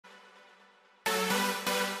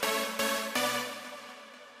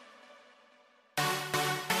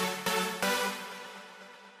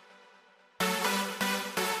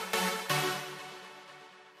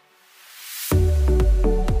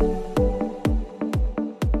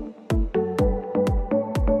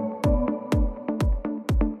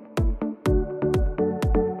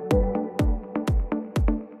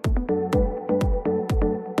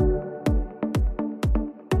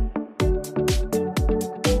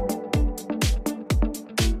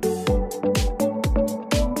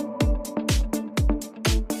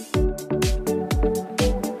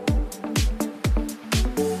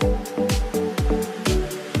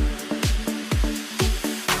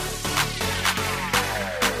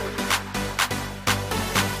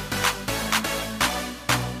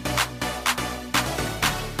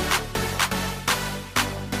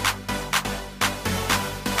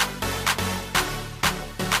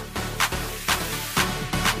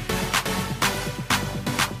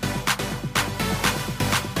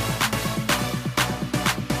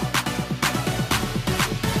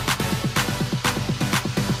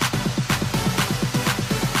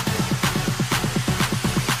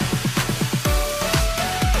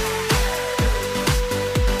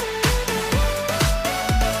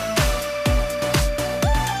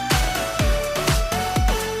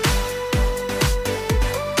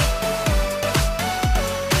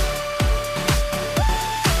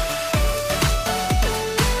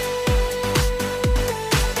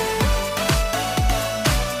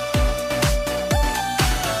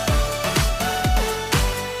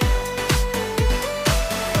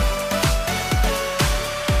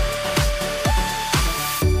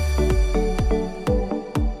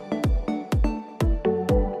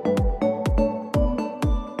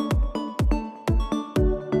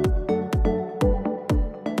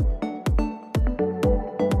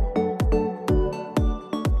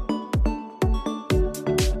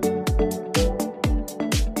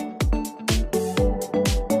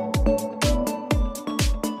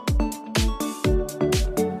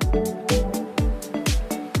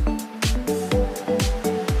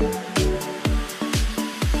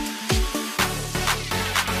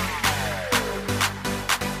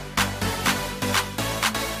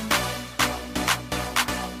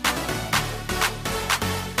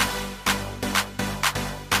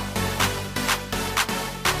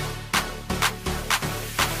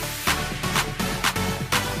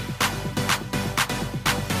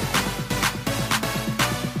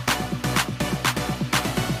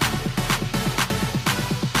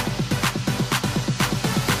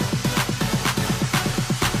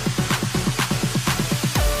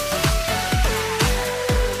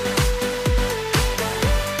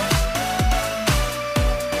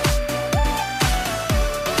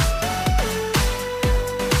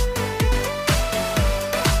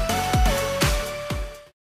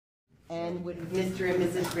And would Mr. and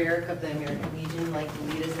Mrs. Barrick of the American Legion like to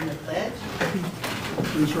lead us in the pledge?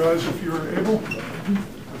 Please rise if you are able.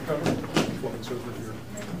 It's over here.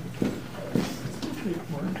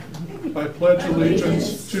 I pledge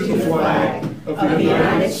allegiance to the flag of the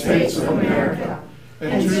United States of America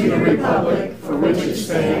and to the republic for which it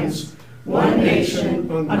stands, one nation,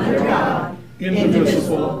 under God,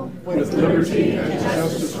 indivisible, with liberty and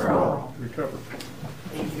justice for all. Recover.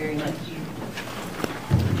 Thank you very much.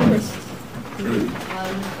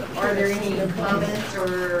 Are there any comments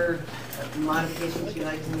or modifications you'd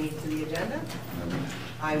like to make to the agenda?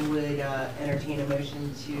 I would entertain a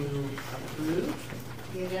motion to approve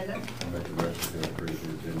the agenda. I'll make a motion to approve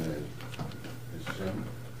the agenda as shown.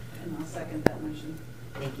 And I'll second that motion.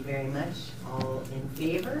 Thank you very much. All in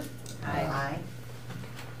favor? Aye.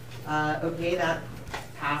 Okay, that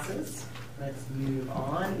passes. Let's move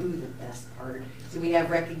on. Ooh, the best part. So we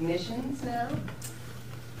have recognitions now.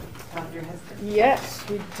 Dr. Hester? Yes,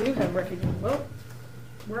 we do have recognition. Well,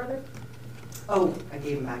 where are they? Oh, I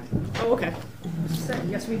gave them back to them. Oh, okay.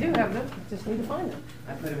 Yes, we do have them. Just need to find them.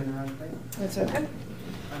 I put them in the wrong place. That's okay.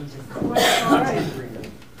 I'm just. All right.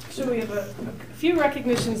 So we have a few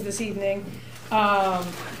recognitions this evening.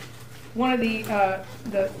 One of the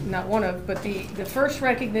first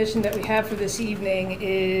recognition that we have for this evening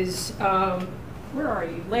is, where are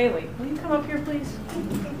you? Laylee, will you come up here, please?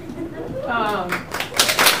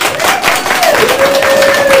 I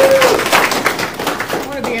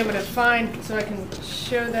want to be able to find, so I can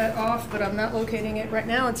show that off, but I'm not locating it right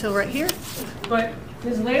now until right here. But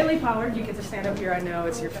Ms. Laylee Pollard, you get to stand up here. I know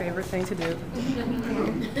it's your favorite thing to do.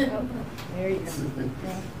 There you go.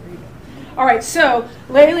 All right, so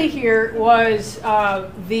Laylee here was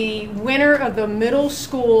the winner of the middle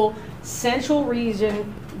school Central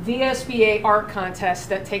Region VSBA art contest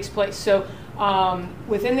that takes place. So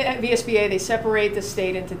within the VSBA, they separate the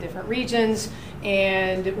state into different regions,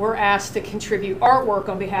 and we're asked to contribute artwork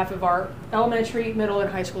on behalf of our elementary, middle,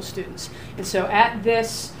 and high school students. And so at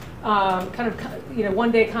this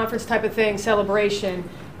one-day conference type of thing, celebration,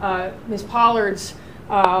 Ms. Pollard's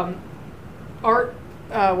art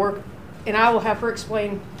work, and I will have her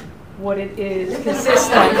explain what it consists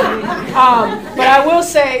of. But I will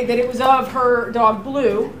say that it was of her dog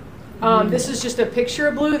Blue. This is just a picture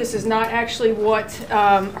of Blue. This is not actually what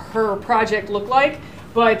her project looked like,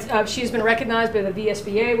 but she's been recognized by the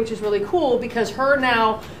VSBA, which is really cool because her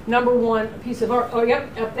now #1 piece of art, oh yep,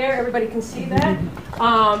 up there, everybody can see that.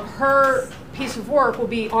 Her piece of work will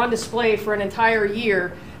be on display for an entire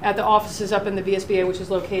year at the offices up in the VSBA, which is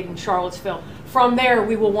located in Charlottesville. From there,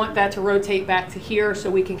 we will want that to rotate back to here so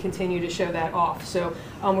we can continue to show that off. So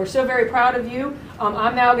we're so very proud of you.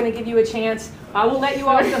 I'm now going to give you a chance. I will let you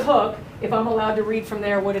off the hook if I'm allowed to read from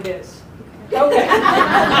there what it is. Okay.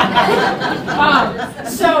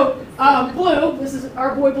 Blue, this is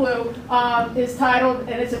our boy Blue, is titled,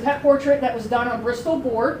 and it's a pet portrait that was done on Bristol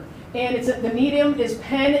board. And the medium is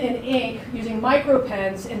pen and ink using micro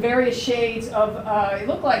pens in various shades of, it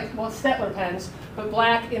looked like, well, Stettler pens, but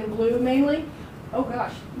black and blue mainly. Oh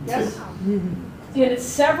gosh, yes. And it's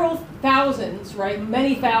several thousands, right,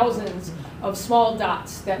 many thousands of small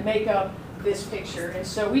dots that make up this picture. And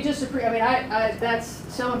so we just appreciate, that's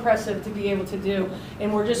so impressive to be able to do.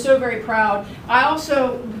 And we're just so very proud. I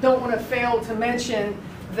also don't want to fail to mention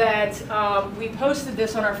that we posted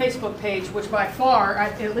this on our Facebook page, which by far,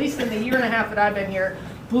 at least in the year and a half that I've been here,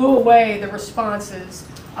 blew away the responses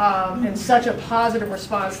and such a positive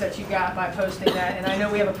response that you got by posting that. And I know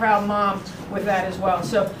we have a proud mom with that as well.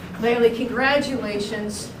 So Laylee,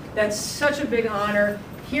 congratulations. That's such a big honor.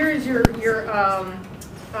 Here is your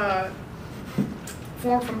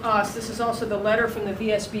form from us. This is also the letter from the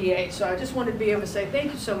VSBA. So I just wanted to be able to say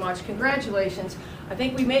thank you so much. Congratulations. I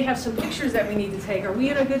think we may have some pictures that we need to take. Are we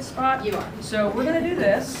in a good spot? You are. So we're going to do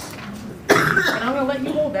this. And I'm going to let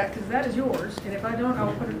you hold that because that is yours. And if I don't,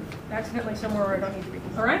 I'll put it accidentally somewhere where I don't need to be.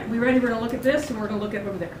 All right? We ready? We're going to look at this and we're going to look at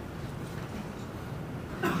over there.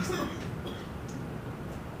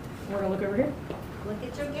 We're going to look over here. Look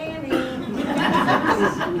at your Granny.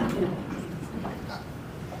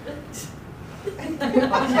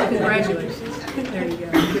 Congratulations. There you go.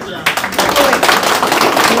 Good job.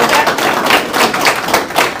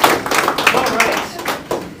 All right.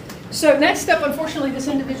 So next up, unfortunately, this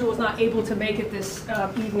individual was not able to make it this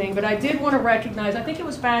evening, but I did want to recognize, I think it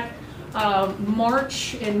was back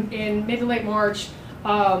March, in mid to late March,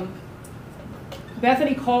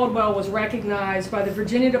 Bethany Caldwell was recognized by the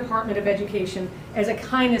Virginia Department of Education as a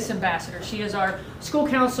kindness ambassador. She is our school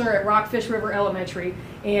counselor at Rockfish River Elementary,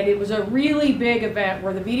 and it was a really big event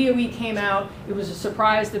where the VDOE came out. It was a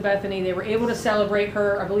surprise to Bethany. They were able to celebrate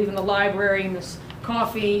her, I believe, in the library. Miss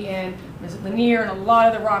coffee, and Ms. Lanier and a lot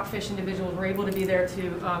of the Rockfish individuals were able to be there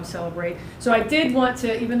to celebrate. So I did want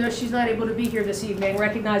to, even though she's not able to be here this evening,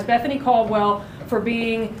 recognize Bethany Caldwell for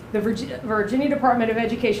being the Virginia Department of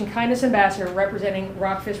Education Kindness Ambassador representing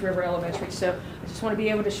Rockfish River Elementary. So I just want to be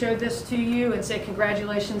able to show this to you and say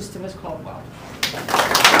congratulations to Ms. Caldwell.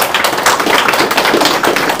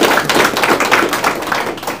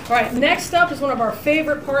 All right, next up is one of our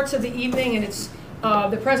favorite parts of the evening, and it's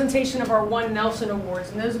the presentation of our One Nelson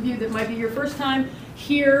Awards. And those of you that might be your first time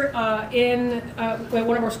here in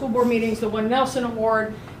one of our school board meetings, the One Nelson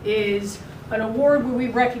Award is an award where we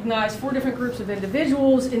recognize 4 different groups of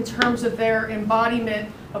individuals in terms of their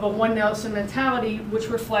embodiment of a One Nelson mentality, which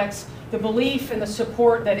reflects the belief and the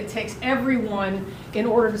support that it takes everyone in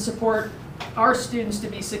order to support our students to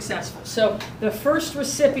be successful. So the first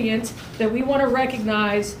recipient that we want to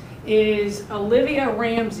recognize is Olivia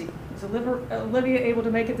Ramsey. Is Olivia able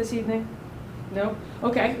to make it this evening? No?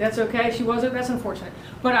 Okay, that's okay. She wasn't. That's unfortunate.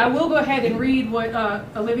 But I will go ahead and read what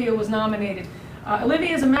Olivia was nominated.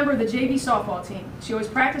 Olivia is a member of the JV softball team. She always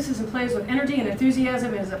practices and plays with energy and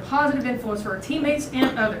enthusiasm and is a positive influence for her teammates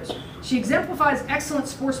and others. She exemplifies excellent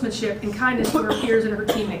sportsmanship and kindness to her peers and her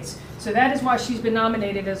teammates. So that is why she's been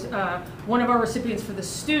nominated as one of our recipients for the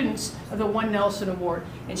students of the One Nelson Award.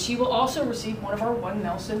 And she will also receive one of our One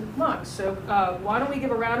Nelson mugs. So why don't we give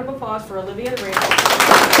a round of applause for Olivia Ramsey.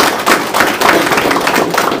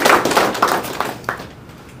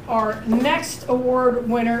 Our next award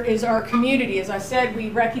winner is our community. As I said, we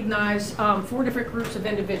recognize 4 different groups of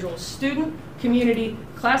individuals: student, community,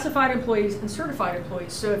 classified employees, and certified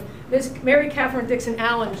employees. So if Ms. Mary Catherine Dixon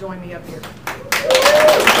Allen join me up here.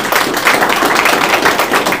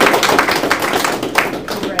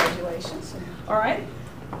 Congratulations. All right.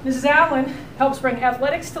 Mrs. Allen helps bring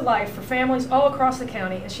athletics to life for families all across the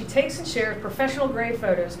county, and she takes and shares professional grade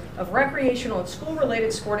photos of recreational and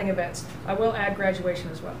school-related sporting events. I will add graduation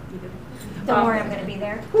as well. Don't worry, I'm going to be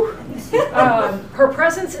there. Her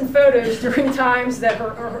presence in photos during times that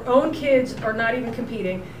her own kids are not even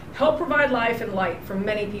competing help provide life and light for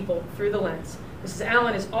many people through the lens. Mrs.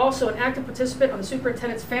 Allen is also an active participant on the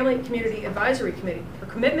Superintendent's Family and Community Advisory Committee. Her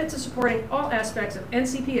commitment to supporting all aspects of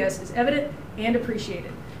NCPS is evident and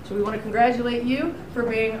appreciated. So we want to congratulate you for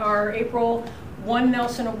being our April One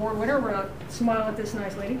Nelson Award winner. We're going to smile at this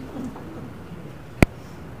nice lady.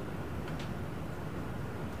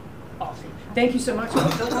 Awesome. Thank you so much.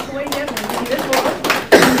 Don't walk away yet. I'm going to give you this award.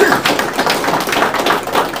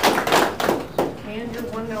 And your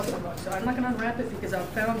One Nelson mug. So I'm not going to unwrap it because I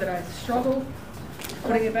found that I struggled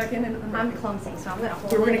putting it back in. And I'm clumsy, so I'm going to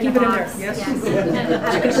hold we're going to keep it in there. Yes? Yes.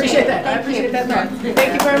 I can appreciate that. I appreciate that.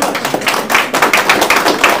 Thank you very much.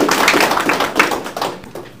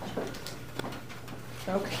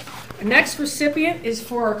 Okay. The next recipient is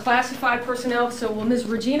for our classified personnel. So will Ms.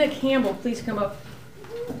 Regina Campbell please come up?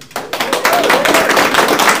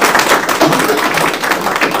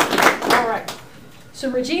 All right. So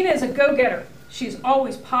Regina is a go-getter. She's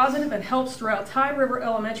always positive and helps throughout Tide River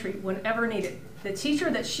Elementary whenever needed. The teacher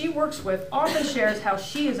that she works with often shares how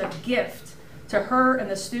she is a gift to her and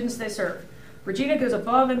the students they serve. Regina goes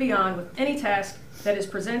above and beyond with any task that is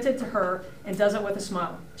presented to her and does it with a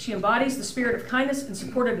smile. She embodies the spirit of kindness and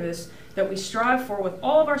supportiveness that we strive for with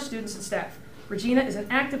all of our students and staff. Regina is an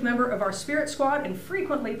active member of our Spirit Squad and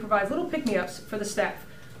frequently provides little pick-me-ups for the staff.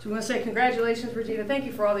 So we want to say congratulations, Regina. Thank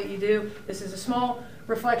you for all that you do. This is a small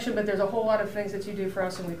reflection, but there's a whole lot of things that you do for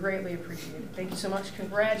us, and we greatly appreciate it. Thank you so much.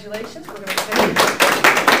 Congratulations. We're going to say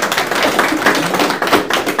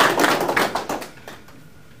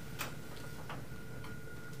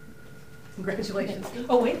congratulations.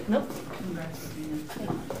 Oh, wait, no.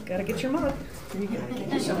 Got to get your mug. Here you go.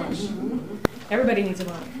 Thank you so much. Everybody needs a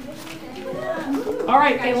mug. All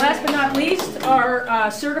right, and last but not least, our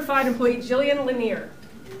certified employee, Jillian Lanier.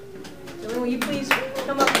 Jillian, will you please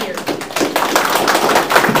come up here?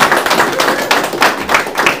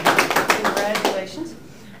 Congratulations.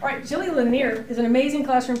 All right, Jillian Lanier is an amazing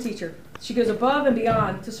classroom teacher. She goes above and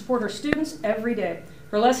beyond to support her students every day.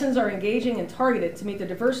 Her lessons are engaging and targeted to meet the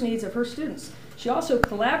diverse needs of her students. She also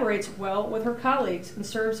collaborates well with her colleagues and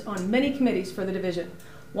serves on many committees for the division.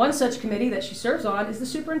 One such committee that she serves on is the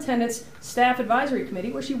Superintendent's Staff Advisory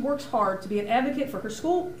Committee, where she works hard to be an advocate for her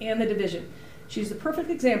school and the division. She's the perfect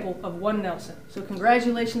example of One Nelson. So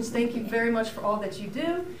congratulations. Thank you very much for all that you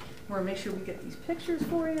do. We're going to make sure we get these pictures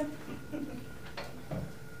for you.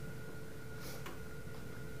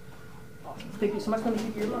 Awesome. Thank you so much. Let me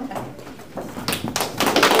give you your mug.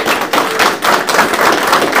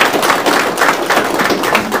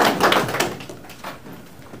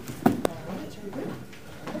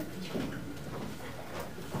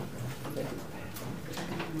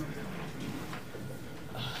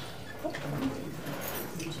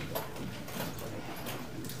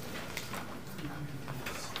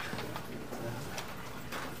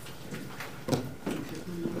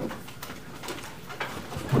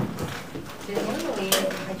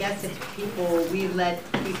 guess if we let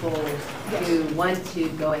people who want to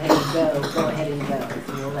go ahead and go ahead and go.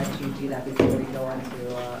 So we'll let you do that before we go on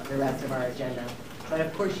to the rest of our agenda. But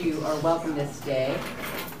of course, you are welcome to stay.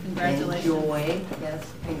 Congratulations. Enjoy.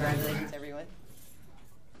 Yes, congratulations, everyone.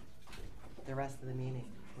 The rest of the meeting,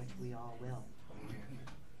 which we all will.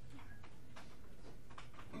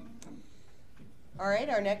 All right,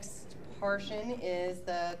 our next portion is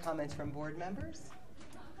the comments from board members.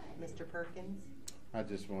 Mr. Perkins. I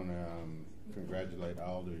just want to congratulate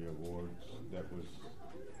all the awards that was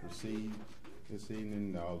received this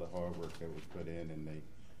evening, all the hard work that was put in, and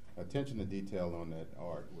the attention to detail on that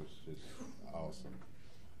art was just awesome.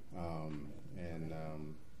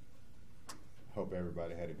 Hope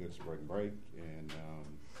everybody had a good spring break, and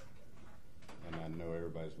I know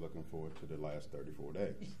everybody's looking forward to the last 34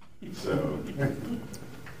 days. So,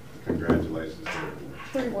 congratulations to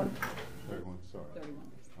everyone. 31. 31, sorry. 31.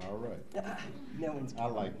 All right. No one's. I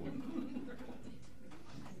like one.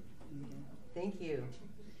 Thank you.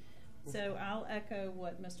 So I'll echo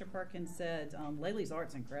what Mr. Perkins said. Laylee's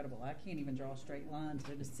art's incredible. I can't even draw straight lines.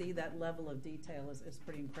 So to see that level of detail is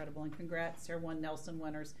pretty incredible. And congrats to everyone, Nelson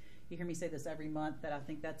winners. You hear me say this every month, that I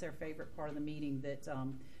think that's our favorite part of the meeting, that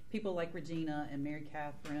people like Regina and Mary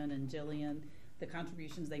Catherine and Jillian, the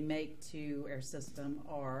contributions they make to our system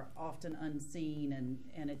are often unseen,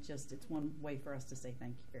 and it's one way for us to say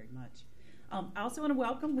thank you very much. I also want to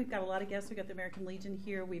welcome, we've got a lot of guests. We've got the American Legion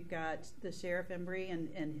here. We've got the Sheriff Embry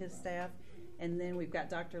and his staff. And then we've got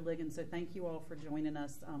Dr. Liggins. So thank you all for joining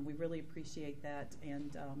us. We really appreciate that,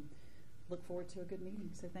 and look forward to a good meeting.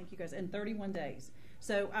 So thank you guys. And 31 days.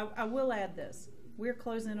 So I will add this. We're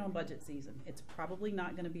closing in on budget season. It's probably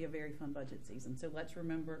not going to be a very fun budget season. So let's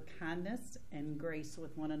remember kindness and grace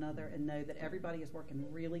with one another, and know that everybody is working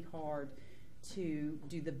really hard to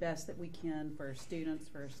do the best that we can for our students,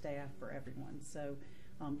 for our staff, for everyone. So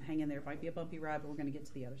hang in there. It might be a bumpy ride, but we're going to get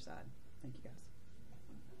to the other side. Thank you, guys.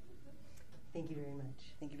 Thank you very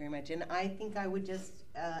much. Thank you very much. And I think I would just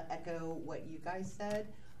echo what you guys said.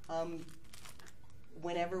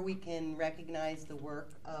 Whenever we can recognize the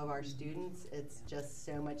work of our students, it's just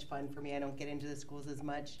so much fun for me. I don't get into the schools as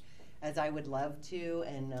much as I would love to,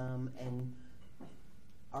 and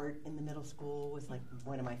art in the middle school was like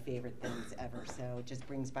one of my favorite things ever. So it just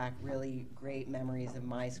brings back really great memories of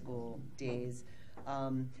my school days.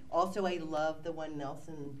 Also, I love the one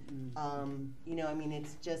Nelson, you know, I mean,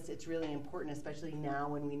 it's really important, especially now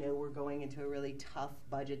when we know we're going into a really tough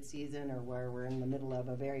budget season, or where we're in the middle of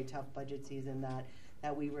a very tough budget season,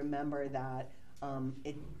 that we remember that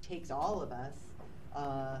it takes all of us,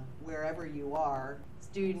 wherever you are,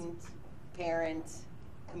 student, parent,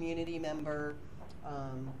 community member,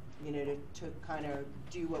 you know, to kind of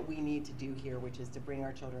do what we need to do here, which is to bring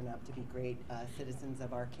our children up to be great citizens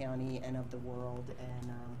of our county and of the world.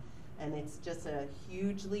 And it's just a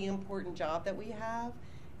hugely important job that we have.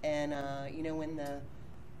 And, you know, when the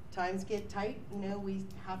times get tight, you know, we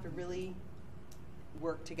have to really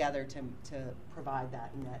work together to provide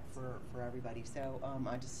that net for everybody. So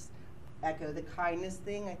I just echo the kindness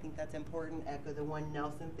thing. I think that's important. Echo the one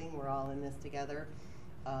Nelson thing. We're all in this together.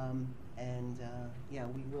 Yeah,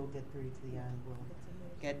 we will get through to the end. We'll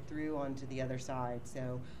get through onto the other side.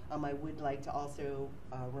 So I would like to also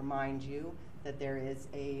remind you that there is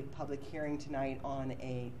a public hearing tonight on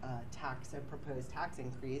a proposed tax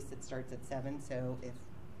increase. It starts at 7. So if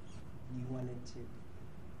you wanted to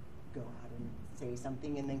go out and say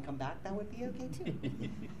something and then come back, that would be okay too.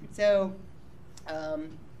 So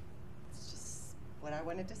it's just what I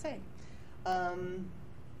wanted to say.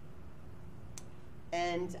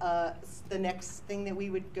 The next thing that we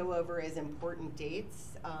would go over is important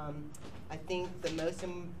dates. I think the most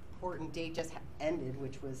important date just ended,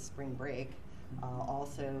 which was spring break.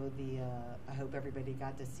 Also, I hope everybody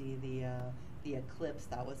got to see the eclipse.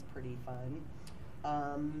 That was pretty fun.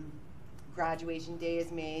 Graduation day is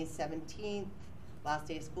May 17th. Last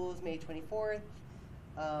day of school is May 24th.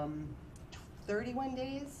 31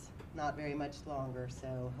 days. Not very much longer,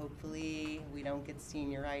 so hopefully we don't get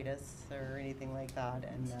senioritis or anything like that,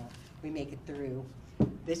 and we make it through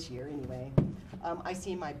this year anyway. I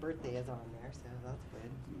see my birthday is on there, so that's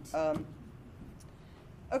good.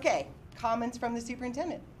 Okay, comments from the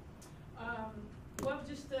superintendent. Well,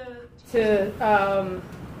 just to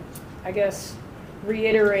I guess,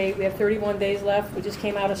 reiterate, we have 31 days left. We just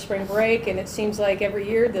came out of spring break, and it seems like every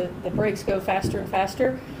year the breaks go faster and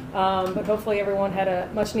faster. But hopefully everyone had a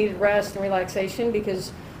much needed rest and relaxation,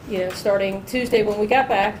 because, you know, starting Tuesday when we got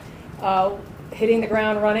back, hitting the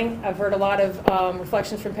ground running. I've heard a lot of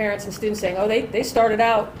reflections from parents and students saying, oh, they started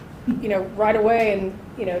out, you know, right away, and,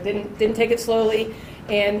 you know, didn't take it slowly.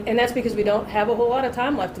 And that's because we don't have a whole lot of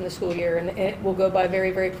time left in the school year, and it will go by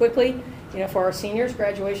very, very quickly. You know, for our seniors,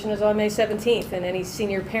 graduation is on May 17th, and any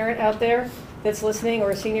senior parent out there that's listening,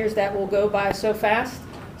 or seniors, that will go by so fast.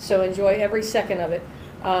 So enjoy every second of it.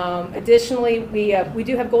 Additionally, we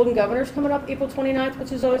do have Golden Governors coming up April 29th,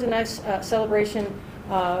 which is always a nice celebration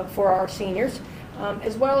for our seniors,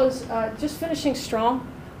 as well as just finishing strong.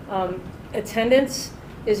 Attendance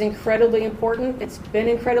is incredibly important. It's been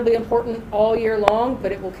incredibly important all year long,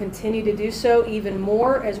 but it will continue to do so even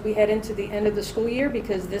more as we head into the end of the school year,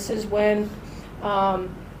 because this is when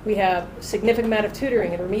we have a significant amount of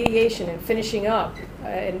tutoring and remediation and finishing up,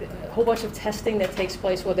 and a whole bunch of testing that takes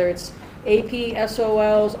place, whether it's AP,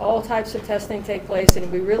 SOLs, all types of testing take place,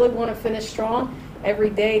 and we really want to finish strong.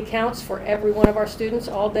 Every day counts for every one of our students,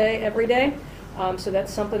 all day, every day. So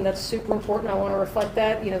that's something that's super important. I want to reflect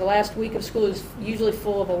that. You know, the last week of school is usually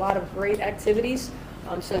full of a lot of great activities.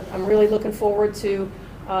 So I'm really looking forward to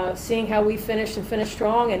seeing how we finish and finish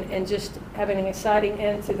strong, and just having an exciting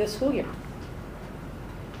end to this school year.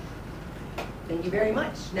 Thank you very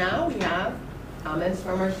much. Now we have comments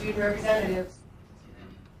from our student representatives.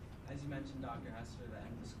 As you mentioned, Dr. Hester, the end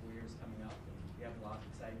of the school year is coming up, and we have a lot of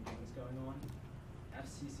exciting things going on.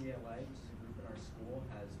 FCCLA, which is a group in our school,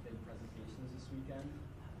 has big presentations this weekend,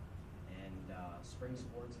 and spring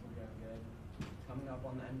sports will go good. Coming up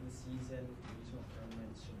on the end of the season, regional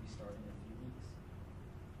tournaments should be starting in a few weeks.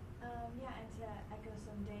 Yeah, and to echo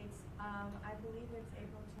some dates, I believe it's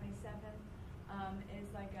April 27th. Is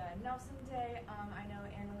like a Nelson Day. I know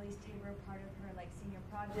Annalise Tabor, part of her senior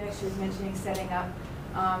project, she was mentioning setting up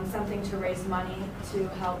something to raise money to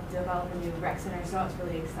help develop a new rec center. So it's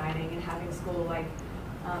really exciting, and having school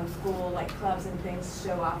clubs and things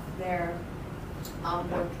show off their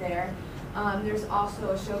work there. There's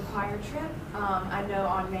also a show choir trip. I know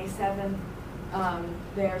on May 7th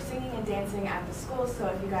they're singing and dancing at the school. So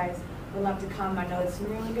if you guys would love to come, I know it's some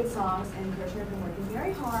really good songs, and Kirshner have been working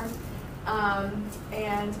very hard.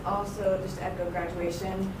 And also just to echo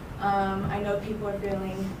graduation. I know people are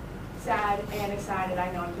feeling sad and excited.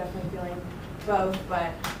 I know I'm definitely feeling both,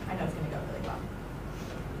 but I know it's going to go really well.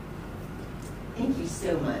 Thank you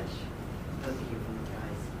so much. Love to hear from you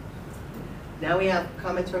guys. Now we have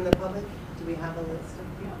comments from the public. Do we have a list of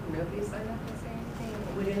people? Nobody signed up to say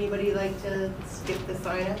anything? Would anybody like to skip the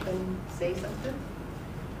sign up and say something?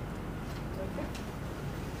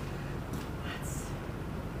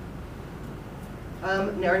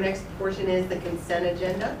 Our next portion is the consent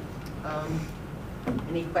agenda.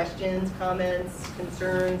 Any questions, comments,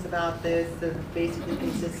 concerns about this? It basically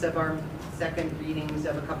consists of our second readings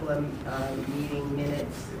of a couple of meeting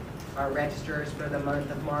minutes, our registers for the month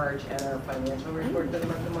of March, and our financial report for the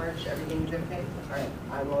month of March. Everything's okay? All right,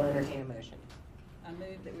 I will entertain a motion. I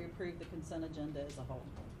move that we approve the consent agenda as a whole.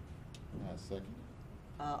 Second.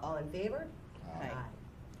 All in favor? Aye.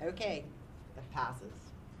 Okay, that passes.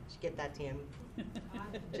 Did you get that, Tammy?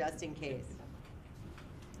 Just in case.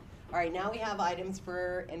 All right, now we have items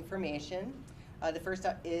for information. The first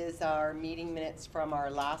up is our meeting minutes from our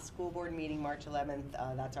last school board meeting, March 11th.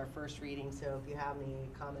 That's our first reading, so if you have any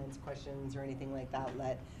comments, questions, or anything like that,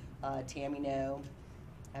 let Tammy know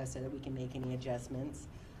so that we can make any adjustments.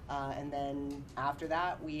 And then after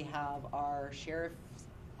that, we have our Sheriff's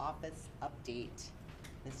Office update.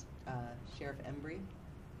 Ms. Sheriff Embry,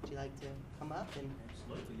 would you like to come up and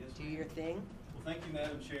do your thing? Well, thank you,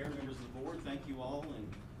 Madam Chair, members of the board. Thank you all,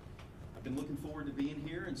 and I've been looking forward to being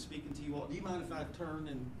here and speaking to you all. Do you mind if I turn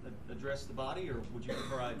and address the body, or would you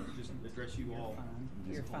prefer I just address you all?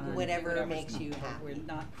 You're fine. Whatever makes you happy. We're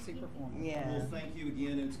not super formal. Yeah. Well, thank you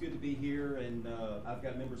again, and it's good to be here, and I've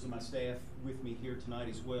got members of my staff with me here tonight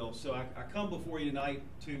as well. So I come before you tonight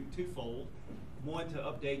twofold. One, to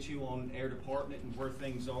update you on Air Department and where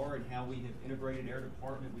things are and how we have integrated Air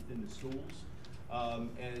Department within the schools.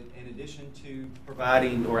 And in addition to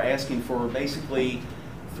providing or asking for basically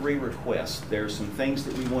 3 requests. There's some things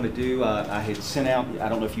that we want to do. I had sent out, I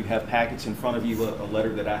don't know if you have packets in front of you, a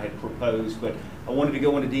letter that I had proposed, but I wanted to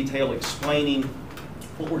go into detail explaining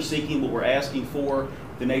what we're seeking, what we're asking for,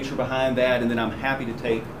 the nature behind that, and then I'm happy to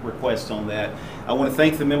take requests on that. I want to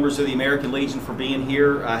thank the members of the American Legion for being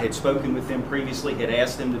here. I had spoken with them previously, had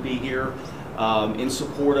asked them to be here in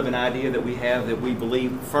support of an idea that we have that we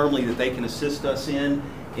believe firmly that they can assist us in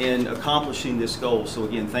accomplishing this goal. So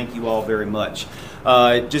again, thank you all very much.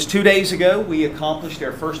 Just 2 days ago, we accomplished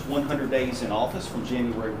our first 100 days in office from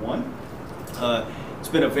January 1. It's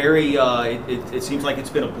been a very, it seems like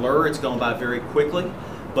it's been a blur. It's gone by very quickly,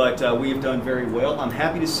 but we have done very well. I'm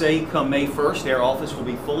happy to say come May 1st, our office will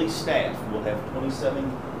be fully staffed. We'll have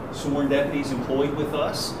 27 sworn deputies employed with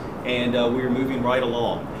us, and we are moving right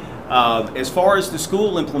along. As far as the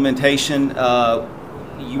school implementation,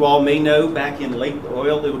 you all may know back in late,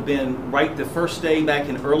 well, it would have been right the first day back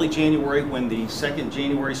in early January when the second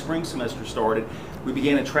January spring semester started, we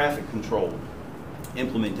began a traffic control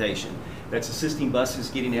implementation. That's assisting buses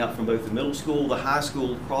getting out from both the middle school, the high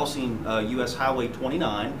school, crossing US Highway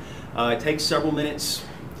 29. It takes several minutes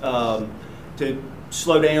to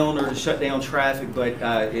slow down or to shut down traffic, but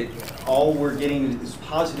all we're getting is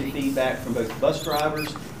positive feedback from both bus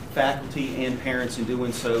drivers, faculty, and parents in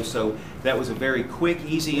doing so. So that was a very quick,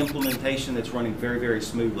 easy implementation that's running very, very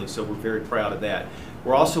smoothly, so we're very proud of that.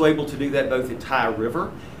 We're also able to do that both at Ty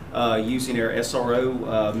River, using our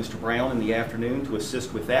SRO, Mr. Brown, in the afternoon to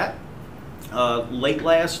assist with that. Late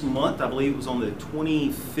last month, I believe it was on the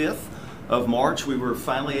 25th of March, we were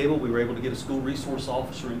able to get a school resource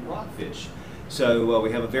officer in Rockfish. So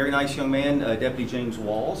we have a very nice young man, Deputy James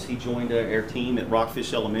Walls. He joined our team at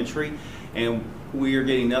Rockfish Elementary, and we are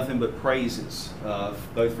getting nothing but praises,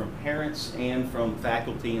 both from parents and from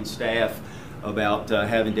faculty and staff about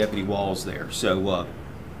having Deputy Walls there. So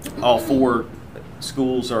all 4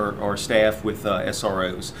 schools are staffed with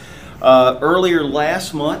SROs. Earlier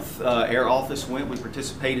last month, our office we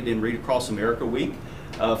participated in Read Across America Week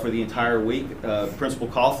for the entire week. Principal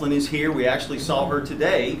Coughlin is here. We actually saw her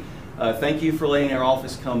today. Thank you for letting our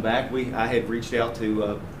office come back. I had reached out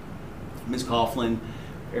to Ms. Coughlin.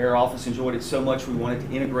 Our office enjoyed it so much we wanted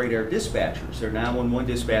to integrate our dispatchers. Our 911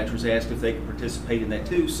 dispatchers asked if they could participate in that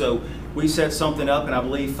too. So we set something up in, I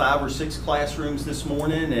believe, 5 or 6 classrooms this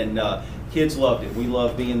morning, and kids loved it. We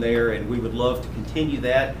love being there, and we would love to continue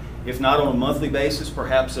that, if not on a monthly basis,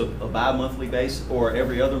 perhaps a bi-monthly basis or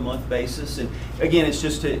every other month basis. And again, it's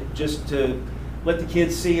just to let the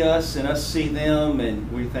kids see us and us see them, and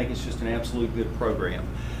we think it's just an absolute good program.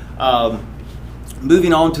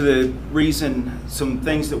 Moving on to the some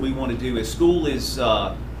things that we want to do is school is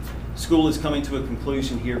coming to a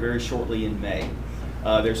conclusion here very shortly in May.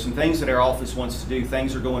 There's some things that our office wants to do.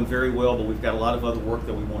 Things are going very well, but we've got a lot of other work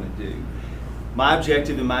that we want to do. My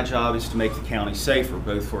objective and my job is to make the county safer,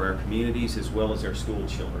 both for our communities as well as our school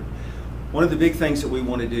children. One of the big things that we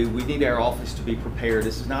want to do, we need our office to be prepared.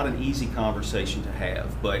 This is not an easy conversation to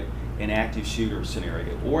have, but an active shooter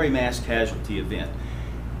scenario or a mass casualty event.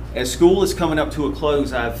 As school is coming up to a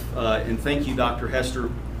close, and thank you, Dr. Hester,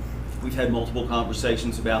 we've had multiple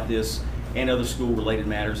conversations about this and other school-related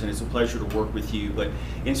matters, and it's a pleasure to work with you. But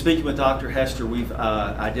in speaking with Dr. Hester, we've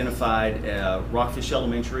identified Rockfish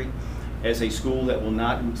Elementary as a school that will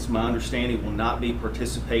not, it's my understanding, will not be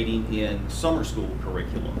participating in summer school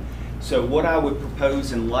curriculum. So what I would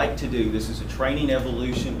propose and like to do, this is a training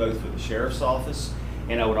evolution both for the Sheriff's Office,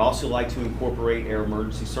 and I would also like to incorporate our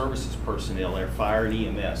emergency services personnel, our fire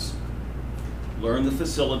and EMS. Learn the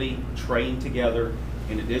facility, train together,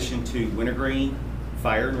 in addition to Wintergreen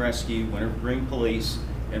Fire and Rescue, Wintergreen Police,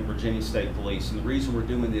 and Virginia State Police. And the reason we're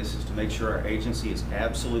doing this is to make sure our agency is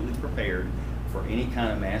absolutely prepared for any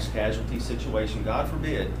kind of mass casualty situation. God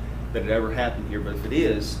forbid that it ever happened here, but if it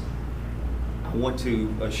is, I want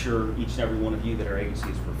to assure each and every one of you that our agency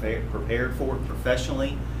is prepared for it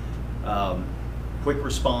professionally, quick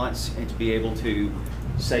response, and to be able to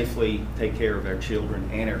safely take care of our children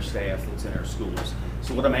and our staff that's in our schools.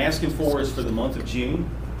 So what I'm asking for is for the month of June,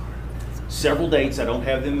 several dates, I don't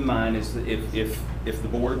have them in mind, is that if the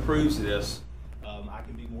board approves this, I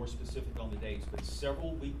can be more specific on the dates, but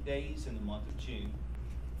several weekdays in the month of June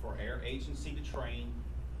for our agency to train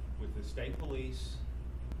with the state police,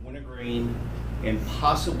 Wintergreen, and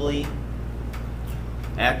possibly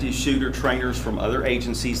active shooter trainers from other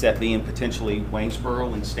agencies, that being potentially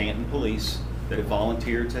Waynesboro and Stanton Police, that have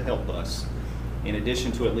volunteered to help us, in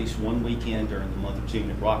addition to at least one weekend during the month of June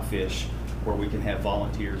at Rockfish, where we can have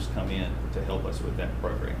volunteers come in to help us with that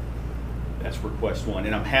program. That's request 1.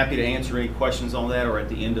 And I'm happy to answer any questions on that or at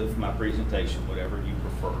the end of my presentation, whatever you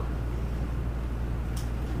prefer.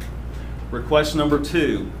 Request number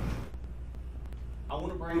 2. I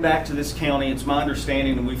want to bring back to this county, it's my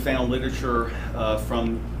understanding, and we found literature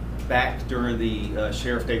from back during the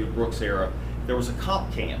Sheriff David Brooks era, there was a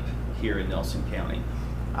cop camp here in Nelson County.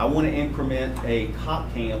 I want to increment a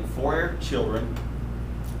cop camp for our children.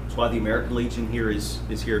 That's why the American Legion here is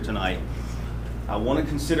here tonight. I want to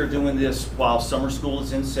consider doing this while summer school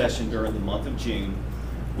is in session during the month of June.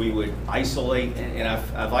 We would isolate, and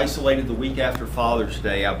I've isolated the week after Father's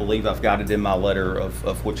Day. I believe I've got it in my letter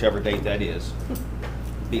of whichever date that is.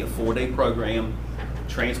 Be a 4-day program,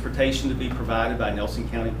 transportation to be provided by Nelson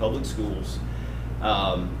County Public Schools,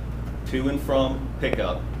 to and from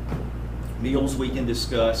pickup, meals we can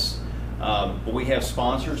discuss, but we have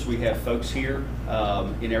sponsors, we have folks here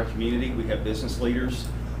in our community, we have business leaders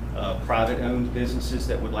private-owned businesses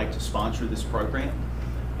that would like to sponsor this program.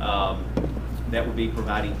 That would be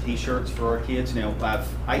providing T-shirts for our kids. Now, I've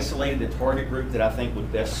isolated a target group that I think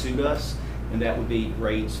would best suit us, and that would be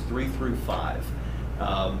grades 3 through 5.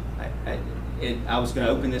 I was going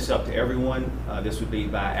to open this up to everyone. This would be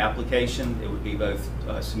by application. It would be both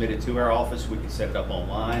submitted to our office. We could set it up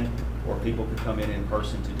online, or people could come in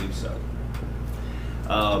person to do so.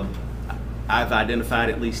 I've identified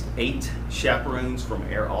at least 8 chaperones from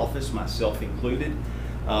our office, myself included,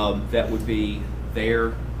 that would be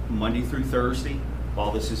there Monday through Thursday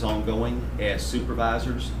while this is ongoing as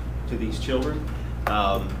supervisors to these children.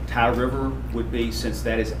 Ty River would be, since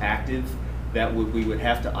that is active, we would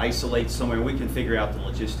have to isolate somewhere. We can figure out the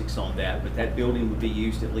logistics on that, but that building would be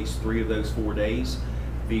used at least 3 of those 4 days.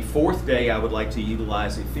 The 4th day, I would like to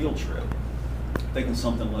utilize a field trip. Thinking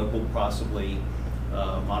something local, possibly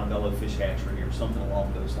Montebello Fish Hatchery or something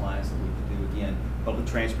along those lines that we could do again. Public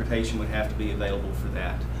transportation would have to be available for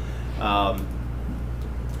that.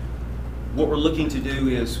 What we're looking to do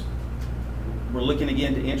is we're looking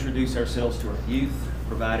again to introduce ourselves to our youth,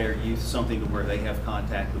 provide our youth something to where they have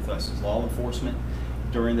contact with us as law enforcement.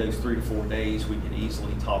 During those 3 to 4 days, we can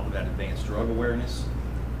easily talk about advanced drug awareness,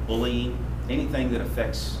 bullying, anything that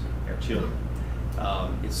affects our children.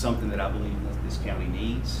 It's something that I believe that this county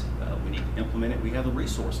needs. We need to implement it. We have the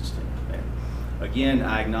resources to implement it. Again,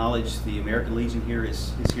 I acknowledge the American Legion here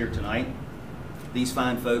is here tonight. These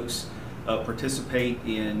fine folks participate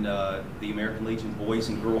in the American Legion Boys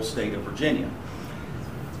and Girls State of Virginia.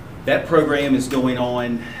 That program is going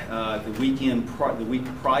on the week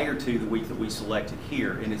prior to the week that we selected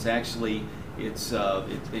here, and it's actually,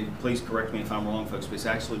 please correct me if I'm wrong, folks, but it's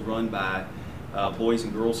actually run by, Boys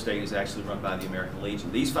and Girls State is actually run by the American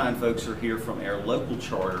Legion. These fine folks are here from our local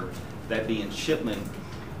charter, that being Shipman,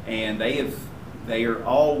 and they are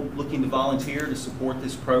all looking to volunteer to support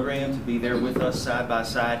this program, to be there with us side by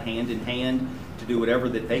side, hand in hand, to do whatever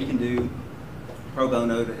that they can do pro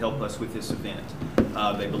bono to help us with this event.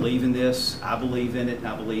 They believe in this, I believe in it, and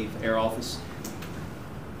I believe our office.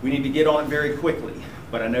 We need to get on it very quickly,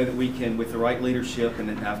 but I know that we can, with the right leadership, and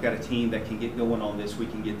I've got a team that can get going on this, we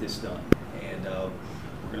can get this done. And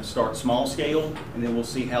we're going to start small scale, and then we'll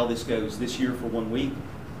see how this goes this year for 1 week.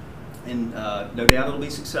 And no doubt it'll be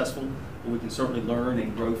successful, but we can certainly learn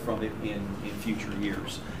and grow from it in future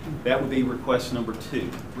years. That would be request number 2.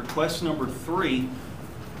 Request number 3,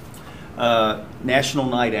 National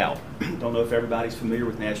Night Out. Don't know if everybody's familiar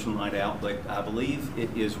with National Night Out, but I believe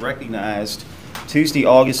it is recognized Tuesday,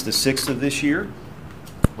 August the 6th of this year.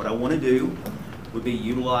 What I want to do would be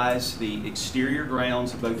utilize the exterior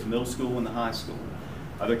grounds of both the middle school and the high school.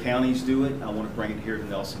 Other counties do it. I want to bring it here to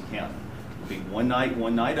Nelson County. It would be one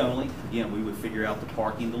night only. Again, we would figure out the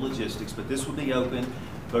parking, the logistics, but this would be open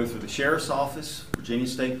both for the Sheriff's Office, Virginia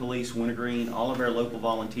State Police, Wintergreen, all of our local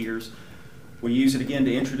volunteers. We use it again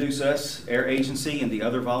to introduce us, our agency, and the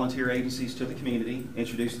other volunteer agencies to the community,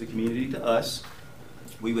 introduce the community to us.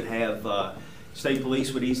 We would have, State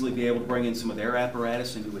Police would easily be able to bring in some of their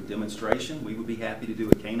apparatus and do a demonstration. We would be happy to do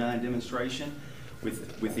a canine demonstration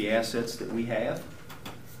with the assets that we have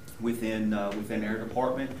within our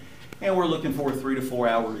department. And we're looking for a 3 to 4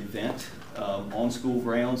 hour event on school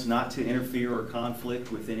grounds, not to interfere or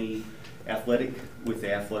conflict with any athletic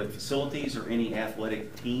facilities or any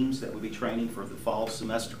athletic teams that would be training for the fall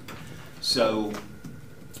semester. So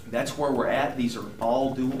that's where we're at. These are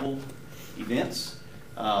all doable events.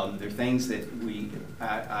 They're things that we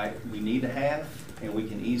need to have and we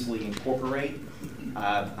can easily incorporate.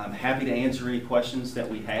 I'm happy to answer any questions that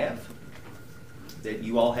we have, that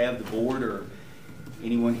you all have, the board or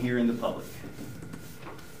anyone here in the public.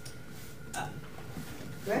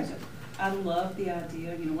 Go ahead. I love the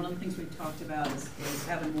idea. You know, one of the things we've talked about is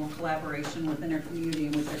having more collaboration within our community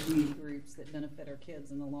and with our community groups that benefit our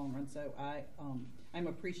kids in the long run. So I'm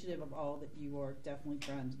appreciative of all that you are definitely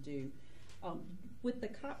trying to do. With the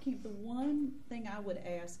cop camp, the one thing I would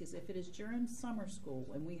ask is if it is during summer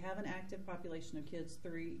school and we have an active population of kids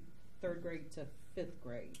third grade to 5th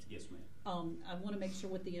grade. Yes, ma'am. I want to make sure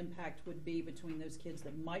what the impact would be between those kids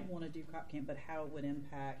that might want to do cop camp, but how it would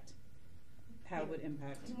impact. We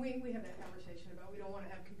have that conversation about we don't want to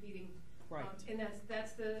have competing. Right. And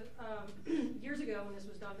that's the years ago when this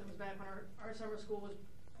was done. It was back when our summer school was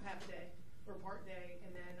half a day or part day,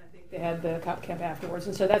 and then I think they had the cop camp afterwards.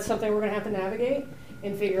 And so that's something we're going to have to navigate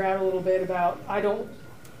and figure out a little bit about. I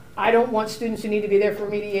don't want students who need to be there for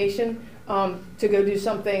mediation to go do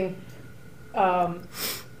something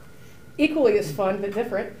equally as fun but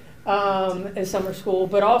different as summer school,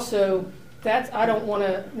 but also I don't want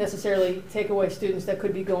to necessarily take away students that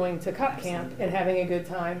could be going to cop camp and having a good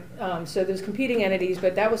time. So there's competing entities,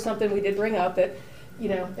 but that was something we did bring up that,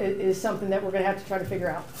 is something that we're going to have to try to figure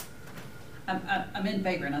out. I'm in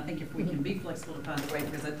favor, and I think if we can be flexible to find a way,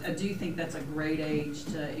 because I do think that's a great age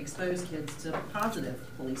to expose kids to positive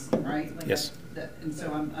policing, right? Like yes. And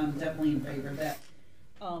so I'm definitely in favor of that.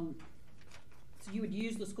 So you would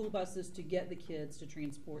use the school buses to get the kids, to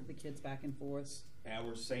transport the kids back and forth?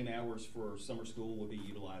 Same hours for summer school will be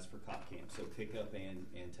utilized for cop camp, so pick up and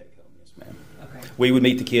take home. Yes, ma'am. Okay. We would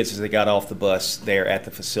meet the kids as they got off the bus there at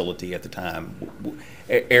the facility at the time.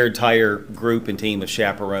 Our entire group and team of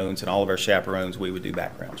chaperones, and all of our chaperones, we would do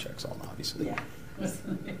background checks on, obviously. Yeah.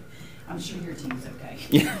 I'm sure your team's okay.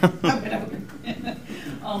 Yeah.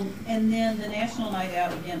 And then the National Night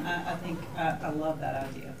Out, again, I think I love that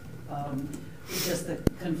idea. It's just the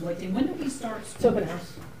conflicting. When do we start school? It's open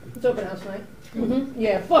house. It's open house night. Mm-hmm.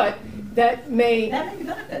 Yeah, but that may be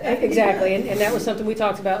benefit. Exactly, and that was something we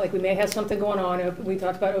talked about. Like, we may have something going on. We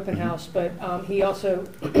talked about open house, but he also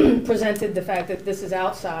presented the fact that this is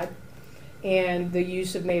outside, and the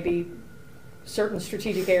use of maybe certain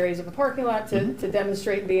strategic areas of a parking lot to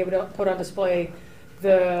demonstrate and be able to put on display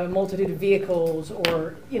the multitude of vehicles,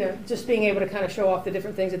 or just being able to kind of show off the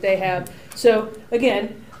different things that they have. So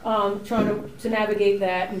again, trying to navigate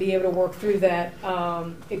that and be able to work through that.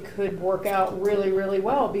 It could work out really, really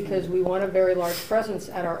well, because we want a very large presence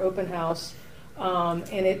at our open house.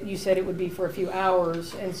 And you said it would be for a few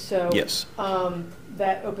hours. And so yes.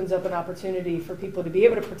 That opens up an opportunity for people to be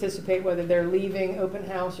able to participate, whether they're leaving open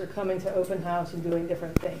house or coming to open house and doing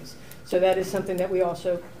different things. So that is something that we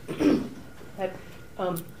also had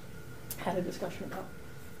a discussion about.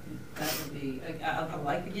 That would be, I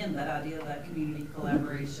like, again, that idea of that community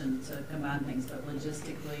collaboration to combine things, but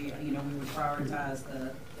logistically, we would prioritize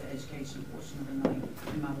the education portion of the night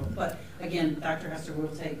in my book. But again, Dr. Hester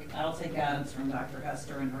I'll take guidance from Dr.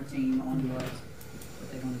 Hester and her team on what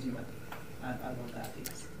they want to do with it. I love that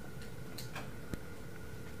piece.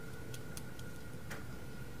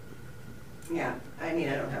 Yeah, I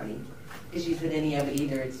don't have any issues with any of it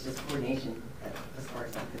either. It's just coordination as far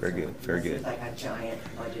as I'm concerned. Very good, very good. It's like a giant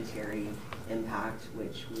budgetary impact,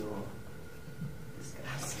 which we will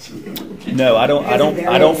discuss. No, I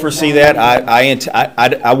don't foresee that.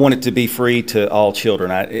 I want it to be free to all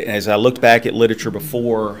children. As I looked back at literature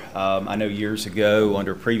before, I know years ago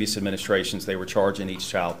under previous administrations they were charging each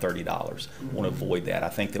child $30. I want to avoid that. I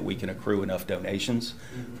think that we can accrue enough donations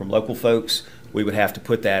from local folks. We would have to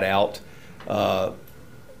put that out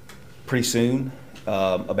pretty soon.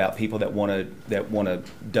 About people that want to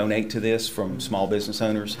donate to this from small business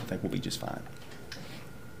owners. I think we'll be just fine.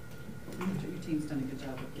 Your team's done a good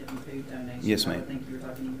job of getting food donations. Yes, ma'am. I think you were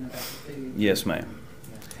talking even about the food. Yes, ma'am.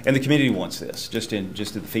 And the community wants this, just in the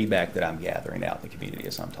feedback that I'm gathering out in the community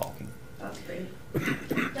as I'm talking. That's great.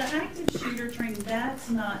 The active shooter training, that's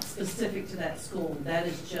not specific to that school. That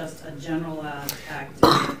is just a generalized active,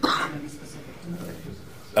 specific to it.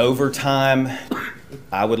 Over time,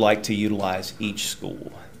 I would like to utilize each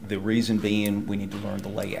school. The reason being, we need to learn the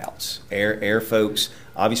layouts. Air folks,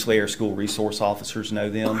 obviously our school resource officers know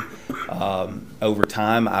them. Over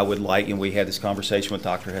time, I would like, and we had this conversation with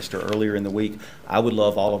Dr. Hester earlier in the week, I would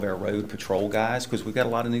love all of our road patrol guys, because we've got a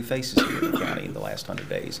lot of new faces here in the county in the last 100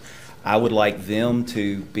 days. I would like them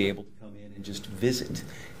to be able to come in and just visit,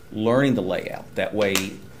 learning the layout. That way,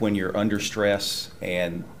 when you're under stress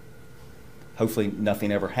and hopefully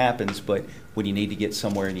nothing ever happens, but when you need to get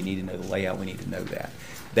somewhere and you need to know the layout, we need to know that.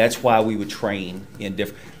 That's why we would train in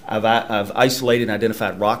different. I've isolated and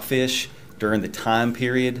identified rockfish during the time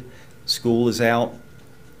period school is out.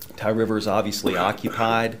 Ty River is obviously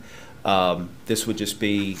occupied. This would just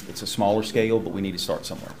be, it's a smaller scale, but we need to start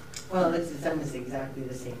somewhere. Well, it's almost exactly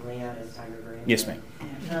the same layout as Ty River. Anyway. Yes, ma'am.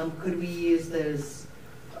 Could we use those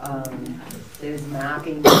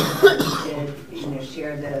mapping that we did,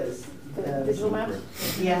 share those? Digital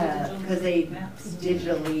maps? Yeah, because they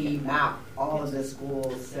digitally map all of the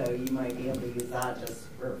schools, so you might be able to use that just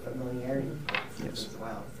for familiarity purposes as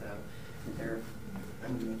well. So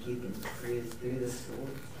I'm going to keep it cruise through the schools.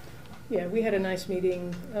 Yeah, we had a nice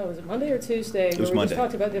meeting, was it Monday or Tuesday? It was where we Monday. just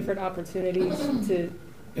talked about different opportunities to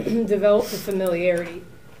develop the familiarity.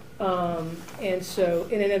 And so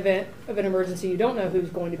in an event of an emergency, you don't know who's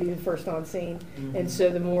going to be the first on scene. Mm-hmm. And so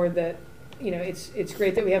the more that, it's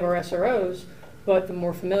great that we have our SROs, but the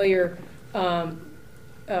more familiar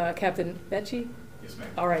Captain Mechie? Yes, ma'am.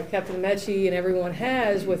 All right, Captain Mechie and everyone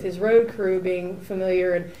has with his road crew being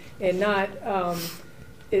familiar and not,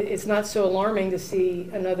 it's not so alarming to see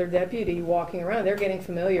another deputy walking around. They're getting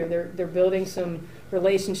familiar. They're building some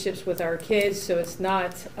relationships with our kids, so it's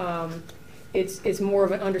not, it's more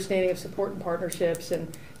of an understanding of support and partnerships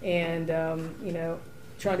and you know,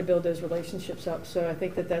 trying to build those relationships up. So I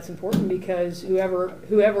think that that's important because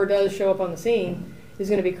whoever does show up on the scene is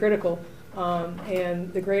going to be critical.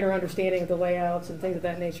 And the greater understanding of the layouts and things of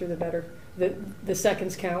that nature, the better. The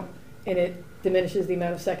seconds count, and it diminishes the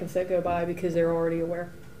amount of seconds that go by because they're already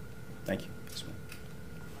aware. Thank you.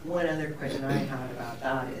 One other question I had about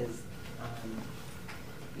that is,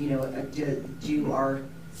 you know, do our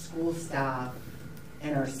school staff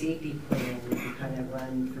and our safety plan kind of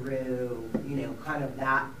run through, you know, kind of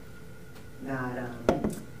that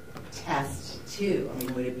test too? I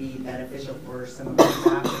mean, would it be beneficial for some of our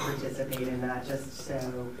staff to participate in that, just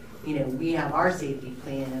so, you know, we have our safety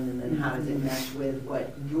plan, and then how does it mesh with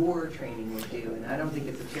what your training would do? And I don't think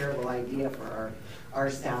it's a terrible idea for our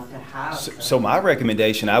staff to have. So my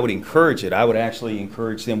recommendation, I would encourage it. I would actually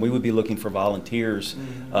encourage them. We would be looking for volunteers,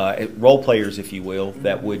 role players, if you will,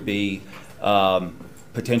 that would be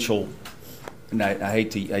potential, and I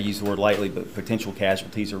hate to use the word lightly, but potential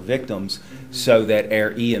casualties or victims, so that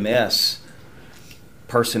our EMS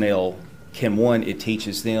personnel can, one, it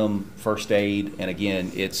teaches them first aid, and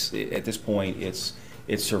again, it's at this point, it's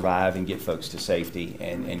survive and get folks to safety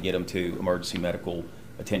and get them to emergency medical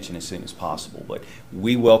attention as soon as possible. But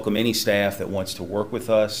we welcome any staff that wants to work with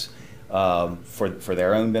us for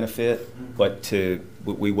their own benefit, but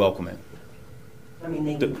we welcome it. I mean,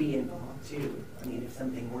 they would be involved too. I mean, if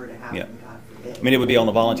something were to happen, Yeah. God forbid. I mean, it would be on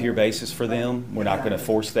a volunteer basis for them. We're not going to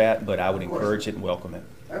force that, but I would encourage it and welcome it.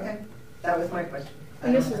 Okay, that was my question.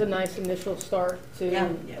 And this is a nice initial start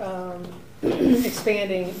to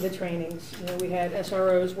expanding the trainings. You know, we had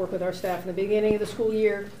SROs work with our staff in the beginning of the school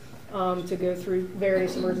year to go through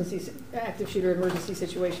various active shooter emergency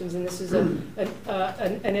situations, and this is an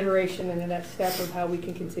iteration and a next step of how we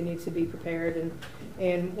can continue to be prepared.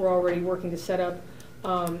 And we're already working to set up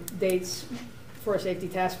dates for a safety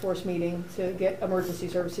task force meeting to get emergency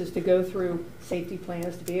services to go through safety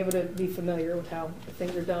plans, to be able to be familiar with how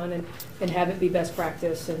things are done and have it be best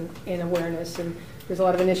practice and awareness. And there's a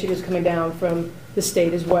lot of initiatives coming down from the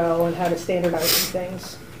state as well on how to standardize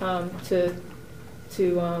things to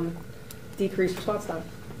decrease response time.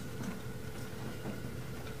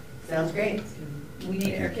 Sounds great.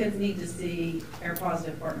 Our kids need to see our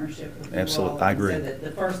positive partnership with you Absolutely, all, I agree. so that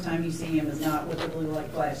the first time you see them is not with a blue light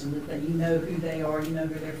flash, and that you know who they are, you know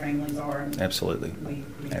who their families are. And Absolutely. We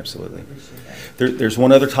Absolutely. appreciate that. There's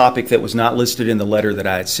one other topic that was not listed in the letter that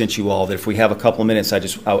I had sent you all, that if we have a couple of minutes,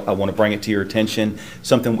 I want to bring it to your attention,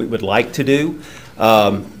 something we would like to do.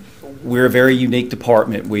 We're a very unique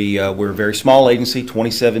department. We're a very small agency,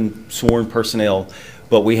 27 sworn personnel,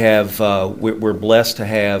 but we're blessed to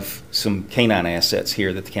have some canine assets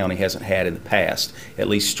here that the county hasn't had in the past, at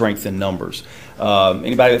least strength in numbers.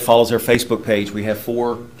 Anybody that follows our Facebook page, we have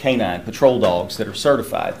 4 canine patrol dogs that are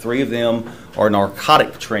certified. 3 of them are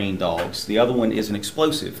narcotic trained dogs. The other one is an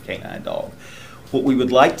explosive canine dog. What we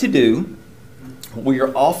would like to do, what we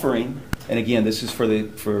are offering, and again, this is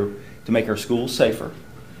to make our schools safer,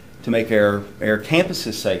 to make our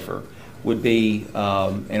campuses safer, would be,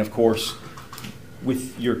 and of course,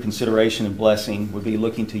 with your consideration and blessing, would be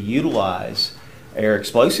looking to utilize our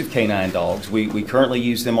explosive canine dogs. We currently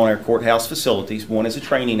use them on our courthouse facilities. 1 is a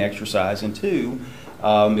training exercise, and 2,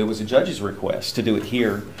 it was a judge's request to do it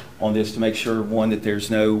here on this to make sure, 1, that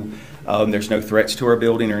there's no threats to our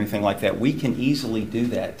building or anything like that. We can easily do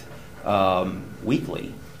that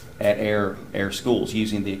weekly at our schools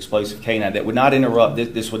using the explosive canine. That would not interrupt.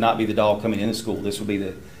 This would not be the dog coming into school. This would be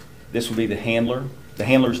the handler. The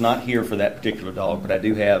handler's not here for that particular dog, but I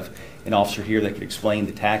do have an officer here that could explain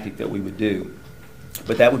the tactic that we would do.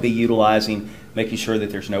 But that would be making sure that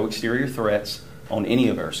there's no exterior threats on any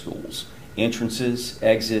of our schools. Entrances,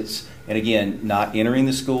 exits, and again, not entering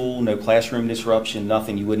the school, no classroom disruption,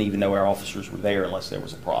 nothing. You wouldn't even know our officers were there unless there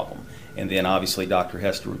was a problem. And then obviously Dr.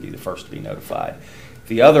 Hester would be the first to be notified.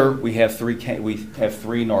 The other, we have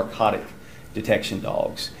 3 narcotic detection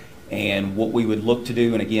dogs. And what we would look to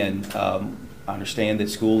do, and again, I understand that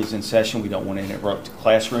school is in session. We don't want to interrupt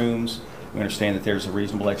classrooms. We understand that there's a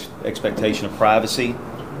reasonable expectation of privacy.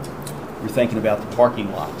 We're thinking about the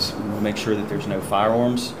parking lots. We want to make sure that there's no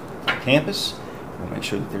firearms on campus. We want to make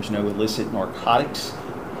sure that there's no illicit narcotics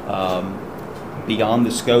beyond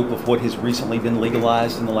the scope of what has recently been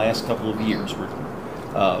legalized in the last couple of years,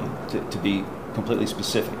 to be completely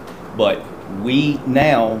specific. But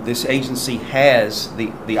this agency has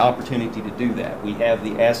the opportunity to do that. We have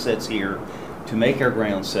the assets here to make our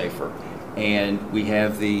grounds safer, and we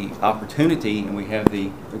have the opportunity, and we have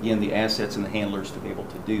the assets and the handlers to be able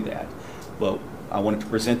to do that. But I wanted to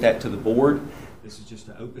present that to the board. This is just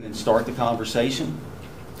to open and start the conversation.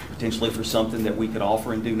 potentially for something that we could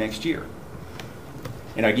offer and do next year.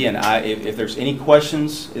 And again, if there's any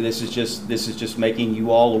questions, this is just making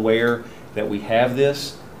you all aware that we have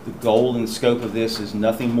this. The goal and the scope of this is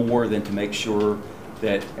nothing more than to make sure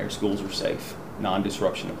that our schools are safe,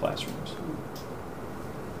 non-disruption of classrooms.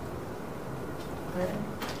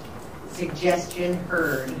 Suggestion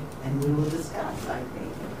heard, and we will discuss, I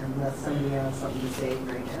think, unless somebody has something to say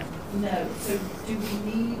right now. No, so do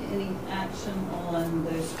we need any action on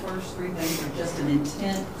those first three things, or just an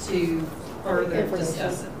intent to further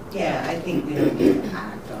discuss it? Yeah, I think we don't need to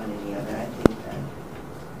act on any of it.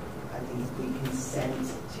 I think we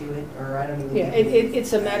consent to it, or I don't even. Yeah,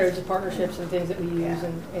 it's a matter of partnerships and things that we use,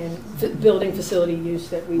 and building facility use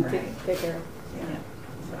that we take care of. Yeah.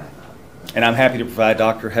 That's what I thought. And I'm happy to provide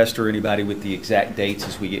Dr. Hester or anybody with the exact dates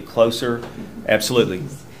as we get closer. Absolutely.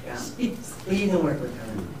 Yeah. Well, you can work with her.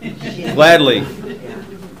 Gladly. Yeah.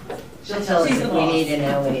 She'll tell us if we need to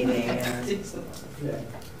know anything. Yeah.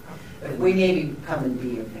 But we maybe come and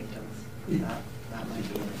be your victims. That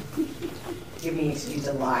might be it. Give me an excuse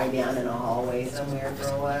to lie down in a hallway somewhere for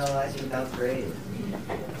a while. I think that's great.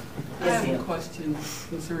 I have a question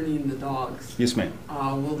concerning the dogs. Yes, ma'am.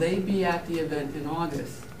 Will they be at the event in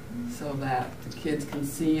August so that the kids can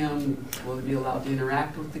see them? Will they be allowed to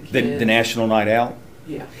interact with the kids? The National Night Out?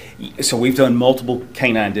 Yeah. So we've done multiple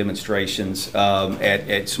canine demonstrations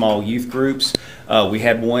at small youth groups. We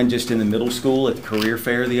had one just in the middle school at the career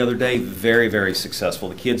fair the other day. Very, very successful.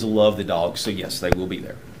 The kids love the dogs, so yes, they will be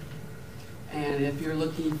there. And if you're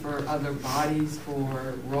looking for other bodies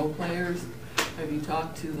for role players, have you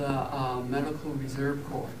talked to the Medical Reserve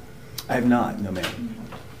Corps? I have not, no ma'am.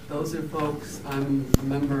 Those are folks, I'm a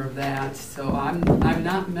member of that, so I'm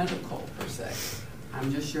not medical per se. I'm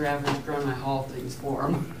just your average girl, and I haul things for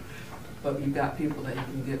them. But you've got people that you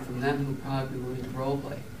can get from them who probably be willing to role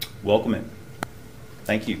play. Welcome in.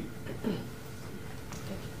 Thank you.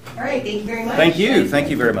 All right, thank you very much. Thank you. Thank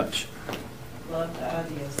you very much. Love the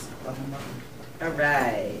ideas. All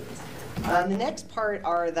right. The next part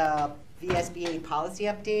are the VSBA policy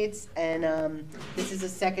updates, and this is a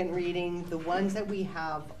second reading. The ones that we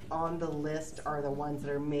have on the list are the ones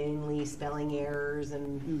that are mainly spelling errors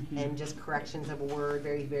and just corrections of a word.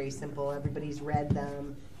 Very, very simple. Everybody's read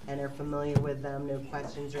them and are familiar with them. No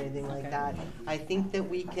questions or anything like that. I think that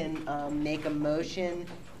we can make a motion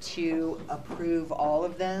to approve all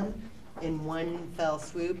of them in one fell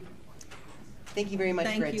swoop. Thank you very much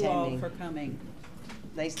for attending. Thank you all for coming.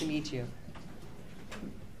 Nice to meet you.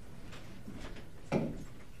 Okay.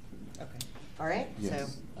 All right.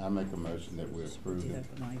 Yes, So I make a motion that we approve Do it. that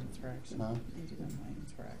for items for action. Huh? You do that for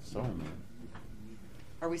items for action. Sorry, man.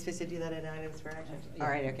 are we supposed to do that in items for action? Yeah. All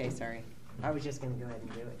right. Okay. Sorry. I was just going to go ahead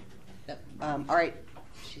and do it. Yep. All right.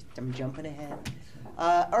 I'm jumping ahead.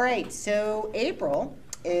 All right. So April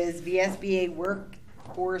is VSBA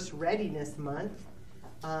Workforce Readiness Month.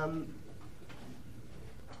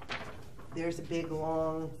 There's a big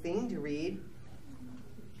long thing to read.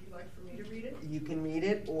 Would you like for me to read it? You can read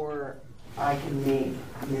it, or I can make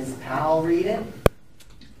Ms. Powell read it.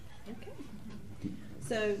 Okay.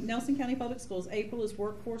 So Nelson County Public Schools, April is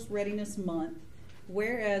Workforce Readiness Month.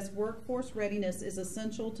 Whereas workforce readiness is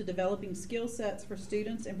essential to developing skill sets for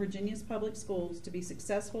students in Virginia's public schools to be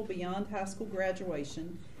successful beyond high school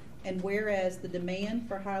graduation, and whereas the demand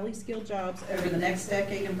for highly skilled jobs over the next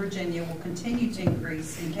decade in Virginia will continue to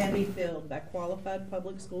increase and can be filled by qualified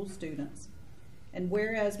public school students, and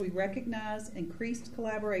whereas we recognize increased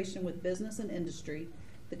collaboration with business and industry,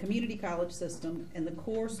 the community college system, and the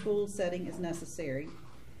core school setting is necessary,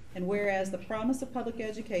 and whereas the promise of public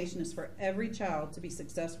education is for every child to be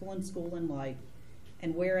successful in school and life,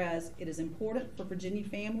 and whereas it is important for Virginia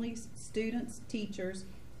families, students, teachers,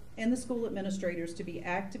 and the school administrators to be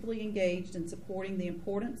actively engaged in supporting the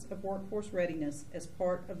importance of workforce readiness as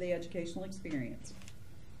part of the educational experience.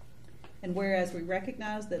 And whereas we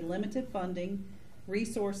recognize that limited funding,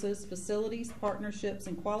 resources, facilities, partnerships,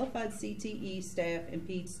 and qualified CTE staff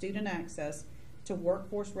impede student access to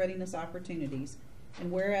workforce readiness opportunities, and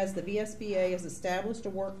whereas the VSBA has established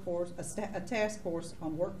a task force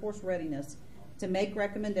on workforce readiness to make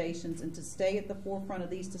recommendations and to stay at the forefront of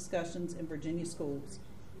these discussions in Virginia schools.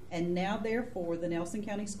 And now, therefore, the Nelson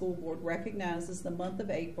County School Board recognizes the month of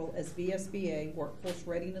April as VSBA Workforce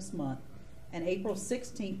Readiness Month, and April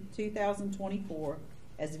 16, 2024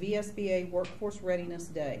 as VSBA Workforce Readiness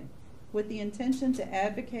Day, with the intention to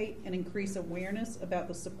advocate and increase awareness about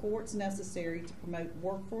the supports necessary to promote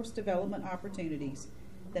workforce development opportunities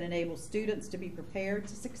that enable students to be prepared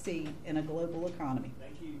to succeed in a global economy.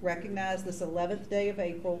 Recognize this 11th day of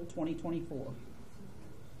April, 2024.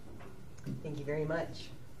 Thank you very much.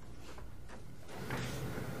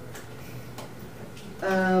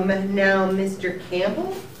 Now, Mr.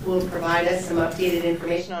 Campbell will provide us some updated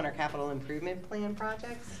information on our capital improvement plan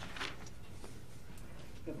projects.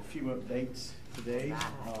 We have a few updates today,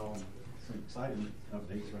 some exciting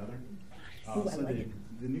updates rather. So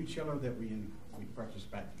the new chiller that we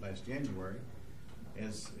purchased back last January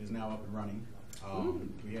is now up and running.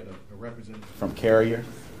 We had a representative from Carrier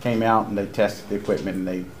came out and they tested the equipment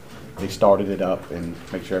and they started it up and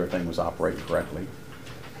make sure everything was operating correctly.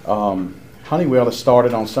 Honeywell has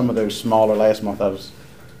started on some of those smaller. Last month I was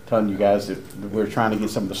telling you guys that we're trying to get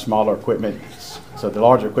some of the smaller equipment. So the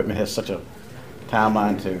larger equipment has such a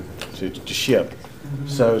timeline to ship.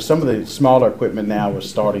 So some of the smaller equipment now is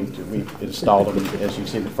starting to, we've installed them, as you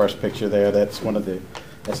see in the first picture there. That's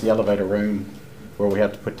the elevator room where we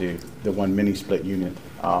have to put the one mini split unit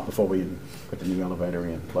before we put the new elevator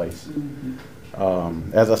in place.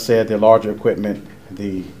 As I said, the larger equipment,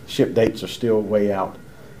 the ship dates are still way out,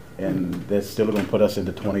 and that's still going to put us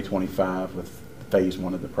into 2025 with phase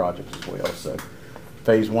 1 of the project as well. So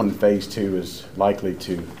phase 1 and phase 2 is likely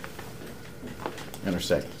to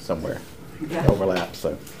intersect somewhere, overlap.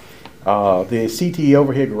 So the CTE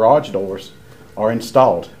overhead garage doors are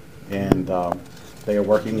installed, and they are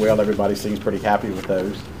working well. Everybody seems pretty happy with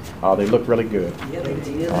those. They look really good. Yeah, they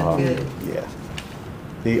do look good. Yeah.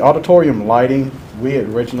 The auditorium lighting, we had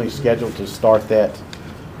originally scheduled to start that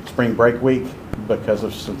spring break week. Because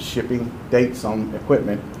of some shipping dates on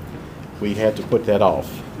equipment, we had to put that off.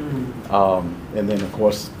 And then, of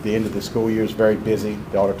course, the end of the school year is very busy.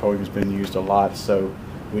 The auditorium has been used a lot, so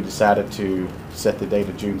we decided to set the date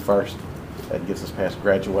of June 1st. That gets us past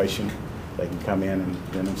graduation. They can come in and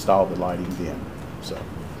then install the lighting then. So,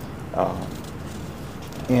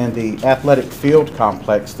 and the athletic field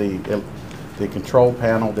complex, the control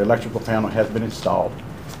panel, the electrical panel has been installed.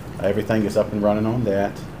 Everything is up and running on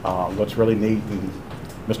that. What's really neat and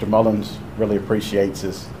Mr. Mullins really appreciates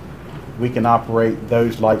is we can operate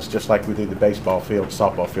those lights just like we do the baseball field,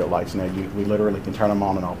 softball field lights. Now we literally can turn them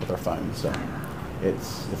on and off with our phones. So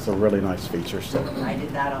it's a really nice feature. So I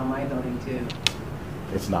did that on my building too.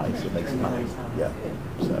 It's nice. It makes it nice. Yeah.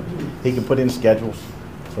 So he can put in schedules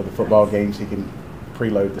for the football games. He can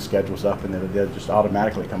preload the schedules up, and then they'll just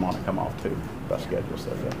automatically come on and come off too by schedule.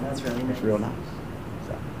 So yeah, that's really nice. It's real nice.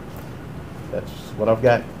 So that's what I've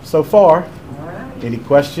got so far. All right. Any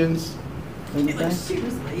questions? She was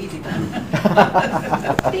lazy.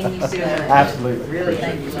 Thank you so much. Absolutely. Really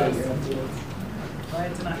Thank you.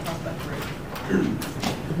 Glad to not talk about fruit.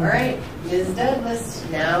 All right, Ms. Douglas,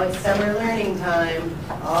 now it's summer learning time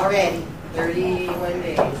already. 31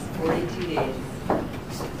 days, 42 days.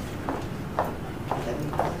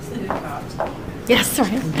 Yes,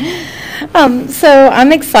 right. So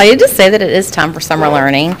I'm excited to say that it is time for summer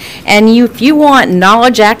learning. And if you want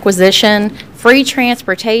knowledge acquisition, free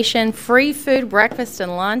transportation, free food, breakfast,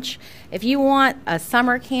 and lunch, if you want a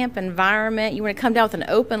summer camp environment, you want to come down with an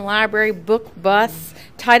open library, book bus,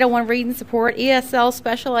 Title I reading support, ESL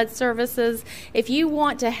special ed services, if you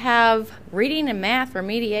want to have reading and math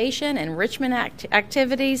remediation, enrichment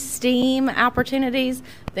activities, STEAM opportunities,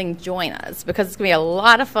 then join us because it's going to be a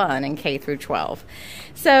lot of fun in K through 12.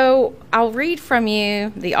 So I'll read from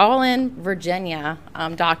you the All in Virginia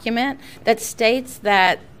document that states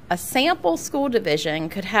that a sample school division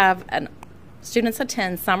could have students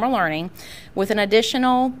attend summer learning with an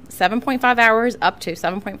additional 7.5 hours up to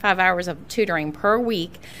 7.5 hours of tutoring per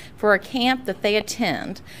week for a camp that they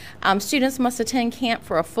attend. Students must attend camp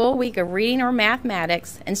for a full week of reading or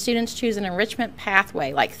mathematics, and students choose an enrichment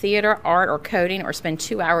pathway like theater, art, or coding, or spend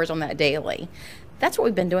 2 hours on that daily. That's what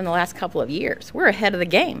we've been doing the last couple of years. We're ahead of the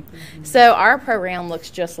game. So our program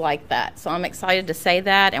looks just like that. So I'm excited to say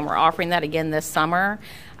that, and we're offering that again this summer.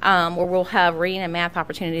 Where we'll have reading and math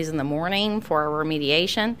opportunities in the morning for our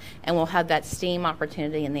remediation, and we'll have that STEAM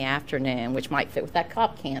opportunity in the afternoon, which might fit with that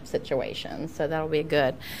cop camp situation. So that'll be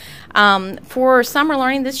good. For summer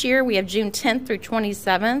learning this year, we have June 10th through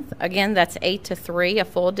 27th. Again, that's 8 to 3, a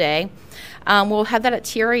full day. We'll have that at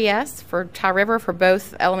TRES for Tie River for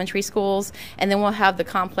both elementary schools, and then we'll have the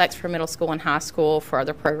complex for middle school and high school for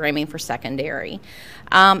other programming for secondary.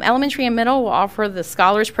 Elementary and middle will offer the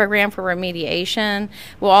Scholars Program for remediation.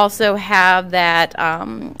 We'll also have that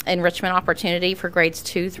enrichment opportunity for grades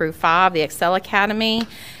 2 through 5, the Excel Academy.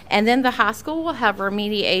 And then the high school will have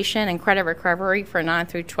remediation and credit recovery for 9th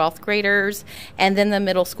through 12th graders. And then the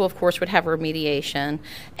middle school, of course, would have remediation.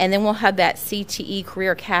 And then we'll have that CTE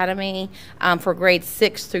Career Academy for grades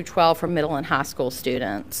 6 through 12 for middle and high school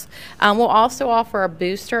students. We'll also offer a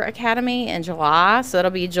Booster Academy in July, so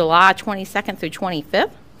it'll be July 22nd through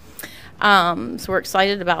 25th. So we're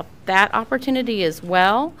excited about that opportunity as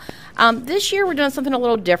well. This year we're doing something a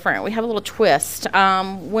little different. We have a little twist. I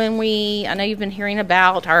know you've been hearing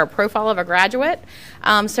about our profile of a graduate.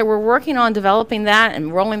 So we're working on developing that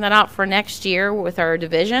and rolling that out for next year with our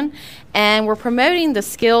division. And we're promoting the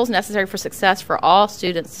skills necessary for success for all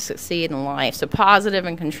students to succeed in life. So positive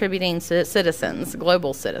and contributing citizens,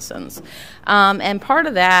 global citizens. And part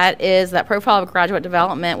of that is that profile of graduate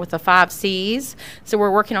development with the 5 C's. So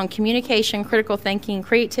we're working on communication, critical thinking,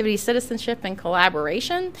 creativity, citizenship, and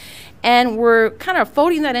collaboration. And we're kind of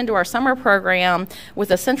folding that into our summer program with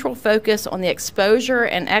a central focus on the exposure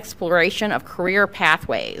and exploration of career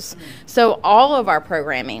pathways. So all of our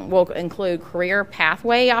programming will include career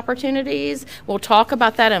pathway opportunities. We'll talk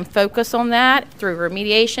about that and focus on that through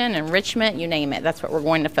remediation, enrichment, you name it. That's what we're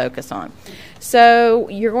going to focus on. So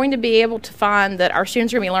you're going to be able to find that our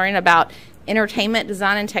students are going to be learning about entertainment,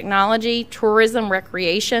 design and technology, tourism,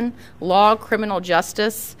 recreation, law, criminal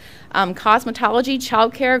justice, cosmetology,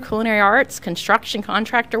 childcare, culinary arts, construction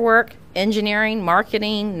contractor work, engineering,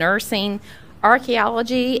 marketing, nursing,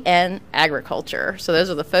 archaeology, and agriculture. So those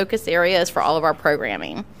are the focus areas for all of our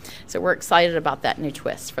programming. So we're excited about that new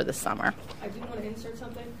twist for this summer. I do want to insert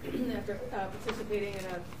something after participating in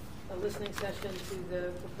a listening session to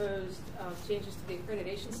the proposed changes to the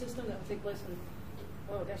accreditation system that will take place in,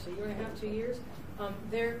 a year and a half, 2 years.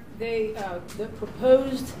 The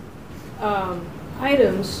proposed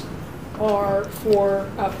items are for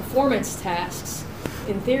performance tasks.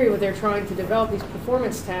 In theory, what they're trying to develop these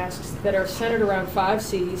performance tasks that are centered around 5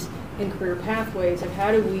 C's in career pathways, and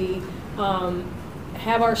how do we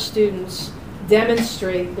have our students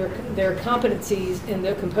demonstrate their competencies in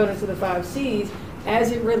the components of the 5 C's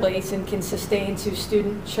as it relates and can sustain to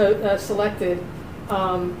student selected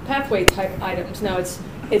pathway type items. Now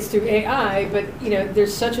it's through AI, but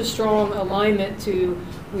there's such a strong alignment to,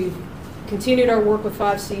 we've continued our work with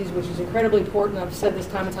 5 C's, which is incredibly important. I've said this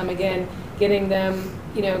time and time again, getting them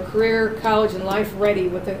career, college, and life ready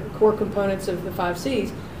with the core components of the 5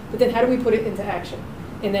 C's. But then how do we put it into action?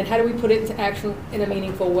 And then how do we put it into action in a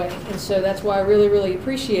meaningful way? And so that's why I really, really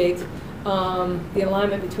appreciate the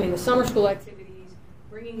alignment between the summer school activities,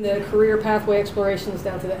 bringing the career pathway explorations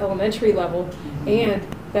down to the elementary level, and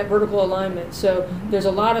that vertical alignment. So there's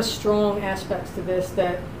a lot of strong aspects to this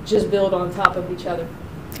that just build on top of each other.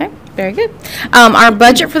 Okay, very good. Our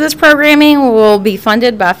budget for this programming will be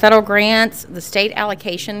funded by federal grants, the state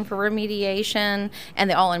allocation for remediation, and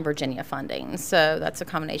the All in Virginia funding. So that's a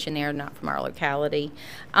combination there, not from our locality.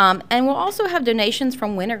 And we'll also have donations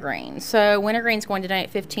from Wintergreen. So Wintergreen's going to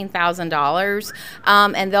donate $15,000,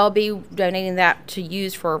 and they'll be donating that to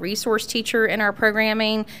use for a resource teacher in our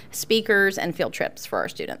programming, speakers, and field trips for our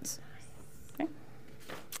students. Okay.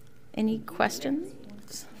 Any questions?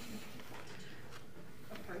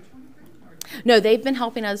 No, they've been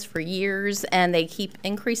helping us for years, and they keep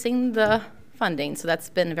increasing the funding, so that's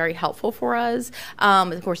been very helpful for us.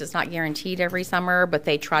 Of course, it's not guaranteed every summer, but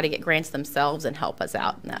they try to get grants themselves and help us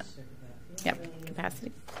out in that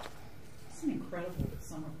capacity. It's an incredible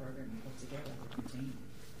summer program you put together with your team.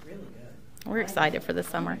 Really good. We're excited for the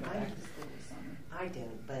summer. I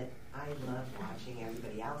didn't, but I love watching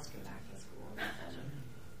everybody else go back to school in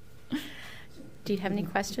the summer. Do you have any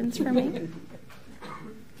questions for me?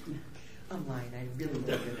 I'm lying, I really don't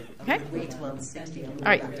do it. I'm Okay. going to wait till I'm 60. All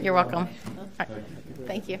right, you're welcome. All right.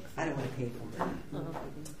 Thank you. I don't want to pay for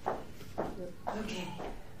it. Okay.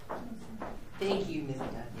 Thank you, Ms.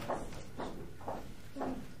 Douglas.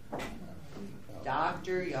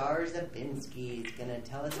 Dr. Yarzabinski is going to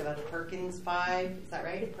tell us about the Perkins 5. Is that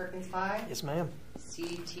right? Perkins 5? Yes, ma'am.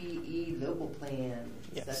 CTE local plan.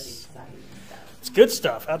 Yes. Such exciting stuff. It's good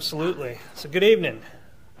stuff, absolutely. So good evening.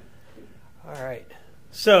 All right.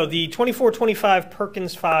 So the 24-25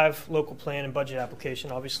 Perkins 5 local plan and budget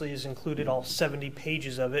application obviously has included all 70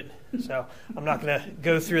 pages of it. So I'm not going to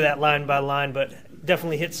go through that line by line, but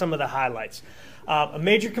definitely hit some of the highlights. A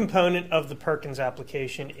major component of the Perkins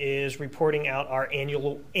application is reporting out our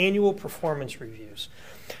annual performance reviews.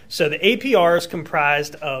 So the APR is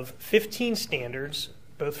comprised of 15 standards,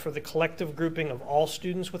 both for the collective grouping of all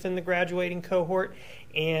students within the graduating cohort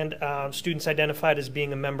and students identified as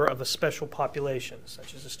being a member of a special population,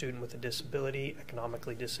 such as a student with a disability,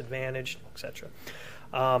 economically disadvantaged, etc.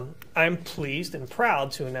 I'm pleased and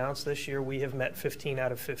proud to announce this year we have met 15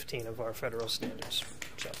 out of 15 of our federal standards.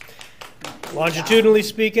 So, longitudinally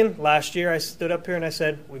speaking, last year I stood up here and I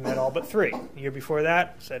said we met all but 3. The year before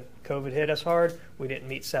that, I said COVID hit us hard. We didn't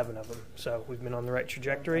meet 7 of them. So we've been on the right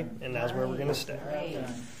trajectory, and that's where we're going to stay.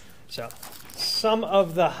 So some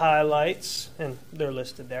of the highlights, and they're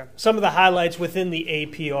listed there, some of the highlights within the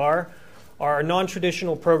APR our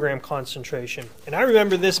non-traditional program concentration. And I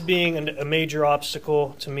remember this being a major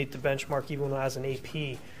obstacle to meet the benchmark even when I was an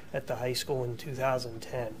AP at the high school in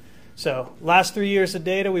 2010. So last 3 years of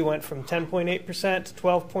data, we went from 10.8% to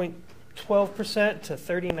 12% to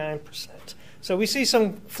 39%. So we see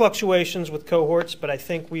some fluctuations with cohorts, but I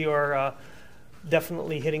think we are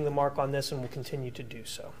definitely hitting the mark on this and will continue to do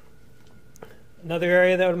so. Another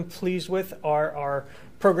area that I'm pleased with are our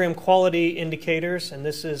program quality indicators, and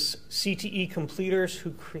this is CTE completers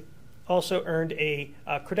who also earned a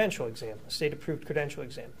credential exam, a state-approved credential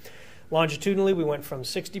exam. Longitudinally, we went from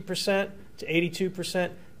 60% to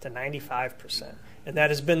 82% to 95%. And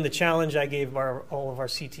that has been the challenge I gave all of our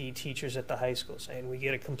CTE teachers at the high school, saying we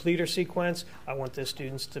get a completer sequence, I want the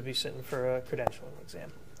students to be sitting for a credentialing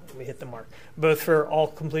exam. And we hit the mark, both for all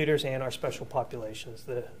completers and our special populations.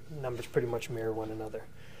 The numbers pretty much mirror one another.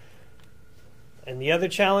 And the other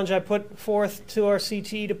challenge I put forth to our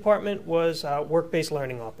CTE department was work-based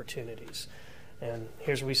learning opportunities. And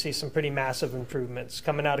here's where we see some pretty massive improvements.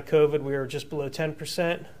 Coming out of COVID, we were just below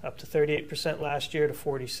 10%, up to 38% last year to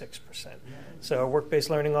 46%. So our work-based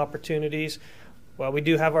learning opportunities, while we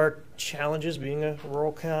do have our challenges being a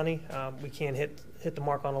rural county, we can hit the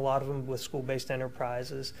mark on a lot of them with school-based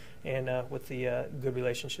enterprises and with the good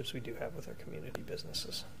relationships we do have with our community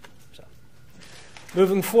businesses. So,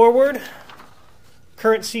 moving forward,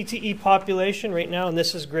 current CTE population right now, and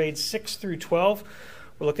this is grades 6 through 12,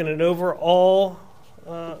 we're looking at an overall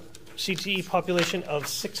CTE population of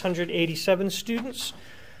 687 students,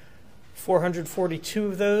 442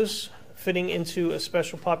 of those fitting into a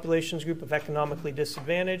special populations group of economically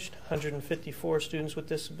disadvantaged, 154 students with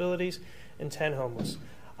disabilities, and 10 homeless.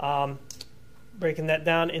 Breaking that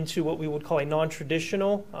down into what we would call a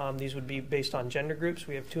non-traditional, these would be based on gender groups.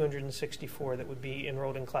 We have 264 that would be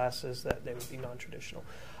enrolled in classes that they would be non-traditional.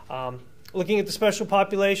 Looking at the special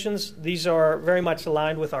populations, these are very much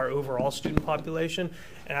aligned with our overall student population,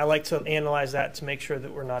 and I like to analyze that to make sure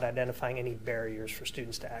that we're not identifying any barriers for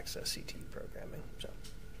students to access CTE programming. So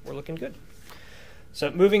we're looking good. So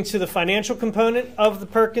moving to the financial component of the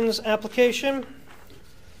Perkins application.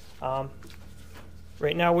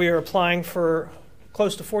 Right now we are applying for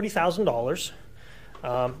close to $40,000.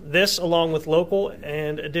 This, along with local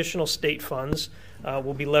and additional state funds,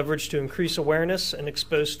 will be leveraged to increase awareness and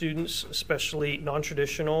expose students, especially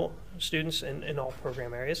non-traditional students in all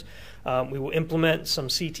program areas. We will implement some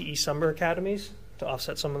CTE summer academies to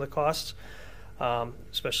offset some of the costs,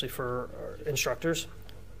 especially for our instructors.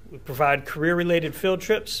 We provide career-related field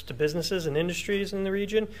trips to businesses and industries in the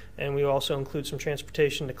region, and we also include some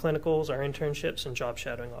transportation to clinicals, our internships, and job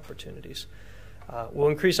shadowing opportunities. We'll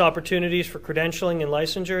increase opportunities for credentialing and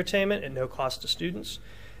licensure attainment at no cost to students,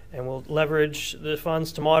 and we'll leverage the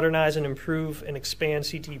funds to modernize and improve and expand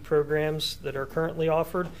CTE programs that are currently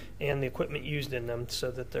offered and the equipment used in them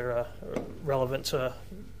so that they're relevant to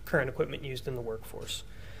current equipment used in the workforce.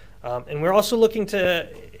 And we're also looking to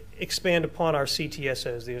expand upon our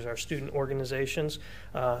CTSOs. These are our student organizations,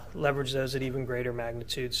 leverage those at even greater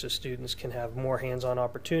magnitude so students can have more hands-on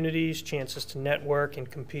opportunities, chances to network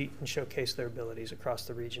and compete and showcase their abilities across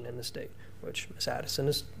the region and the state, which Ms. Addison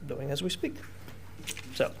is doing as we speak.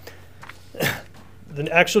 So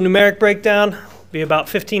the actual numeric breakdown will be about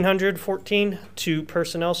 $1,514 to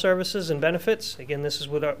personnel services and benefits. Again, this is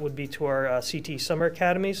what would be to our CTE summer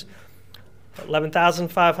academies.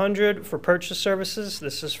 $11,500 for purchase services.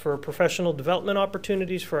 This is for professional development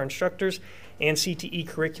opportunities for our instructors and CTE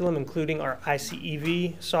curriculum, including our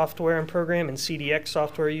ICEV software and program and CDX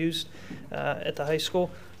software used at the high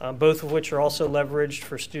school, both of which are also leveraged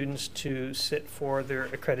for students to sit for their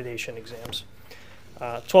accreditation exams.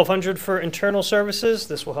 $1,200 for internal services.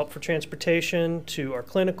 This will help for transportation to our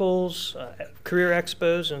clinicals, career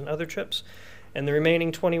expos, and other trips. And the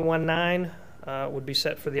remaining $21,900 would be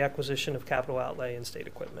set for the acquisition of capital outlay and state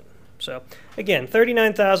equipment. So again,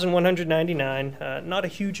 $39,199, not a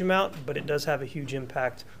huge amount, but it does have a huge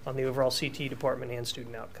impact on the overall CTE department and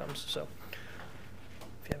student outcomes. So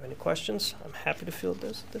if you have any questions, I'm happy to field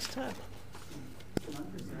those at this time.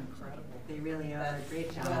 Numbers are incredible. They really are.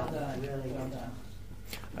 Great job. Well done. Really well done.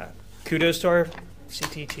 Kudos to our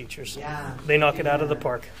CTE teachers. Yeah. They knock it out of the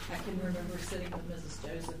park. I can remember sitting with Mrs.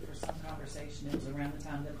 Joseph for some conversation. It was around the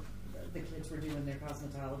time that the kids were doing their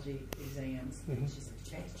cosmetology exams. Mm-hmm. And she's like,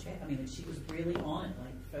 check. I mean, and she was really on it,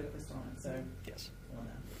 like focused on it. So yes, well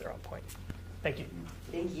done. They're on point. Thank you.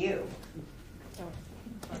 Thank you.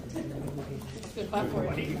 Good clap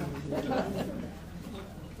for you.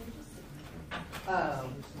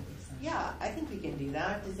 Yeah, I think we can do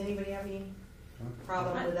that. Does anybody have any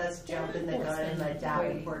problem with us jumping the gun and let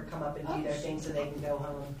Davenport come up and do their thing so they can go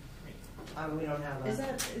home? We don't have a. Is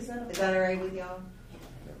that all right with y'all?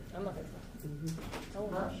 I'm not gonna.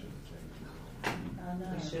 Huh? No.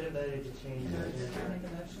 We should have voted to change it.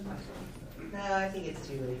 No, I think it's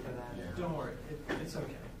too late for that. Don't worry, it's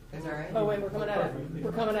okay. It's all right? Oh wait, we're coming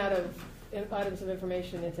out of items of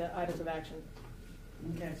information into items of action.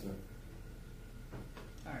 Okay.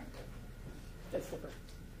 All right. That's different.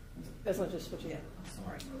 That's not just switching. Yeah.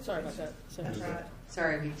 Sorry about that. So. That's right.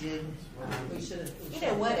 Sorry, we did. We should have. You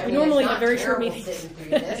know what? I We mean, normally it's have not very short terrible meetings. sitting through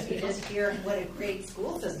this. You just hear what a great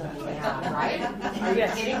school system we have, right? Are you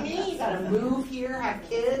Yes. kidding me? You got to move here, have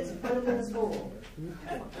kids, and put them in school.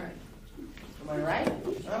 All right. Am I right?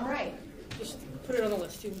 I'm right. Just put it on the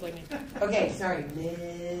list. You can blame me. Okay, sorry,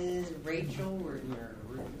 Ms. Rachel Wertner.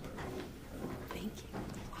 Thank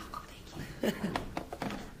you.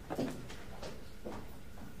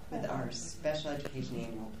 With our special education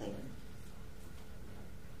annual plan.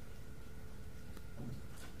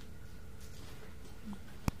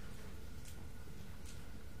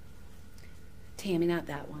 Tammy, not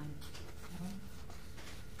that one.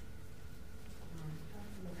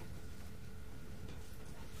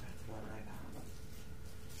 That's the one I got.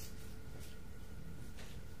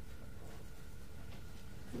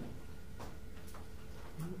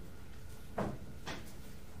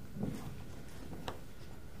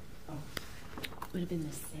 Would have been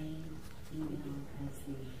the same email as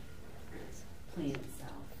the plan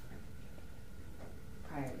itself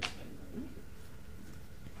prior to spring.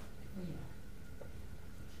 Oh, yeah.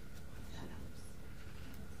 That helps.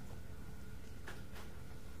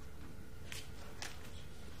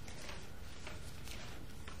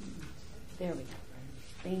 There we go.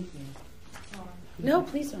 Thank you. No,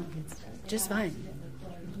 please don't. Just fine.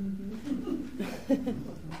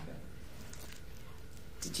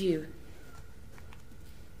 Did you?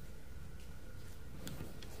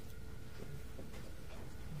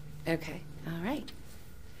 Okay, all right.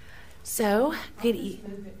 So, good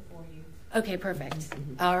evening. Okay, perfect.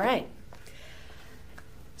 All right.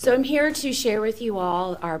 So I'm here to share with you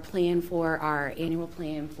all our plan for our annual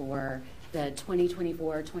plan for the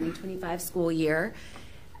 2024-2025 school year.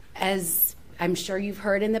 As I'm sure you've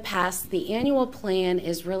heard in the past, the annual plan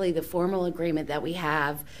is really the formal agreement that we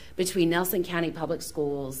have between Nelson County Public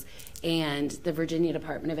Schools and the Virginia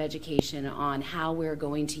Department of Education on how we're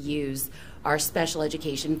going to use our special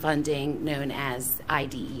education funding known as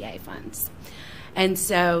IDEA funds. And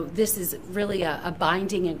so this is really a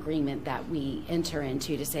binding agreement that we enter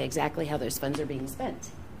into to say exactly how those funds are being spent.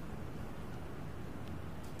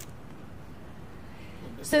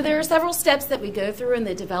 So there are several steps that we go through in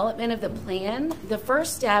the development of the plan. The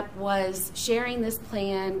first step was sharing this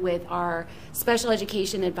plan with our Special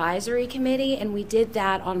Education Advisory Committee, and we did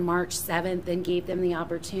that on March 7th and gave them the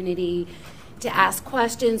opportunity to ask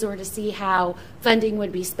questions or to see how funding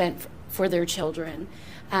would be spent for their children.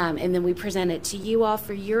 And then we present it to you all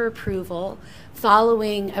for your approval.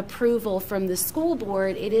 Following approval from the school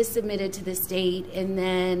board, it is submitted to the state, and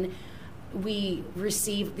then we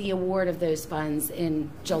received the award of those funds in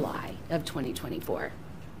July of 2024.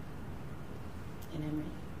 And I'm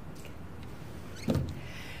ready.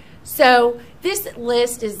 So this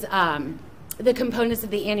list is the components of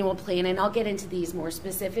the annual plan, and I'll get into these more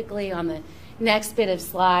specifically on the next bit of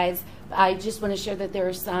slides. I just want to share that there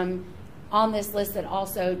are some on this list that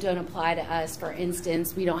also don't apply to us. For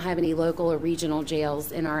instance, we don't have any local or regional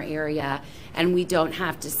jails in our area, and we don't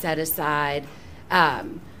have to set aside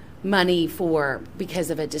money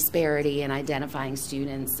because of a disparity in identifying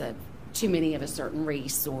students, too many of a certain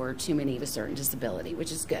race or too many of a certain disability,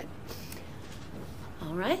 which is good.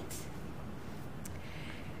 All right.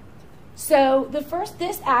 So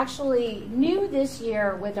this actually new this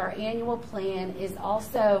year with our annual plan is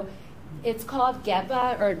also, it's called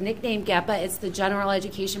GEPA, or nicknamed GEPA. It's the General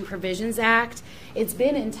Education Provisions Act. It's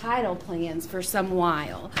been in title plans for some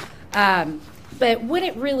while. But what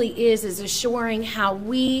it really is assuring how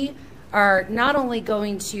we are not only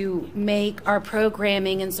going to make our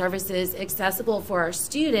programming and services accessible for our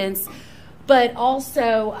students, but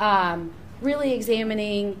also really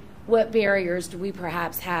examining what barriers do we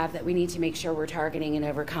perhaps have that we need to make sure we're targeting and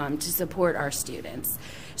overcome to support our students.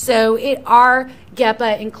 So our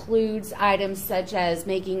GEPA includes items such as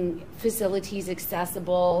making facilities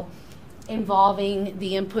accessible, involving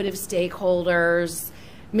the input of stakeholders,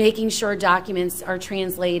 making sure documents are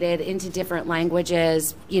translated into different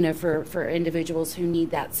languages, for individuals who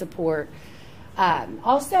need that support.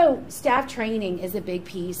 Also, staff training is a big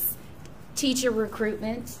piece. Teacher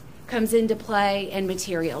recruitment comes into play, and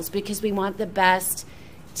materials, because we want the best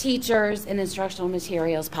teachers and instructional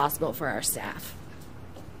materials possible for our staff.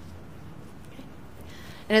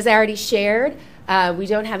 And as I already shared, We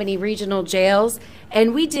don't have any regional jails.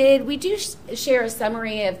 And we do share a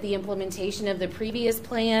summary of the implementation of the previous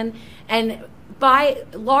plan. And by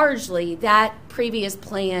largely, that previous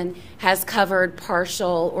plan has covered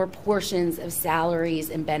partial or portions of salaries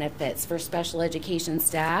and benefits for special education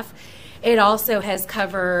staff. It also has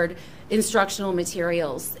covered instructional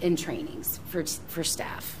materials and trainings for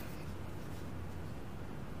staff.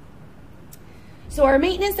 So our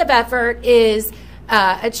maintenance of effort is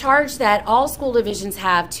a charge that all school divisions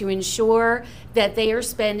have to ensure that they are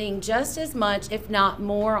spending just as much, if not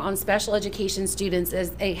more, on special education students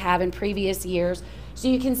as they have in previous years. So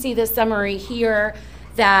you can see the summary here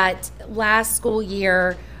that last school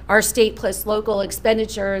year, our state plus local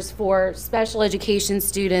expenditures for special education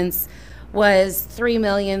students was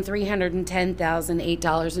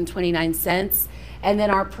 $3,310,008.29. And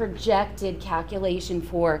then our projected calculation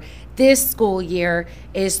for this school year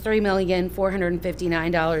is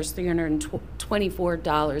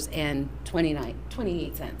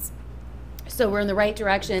 $3,459,324.28. So we're in the right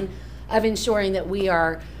direction of ensuring that we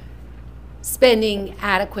are spending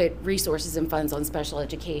adequate resources and funds on special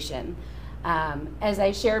education. As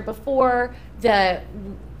I shared before, the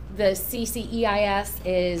CCEIS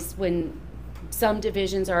is when some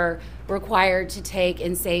divisions are required to take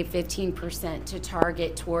and save 15% to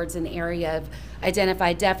target towards an area of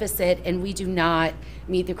identified deficit, and we do not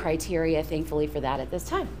meet the criteria, thankfully, for that at this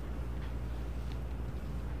time.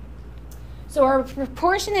 So our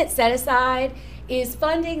proportionate set aside is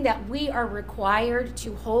funding that we are required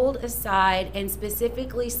to hold aside and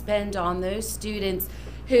specifically spend on those students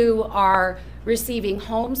who are receiving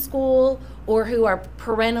homeschool or who are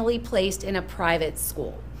parentally placed in a private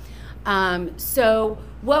school. So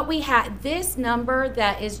what we had, this number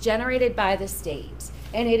that is generated by the state,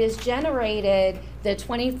 and it is generated, the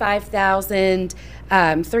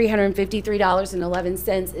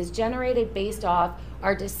 $25,353.11 is generated based off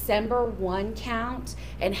our December 1 count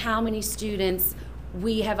and how many students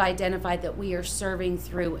we have identified that we are serving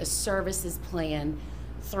through a services plan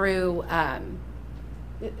through,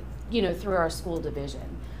 through our school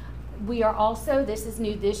division. We are also, this is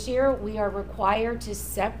new this year, we are required to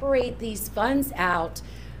separate these funds out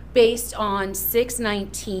based on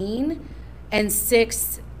 619 and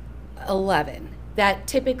 611. That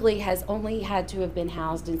typically has only had to have been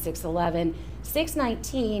housed in 611.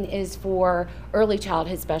 619 is for early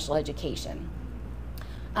childhood special education.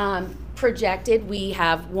 Projected, we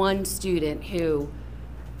have one student who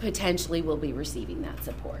potentially will be receiving that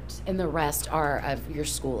support, and the rest are of your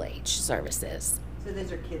school age services. So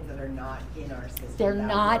those are kids that are not in our system. They're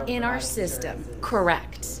not in our system. Services.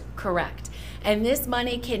 Correct, correct. And this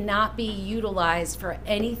money cannot be utilized for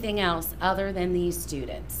anything else other than these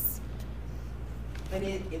students. But we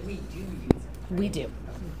do use it, right? We do. Okay.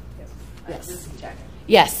 Yes. Just checking.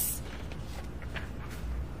 Yes.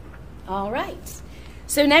 All right.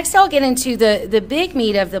 So next I'll get into the big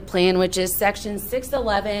meat of the plan, which is sections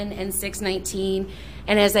 611 and 619.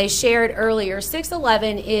 And as I shared earlier,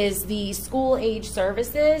 611 is the school age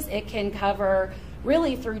services. It can cover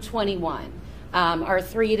really through 21, or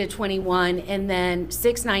 3 to 21. And then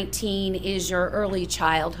 619 is your early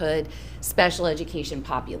childhood special education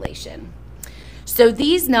population. So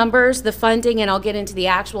these numbers, the funding, and I'll get into the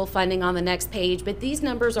actual funding on the next page, but these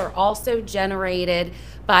numbers are also generated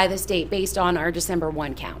by the state based on our December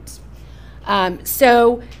 1 count.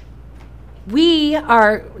 So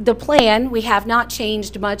the plan, we have not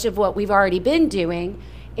changed much of what we've already been doing,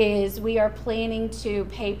 is we are planning to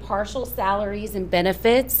pay partial salaries and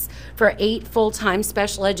benefits for 8 full-time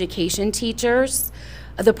special education teachers,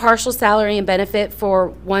 the partial salary and benefit for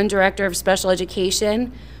 1 director of special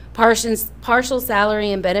education, partial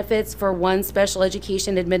salary and benefits for 1 special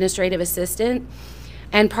education administrative assistant,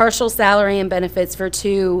 and partial salary and benefits for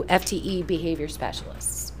 2 FTE behavior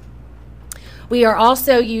specialists. We are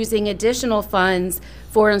also using additional funds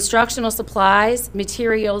for instructional supplies,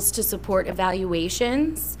 materials to support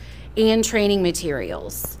evaluations, and training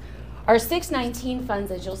materials. Our 619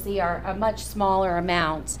 funds, as you'll see, are a much smaller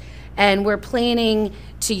amount, and we're planning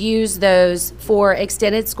to use those for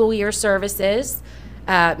extended school year services,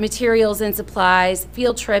 materials and supplies,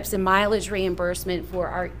 field trips, and mileage reimbursement for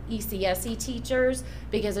our ECSE teachers,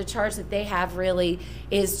 because a charge that they have really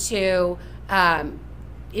is to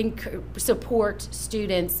support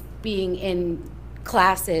students being in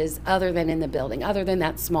classes other than in the building, other than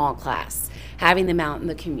that small class, having them out in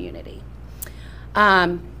the community.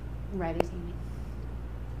 Ready, Tammy?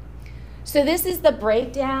 So this is the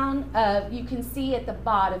breakdown of, you can see at the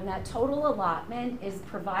bottom that total allotment is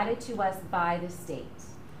provided to us by the state.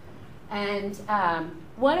 And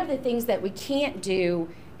one of the things that we can't do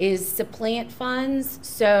is supplant funds.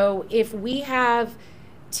 So if we have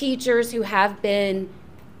teachers who have been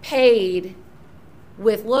paid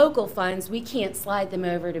with local funds, we can't slide them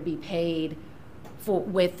over to be paid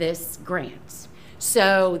with this grant.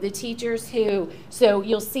 So the teachers so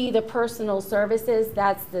you'll see the personal services,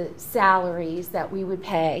 that's the salaries that we would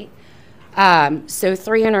pay. So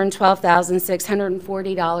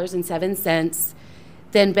 $312,640.07.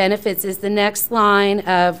 Then benefits is the next line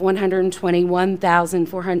of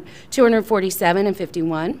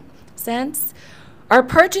 $121,247.51. Our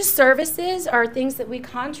purchase services are things that we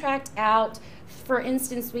contract out. For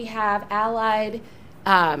instance, we have Allied,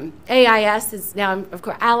 AIS is now, of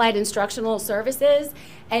course, Allied Instructional Services,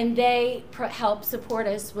 and they help support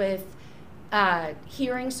us with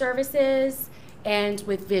hearing services and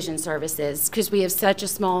with vision services, because we have such a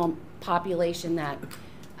small population that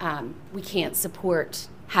we can't support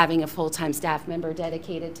having a full-time staff member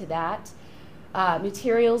dedicated to that.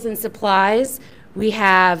 Materials and supplies, we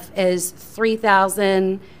have as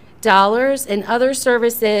 $3,000, and other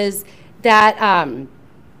services that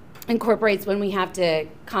incorporates when we have to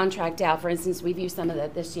contract out. For instance, we've used some of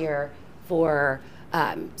that this year for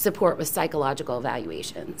support with psychological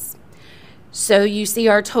evaluations. So you see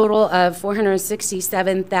our total of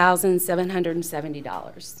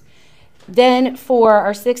 $467,770. Then for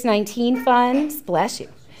our 619 funds, bless you.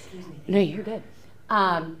 No, you're good.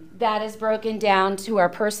 That is broken down to our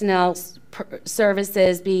personnel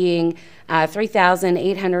services being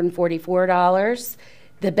 $3,844.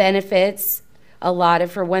 The benefits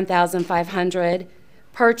allotted for $1,500.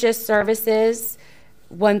 Purchase services,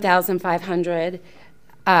 $1,500.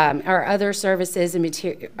 Our other services and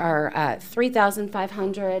are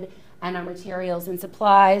 $3,500, and our materials and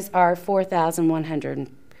supplies are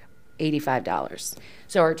 $4,185.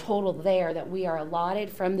 So our total there that we are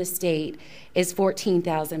allotted from the state is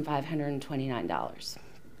 $14,529.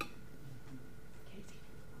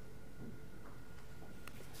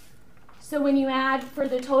 So when you add for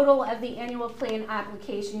the total of the annual plan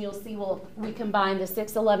application, you'll see we combine the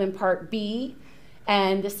 611 Part B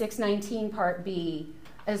and the 619 Part B,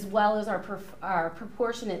 as well as our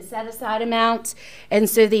proportionate set-aside amount. And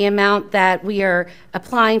so the amount that we are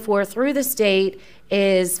applying for through the state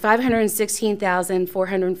is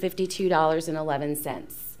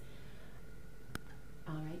 $516,452.11.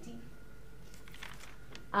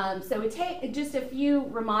 All right, so just a few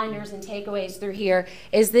reminders and takeaways through here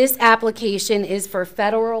is this application is for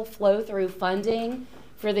federal flow-through funding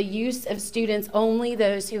for the use of students, only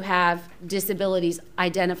those who have disabilities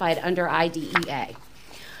identified under IDEA.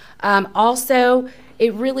 Also,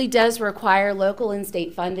 it really does require local and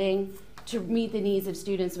state funding to meet the needs of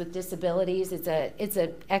students with disabilities. It's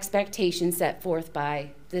an expectation set forth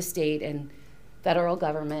by the state and federal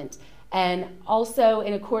government. And also,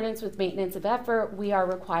 in accordance with maintenance of effort, we are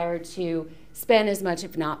required to spend as much,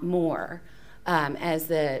 if not more, as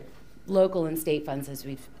the local and state funds as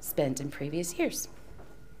we've spent in previous years.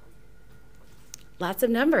 Lots of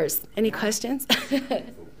numbers. Any questions?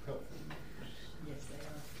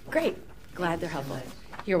 Great. Glad they're helpful.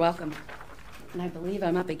 You're welcome. And I believe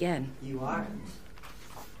I'm up again. You are.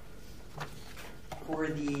 For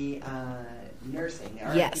the nursing,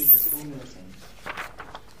 RFP yes. for school nursing.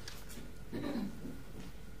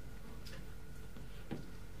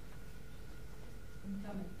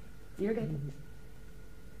 You're good.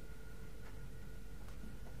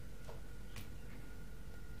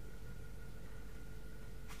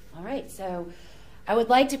 All right, so I would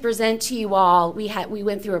like to present to you all, we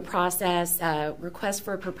went through a process, request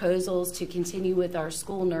for proposals to continue with our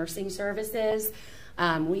school nursing services.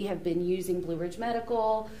 We have been using Blue Ridge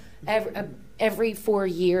Medical. Every 4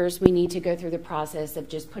 years, we need to go through the process of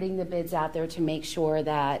just putting the bids out there to make sure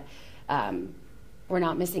that we're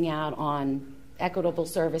not missing out on equitable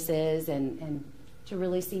services and to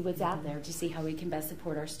really see what's out there to see how we can best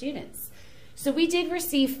support our students. So we did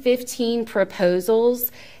receive 15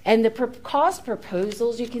 proposals, and the cost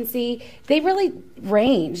proposals, you can see, they really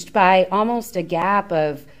ranged by almost a gap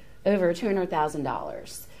of over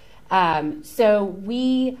 $200,000. So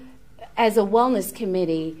we, as a wellness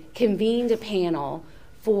committee, convened a panel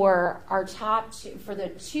for our for the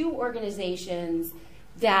 2 organizations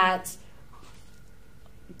that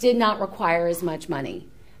did not require as much money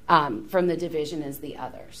from the division as the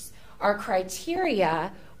others. Our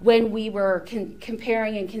criteria when we were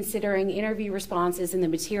comparing and considering interview responses and the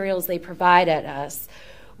materials they provided us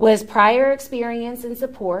was prior experience and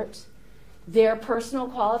support, their personal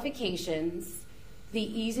qualifications, the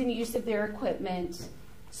ease and use of their equipment,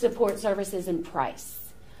 support services, and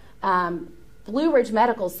price. Blue Ridge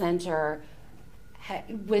Medical Center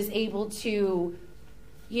was able to,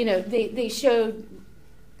 they showed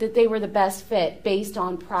that they were the best fit based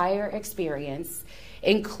on prior experience,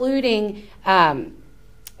 including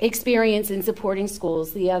experience in supporting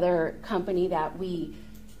schools. The other company that we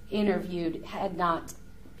interviewed had not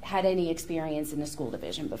had any experience in the school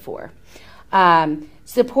division before.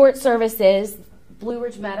 Support services, Blue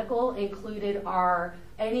Ridge Medical included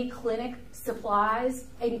any clinic supplies,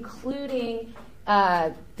 including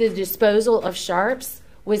the disposal of sharps,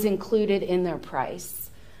 was included in their price.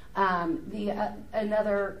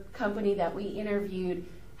 Another company that we interviewed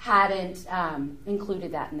hadn't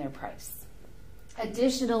included that in their price.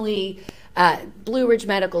 Additionally, Blue Ridge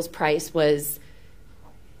Medical's price was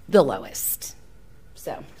the lowest.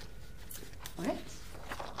 So, all right.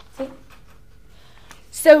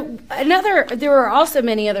 So there were also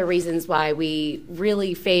many other reasons why we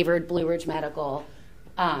really favored Blue Ridge Medical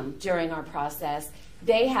during our process.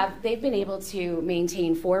 They've been able to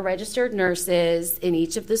maintain 4 registered nurses in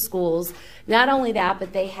each of the schools. Not only that,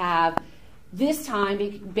 but they have, this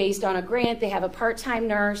time, based on a grant, they have a part-time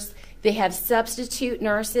nurse. They have substitute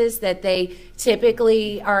nurses that they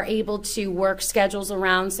typically are able to work schedules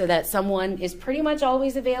around so that someone is pretty much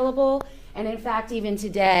always available. And in fact, even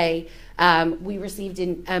today, we received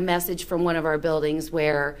a message from one of our buildings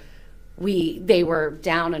where they were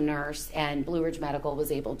down a nurse, and Blue Ridge Medical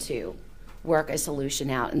was able to work a solution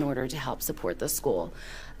out in order to help support the school.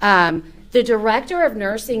 The director of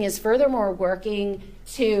nursing is furthermore working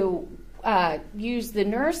to use the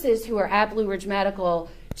nurses who are at Blue Ridge Medical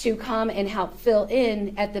to come and help fill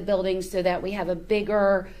in at the building so that we have a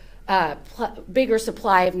bigger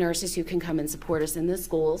supply of nurses who can come and support us in the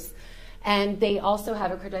schools. And they also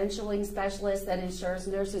have a credentialing specialist that ensures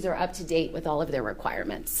nurses are up to date with all of their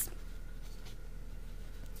requirements.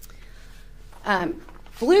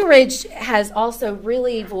 Blue Ridge has also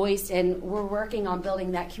really voiced, and we're working on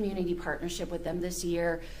building that community partnership with them this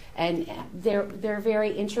year, and they're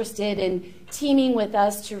very interested in teaming with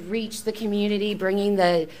us to reach the community, bringing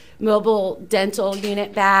the mobile dental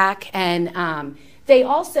unit back. And they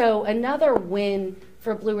also, another win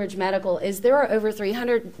for Blue Ridge Medical is there are over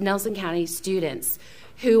 300 Nelson County students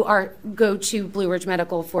who go to Blue Ridge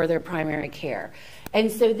Medical for their primary care.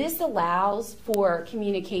 And so this allows for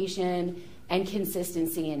communication and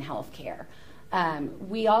consistency in healthcare.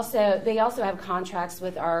 They also have contracts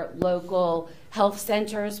with our local health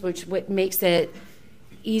centers, which makes it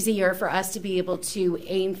easier for us to be able to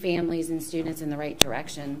aim families and students in the right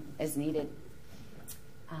direction as needed.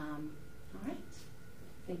 All right,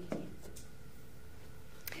 thank you.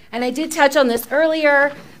 And I did touch on this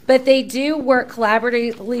earlier, but they do work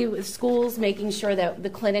collaboratively with schools, making sure that the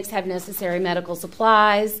clinics have necessary medical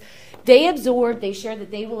supplies. They share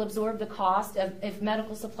that they will absorb the cost of if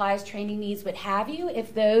medical supplies, training needs, what have you.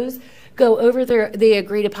 If those go over the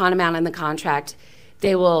agreed upon amount in the contract,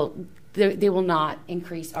 they will not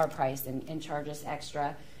increase our price and charge us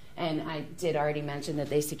extra. And I did already mention that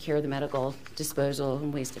they secure the medical disposal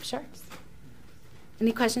and waste of sharps.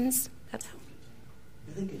 Any questions? That's all.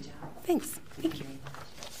 Really good job. Thanks. Thank you.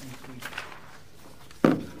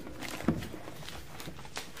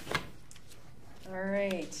 All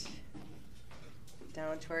right.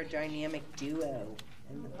 Down to our dynamic duo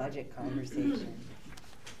in the budget conversation.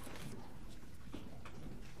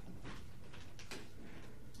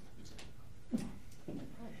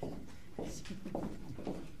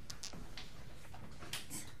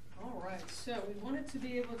 All right, so we wanted to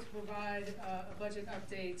be able to provide a budget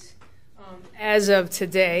update as of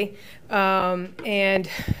today, and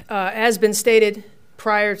as been stated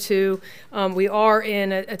prior to, we are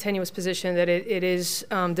in a tenuous position that it is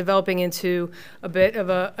developing into a bit of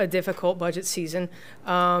a difficult budget season.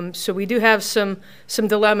 So we do have some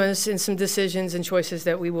dilemmas and some decisions and choices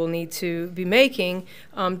that we will need to be making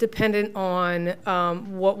dependent on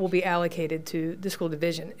what will be allocated to the school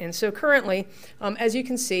division. And so currently, as you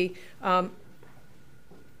can see,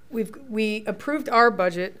 we approved our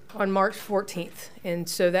budget on March 14th, and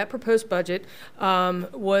so that proposed budget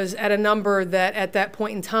was at a number that at that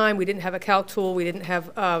point in time we didn't have a calc tool, we didn't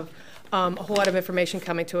have a whole lot of information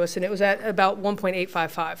coming to us, and it was at about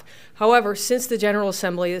 1.855. However, since the General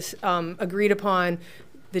Assembly has agreed upon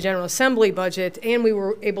the General Assembly budget, and we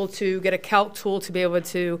were able to get a calc tool to be able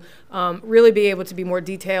to really be able to be more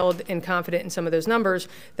detailed and confident in some of those numbers,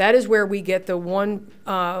 that is where we get the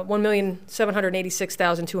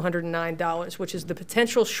 $1,786,209, which is the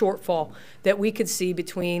potential shortfall that we could see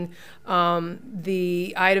between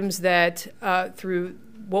the items that through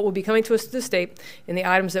what will be coming to us to the state and the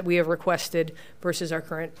items that we have requested versus our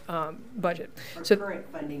current budget. Or current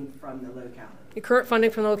funding from the locality. Current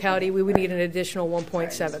funding from the locality, we would need an additional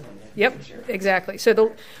 1.7. Yep, exactly.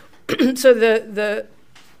 So the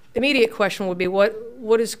immediate question would be what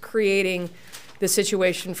what is creating the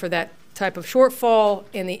situation for that type of shortfall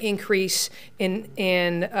and the increase in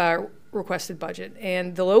requested budget.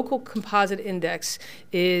 And the local composite index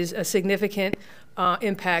is a significant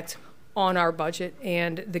impact on our budget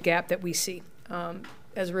and the gap that we see.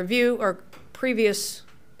 As a review, our previous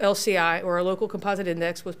LCI, or our local composite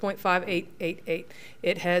index, was 0.5888.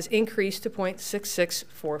 It has increased to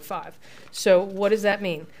 0.6645. So what does that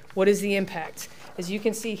mean? What is the impact? As you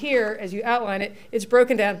can see here, as you outline it, it's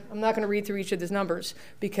broken down. I'm not going to read through each of these numbers,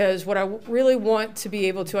 because what I really want to be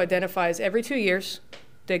able to identify is every 2 years,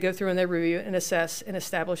 they go through and they review and assess and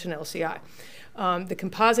establish an LCI. The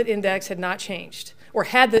composite index had not changed, or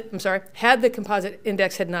had the composite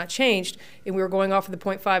index had not changed, and we were going off of the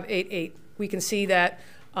 0.588, we can see that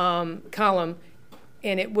column,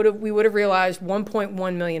 and we would have realized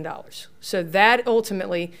 $1.1 million. So that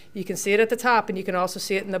ultimately, you can see it at the top, and you can also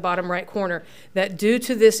see it in the bottom right corner, that due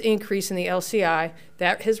to this increase in the LCI,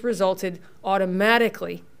 that has resulted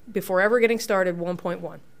automatically, before ever getting started,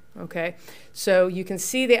 1.1. Okay, so you can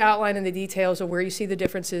see the outline and the details of where you see the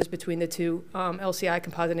differences between the two LCI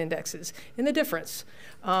composite indexes. And the difference,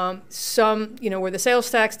 some, where the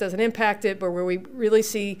sales tax doesn't impact it, but where we really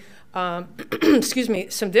see, excuse me,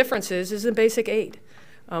 some differences is in basic aid.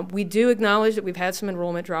 We do acknowledge that we've had some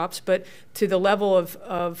enrollment drops, but to the level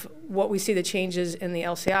of what we see the changes in the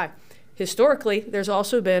LCI. Historically, there's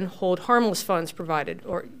also been hold harmless funds provided,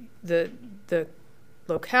 or the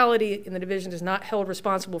locality in the division is not held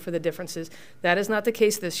responsible for the differences. That is not the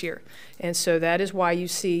case this year. And so that is why you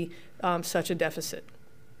see such a deficit.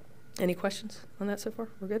 Any questions on that so far?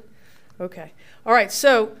 We're good? Okay. All right,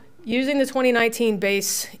 so using the 2019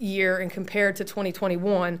 base year and compared to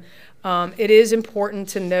 2021, it is important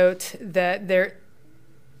to note that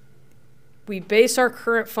we base our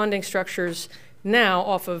current funding structures now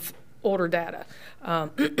off of older data.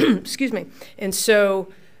 Excuse me. And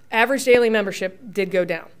so average daily membership did go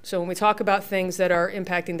down. So when we talk about things that are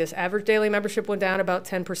impacting this, average daily membership went down about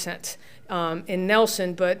 10% in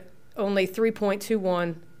Nelson, but only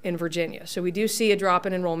 3.21 in Virginia. So we do see a drop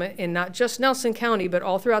in enrollment in not just Nelson County, but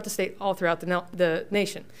all throughout the state, all throughout the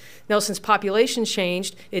nation. Nelson's population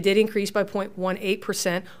changed. It did increase by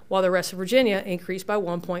 0.18%, while the rest of Virginia increased by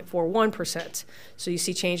 1.41%. So you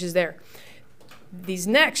see changes there. These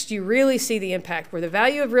next, you really see the impact, where the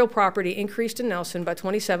value of real property increased in Nelson by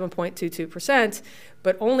 27.22%,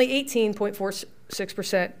 but only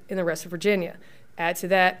 18.46% in the rest of Virginia. Add to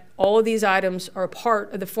that, all of these items are a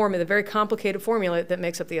part of the formula, the very complicated formula that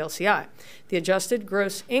makes up the LCI. The adjusted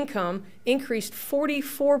gross income increased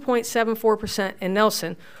 44.74% in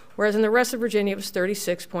Nelson, whereas in the rest of Virginia it was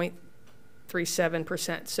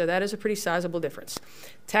 36.37%. So that is a pretty sizable difference.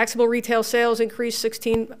 Taxable retail sales increased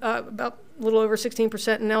about a little over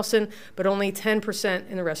 16% in Nelson, but only 10%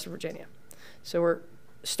 in the rest of Virginia. So we're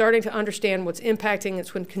starting to understand what's impacting,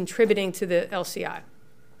 it's when contributing to the LCI.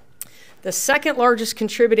 The second largest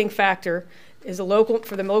contributing factor is for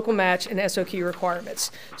the local match and SOQ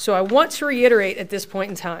requirements. So I want to reiterate at this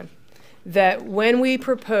point in time that when we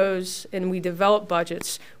propose and we develop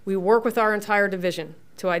budgets, we work with our entire division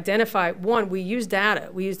to identify, one, we use data.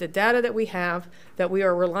 We use the data that we have, that we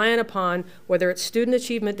are reliant upon, whether it's student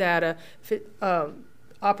achievement data,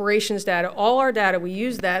 operations data, all our data, we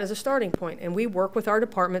use that as a starting point, and we work with our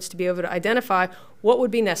departments to be able to identify what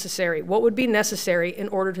would be necessary in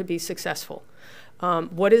order to be successful,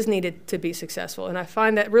 what is needed to be successful. And I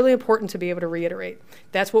find that really important to be able to reiterate.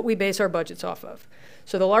 That's what we base our budgets off of.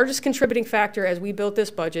 So the largest contributing factor as we built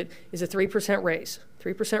this budget is a 3% raise.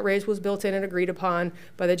 3% raise was built in and agreed upon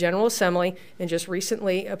by the General Assembly and just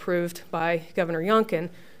recently approved by Governor Youngkin.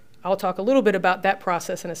 I'll talk a little bit about that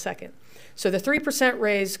process in a second. So the 3%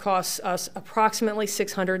 raise costs us approximately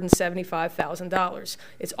 $675,000.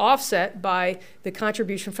 It's offset by the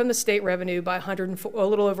contribution from the state revenue by a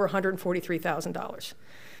little over $143,000.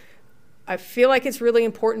 I feel like it's really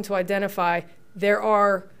important to identify there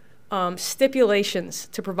are stipulations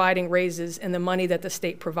to providing raises and the money that the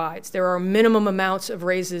state provides. There are minimum amounts of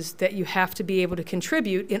raises that you have to be able to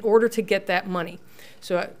contribute in order to get that money.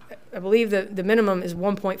 So I believe the minimum is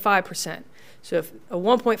 1.5%. So if a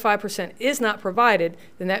 1.5% is not provided,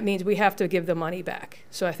 then that means we have to give the money back.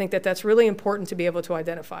 So I think that that's really important to be able to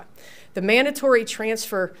identify. The mandatory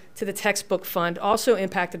transfer to the textbook fund also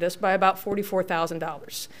impacted us by about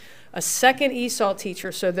 $44,000. A second ESOL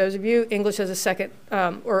teacher, so those of you English as a second,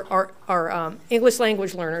 or are English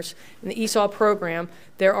language learners in the ESOL program,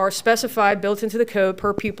 there are specified built into the code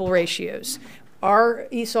per pupil ratios. Our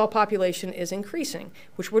ESOL population is increasing,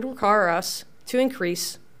 which would require us to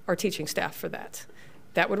increase our teaching staff for that.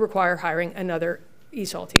 That would require hiring another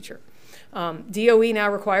ESOL teacher. DOE now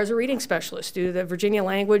requires a reading specialist due to the Virginia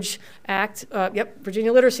Language Act,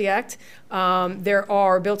 Virginia Literacy Act. There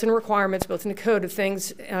are built-in requirements, built into code of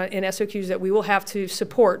things in SOQs that we will have to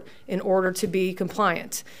support in order to be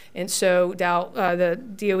compliant. And so the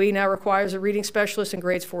DOE now requires a reading specialist in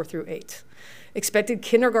grades 4 through 8. Expected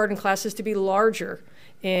kindergarten classes to be larger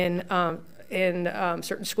in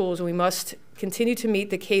certain schools, and we must continue to meet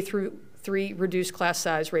the K through 3 reduced class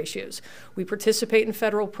size ratios. We participate in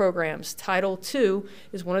federal programs. Title II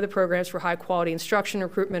is one of the programs for high quality instruction,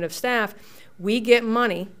 recruitment of staff. We get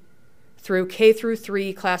money through K through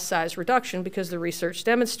 3 class size reduction because the research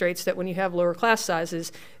demonstrates that when you have lower class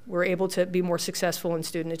sizes, we're able to be more successful in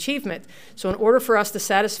student achievement. So in order for us to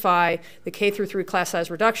satisfy the K through 3 class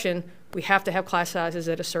size reduction, we have to have class sizes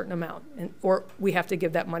at a certain amount, or we have to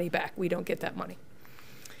give that money back. We don't get that money.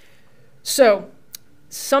 So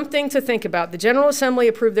something to think about. The General Assembly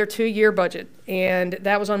approved their 2-year budget, and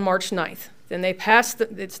that was on March 9th. Then they passed,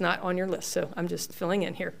 it's not on your list, so I'm just filling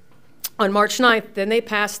in here. On March 9th, then they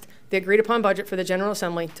passed the agreed upon budget for the General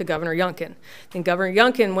Assembly to Governor Youngkin. Then Governor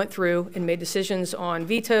Youngkin went through and made decisions on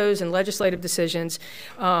vetoes and legislative decisions,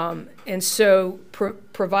 and so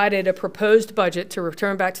provided a proposed budget to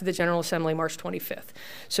return back to the General Assembly March 25th.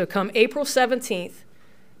 So come April 17th,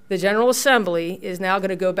 the General Assembly is now going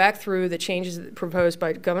to go back through the changes proposed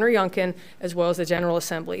by Governor Youngkin as well as the General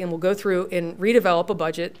Assembly, and we'll go through and redevelop a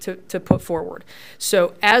budget to put forward.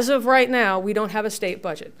 So as of right now, we don't have a state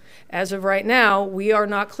budget. As of right now, we are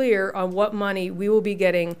not clear on what money we will be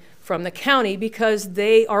getting from the county because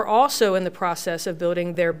they are also in the process of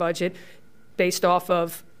building their budget based off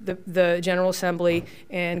of the General Assembly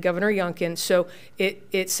and Governor Youngkin. So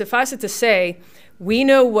it suffices to say, we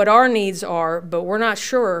know what our needs are, but we're not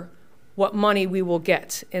sure what money we will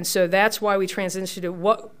get. And so that's why we transitioned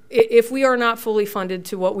to if we are not fully funded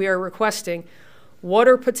to what we are requesting, what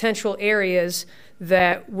are potential areas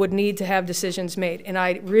that would need to have decisions made? And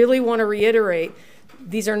I really want to reiterate,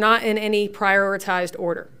 these are not in any prioritized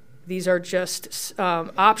order. These are just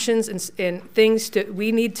options and things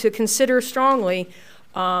we need to consider strongly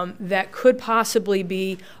that could possibly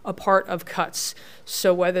be a part of cuts.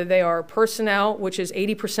 So whether they are personnel, which is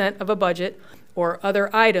 80% of a budget, or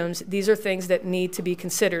other items, these are things that need to be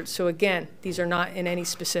considered. So again, these are not in any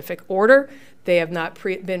specific order. They have not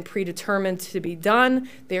been predetermined to be done.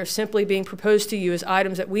 They are simply being proposed to you as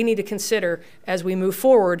items that we need to consider as we move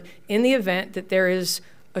forward in the event that there is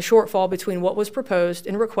a shortfall between what was proposed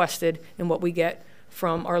and requested and what we get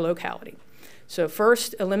from our locality. So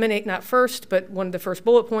first, not first, but one of the first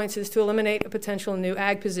bullet points is to eliminate a potential new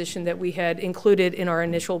ag position that we had included in our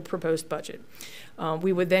initial proposed budget.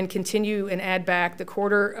 We would then continue and add back the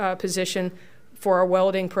quarter position for our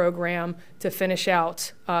welding program to finish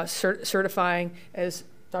out certifying, as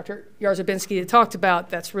Dr. Yarzabinski had talked about.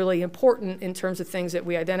 That's really important in terms of things that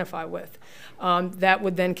we identify with. That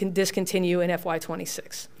would then discontinue in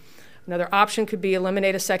FY26. Another option could be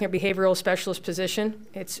eliminate a second behavioral specialist position.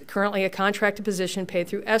 It's currently a contracted position paid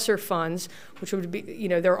through ESSER funds, which would be,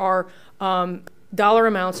 there are dollar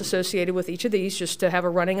amounts associated with each of these just to have a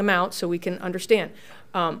running amount so we can understand.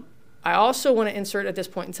 I also want to insert at this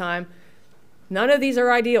point in time, none of these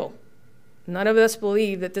are ideal. None of us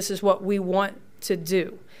believe that this is what we want to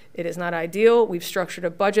do. It is not ideal. We've structured a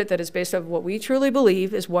budget that is based on what we truly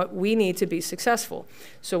believe is what we need to be successful.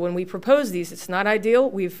 So when we propose these, it's not ideal.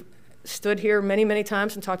 We've stood here many, many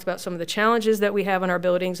times and talked about some of the challenges that we have in our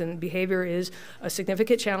buildings, and behavior is a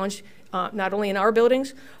significant challenge, not only in our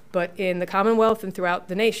buildings, but in the Commonwealth and throughout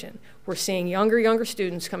the nation. We're seeing younger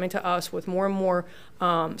students coming to us with more and more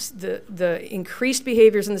the increased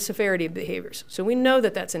behaviors and the severity of behaviors. So we know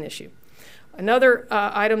that that's an issue. Another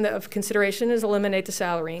item of consideration is eliminate the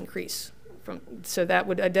salary increase. So that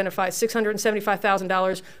would identify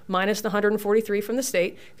 $675,000 minus the $143,000 from the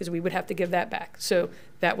state, because we would have to give that back. So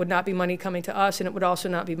that would not be money coming to us, and it would also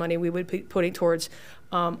not be money we would be putting towards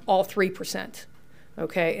all 3%.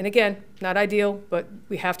 Okay, and again, not ideal, but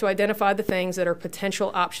we have to identify the things that are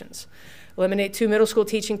potential options. Eliminate 2 middle school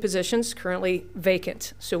teaching positions currently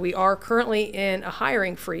vacant. So we are currently in a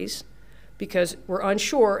hiring freeze because we're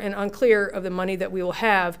unsure and unclear of the money that we will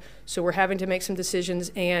have, so we're having to make some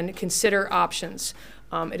decisions and consider options.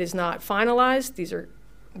 It is not finalized.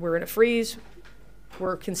 We're in a freeze.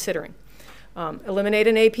 We're considering. Eliminate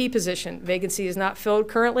an AP position. Vacancy is not filled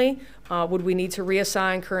currently. Would we need to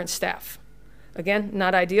reassign current staff? Again,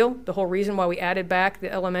 not ideal. The whole reason why we added back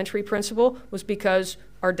the elementary principal was because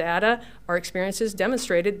our data, our experiences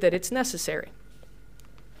demonstrated that it's necessary.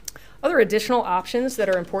 Other additional options that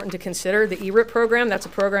are important to consider, the ERIP program, that's a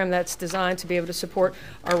program that's designed to be able to support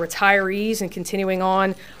our retirees and continuing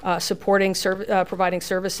on providing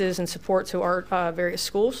services and support to our various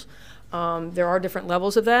schools. There are different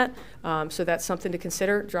levels of that, so that's something to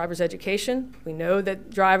consider. Driver's education. We know that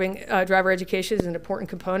driver education is an important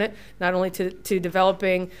component, not only to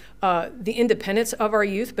developing the independence of our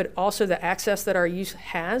youth, but also the access that our youth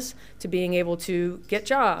has to being able to get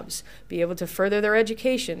jobs, be able to further their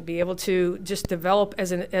education, be able to just develop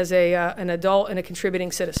as an adult and a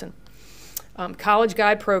contributing citizen. College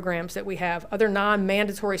guide programs that we have, other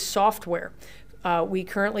non-mandatory software. We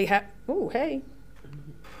currently have, ooh, hey.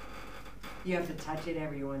 You have to touch it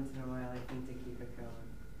every once in a while, I think, to keep it going.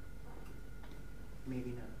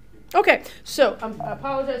 Maybe not. Okay, so I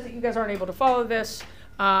apologize that you guys aren't able to follow this,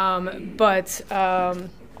 but am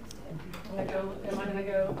I going to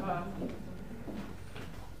go?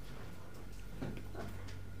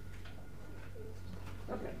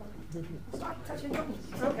 Okay. Stop touching buttons.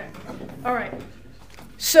 Okay. All right.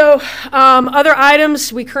 So other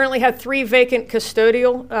items, we currently have 3 vacant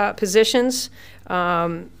custodial positions.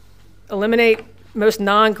 Eliminate most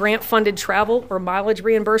non-grant funded travel or mileage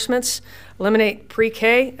reimbursements. Eliminate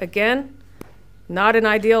pre-K, again, not an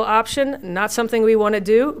ideal option, not something we want to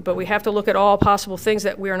do, but we have to look at all possible things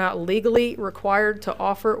that we are not legally required to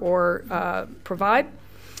offer or provide.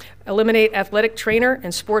 Eliminate athletic trainer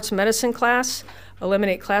and sports medicine class.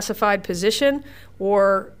 Eliminate classified position,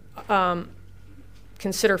 or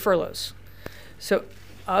consider furloughs. So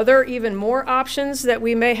other even more options that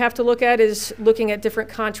we may have to look at is looking at different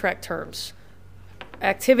contract terms.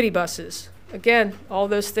 Activity buses. Again, all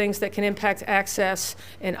those things that can impact access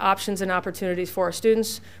and options and opportunities for our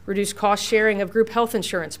students. Reduce cost sharing of group health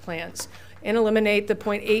insurance plans. And eliminate the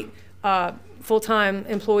 0.8 full-time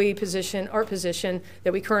employee position, art position,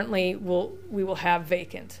 that we currently will have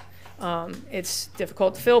vacant. It's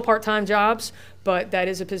difficult to fill part-time jobs, but that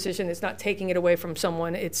is a position that's not taking it away from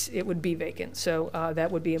someone. It would be vacant, so that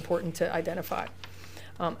would be important to identify.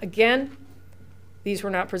 Again, these were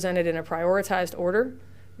not presented in a prioritized order.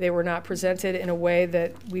 They were not presented in a way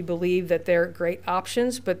that we believe that they're great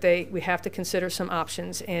options, but we have to consider some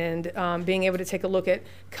options, and being able to take a look at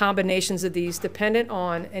combinations of these dependent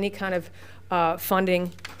on any kind of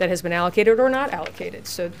funding that has been allocated or not allocated.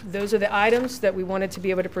 So those are the items that we wanted to be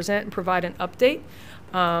able to present and provide an update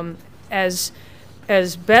as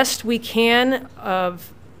best we can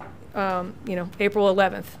of April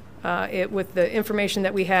 11th. With the information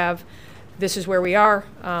that we have, this is where we are.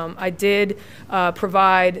 I did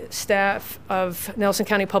provide staff of Nelson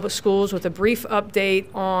County Public Schools with a brief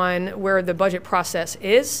update on where the budget process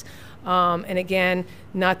is. And again,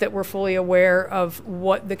 not that we're fully aware of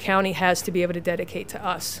what the county has to be able to dedicate to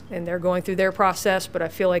us. And they're going through their process, but I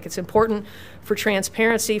feel like it's important for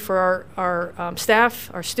transparency for our staff,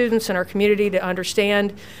 our students, and our community to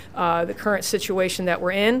understand the current situation that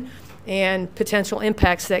we're in and potential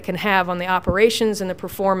impacts that can have on the operations and the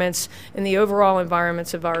performance and the overall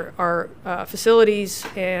environments of our facilities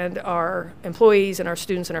and our employees and our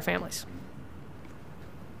students and our families.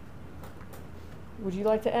 Would you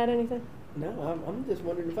like to add anything? No, I'm just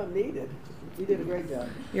wondering if I'm needed. You did a great job.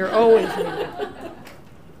 You're always needed.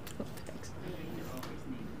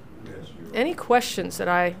 Any questions that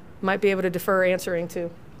I might be able to defer answering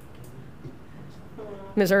to?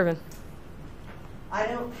 Ms. Irvin. I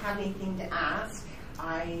don't have anything to ask.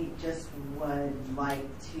 I just would like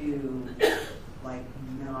to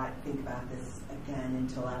not think about this again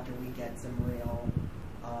until after we get some real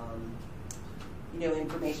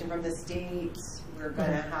information from the state. We're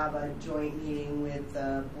going to have a joint meeting with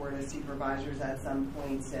the Board of Supervisors at some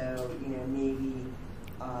point, so maybe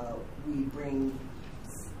we bring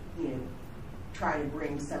try to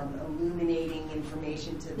bring some illuminating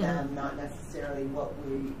information to them, not necessarily what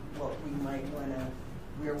we might want to,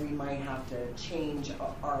 where we might have to change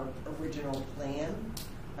our original plan.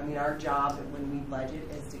 I mean, our job when we budget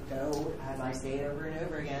is to go, as I say it over and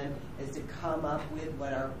over again, is to come up with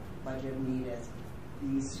what our budget need is.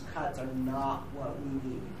 These cuts are not what we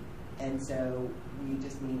need. And so we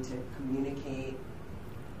just need to communicate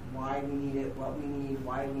why we need it, what we need,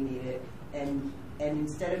 why we need it. And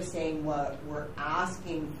instead of saying what we're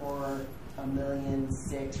asking for $1.6 million or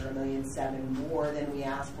 $1.7 million more than we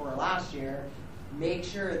asked for last year, make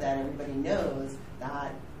sure that everybody knows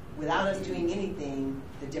that without us doing anything,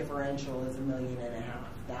 the differential is $1.5 million.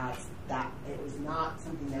 It was not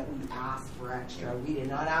something that we asked for extra. We did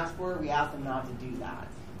not ask for it. We asked them not to do that.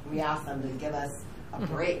 We asked them to give us a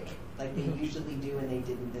break like they usually do, and they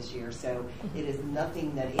didn't this year. So it is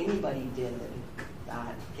nothing that anybody did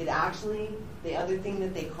that it actually, the other thing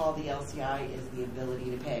that they call the LCI is the ability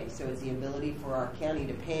to pay. So it's the ability for our county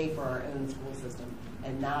to pay for our own school system,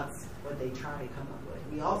 and that's what they try to come up with.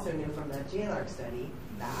 We also know from that JLARC study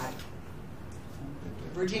that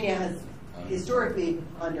Virginia has historically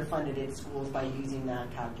underfunded its schools by using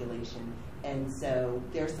that calculation, and so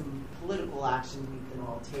there's some political action we can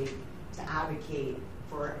all take to advocate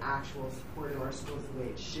for actual support of our schools the way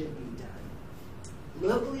it should be done.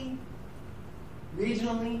 Locally,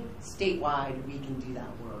 regionally, statewide, we can do that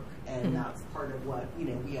work, and that's part of what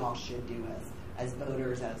we all should do as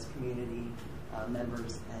voters, as community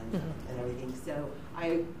members, and everything. So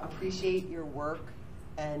I appreciate your work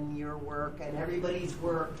and everybody's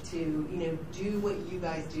work to do what you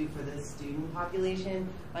guys do for the student population.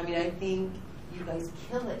 I mean, I think you guys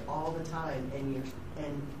kill it all the time, and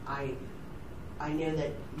I know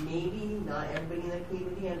that maybe not everybody in the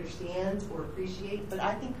community understands or appreciates, but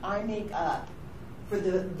I think I make up for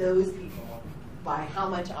those people by how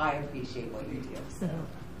much I appreciate what you do. So.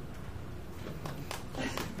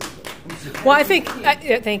 Well, I think,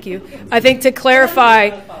 thank you. I think to clarify,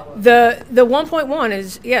 the 1.1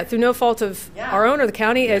 is, through no fault of our own or the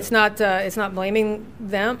county. It's not blaming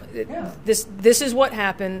them. This is what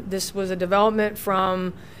happened. This was a development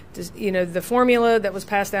from, the formula that was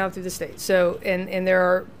passed down through the state. So, and there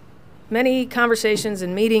are many conversations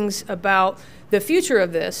and meetings about the future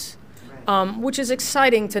of this, which is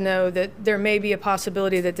exciting to know that there may be a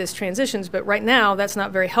possibility that this transitions, but right now that's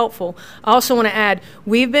not very helpful. I also want to add,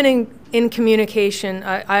 we've been in communication.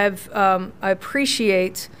 I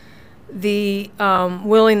appreciate the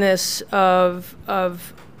willingness of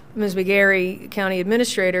Ms. McGarry, County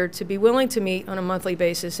Administrator, to be willing to meet on a monthly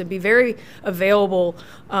basis and be very available.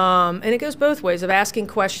 And it goes both ways, of asking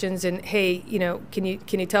questions and, hey, can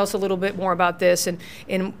you tell us a little bit more about this? And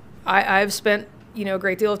I've spent a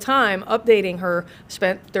great deal of time updating her.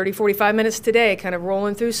 Spent 30, 45 minutes today kind of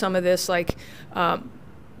rolling through some of this, like,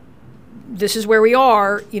 this is where we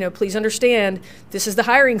are, please understand this is the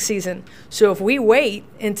hiring season. So if we wait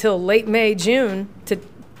until late May, June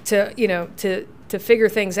to figure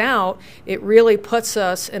things out, it really puts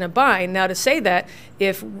us in a bind. Now, to say that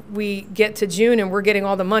if we get to June and we're getting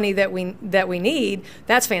all the money that we need,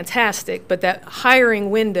 that's fantastic. But that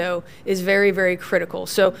hiring window is very, very critical.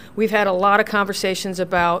 So we've had a lot of conversations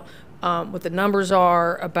about what the numbers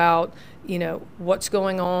are, about what's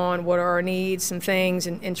going on, what are our needs and things,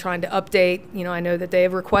 and trying to update. I know that they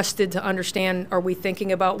have requested to understand, are we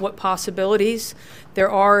thinking about what possibilities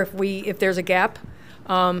there are if there's a gap.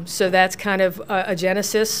 So that's kind of a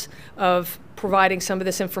genesis of providing some of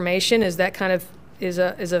this information. Is that kind of is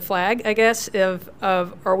a flag, I guess, of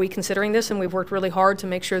are we considering this? And we've worked really hard to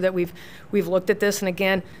make sure that we've looked at this. And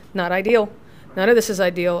again, not ideal. None of this is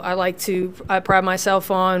ideal. I pride myself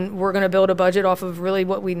on, we're going to build a budget off of really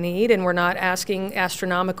what we need, and we're not asking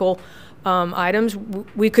astronomical items.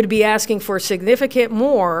 We could be asking for significant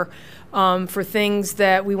more for things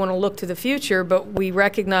that we want to look to the future, but we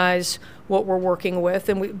recognize what we're working with,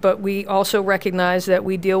 but we also recognize that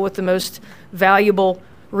we deal with the most valuable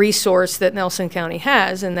resource that Nelson County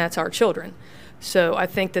has, and that's our children. So I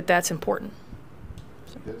think that that's important.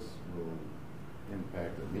 This will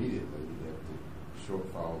impact immediately if the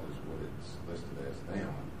shortfall is what it's listed as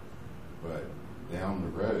down, but down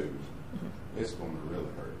the road, it's going to really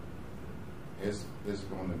hurt. It's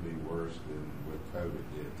going to be worse than what COVID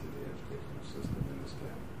did to the educational system in this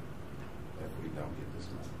county if we don't get this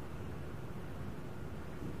money.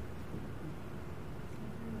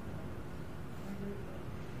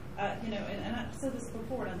 And I've said this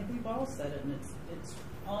before, and I think we've all said it, and it's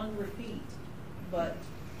on repeat, but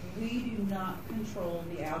we do not control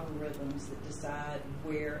the algorithms that decide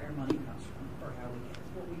where our money comes from or how we get it.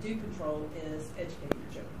 What we do control is educating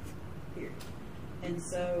our children, period. And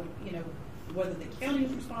so, whether the county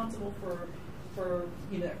is responsible for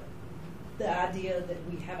the idea that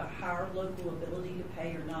we have a higher local ability to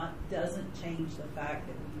pay or not doesn't change the fact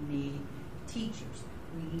that we need teachers,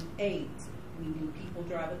 we need aides, we need people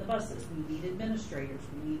driving the buses, we need administrators,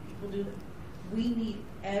 we need people do that. We need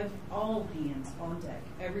all hands on deck,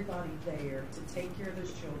 everybody there to take care of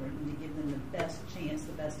those children and to give them the best chance,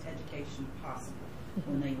 the best education possible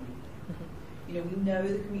when they leave there. We know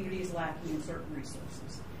the community is lacking in certain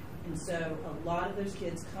resources. And so a lot of those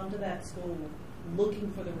kids come to that school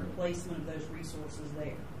looking for the replacement of those resources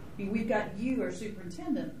there. We've got you, our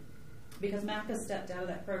superintendent, because Macca stepped out of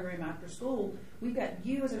that program after school. We've got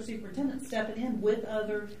you as our superintendent stepping in with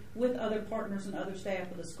other partners and other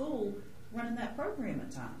staff of the school running that program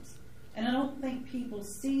at times. And I don't think people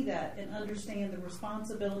see that and understand the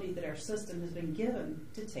responsibility that our system has been given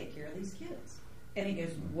to take care of these kids. And it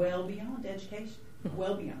goes well beyond education,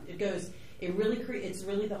 well beyond. It really it's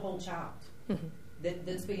really the whole child.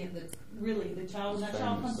 That's really the child, and that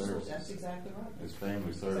child comes to school. That's exactly right. It's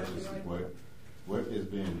family services. Exactly right. What is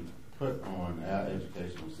being put on our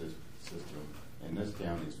educational system in this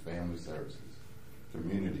county is family services,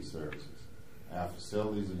 community services. Our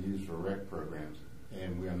facilities are used for rec programs,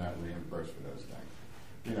 and we are not reimbursed for those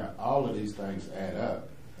things. You know, all of these things add up,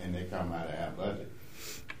 and they come out of our budget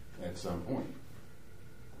at some point.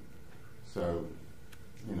 So,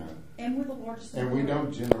 you know, and we're the largest. And we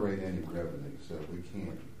don't generate any revenue, so we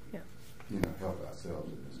can't, you know, help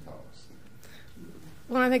ourselves in this cost.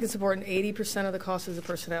 Well, I think it's important. 80% of the cost is the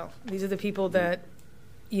personnel. These are the people that,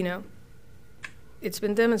 you know, it's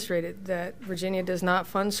been demonstrated that Virginia does not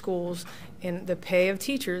fund schools, and the pay of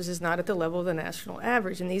teachers is not at the level of the national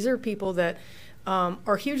average. And these are people that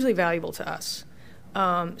are hugely valuable to us.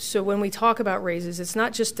 So when we talk about raises, it's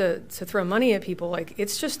not just to throw money at people. Like,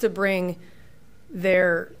 it's just to bring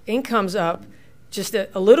their incomes up just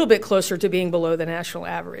a little bit closer to being below the national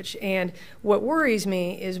average. And what worries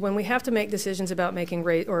me is when we have to make decisions about making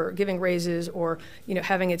or giving raises, or, you know,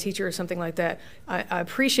 having a teacher or something like that. I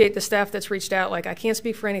appreciate the staff that's reached out. Like, I can't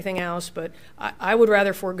speak for anything else, but I would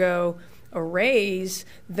rather forego a raise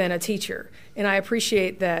than a teacher. And I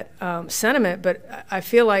appreciate that sentiment, but I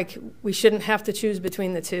feel like we shouldn't have to choose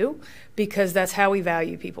between the two, because that's how we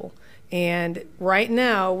value people. And right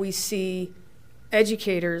now we see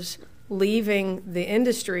educators leaving the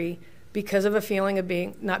industry because of a feeling of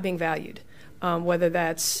not being valued, whether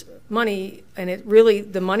that's money, and it really,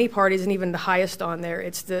 the money part isn't even the highest on there.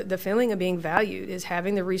 It's the feeling of being valued, is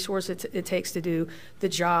having the resource it takes to do the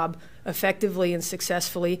job effectively and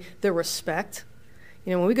successfully, the respect.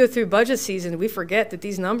 You know, when we go through budget season, we forget that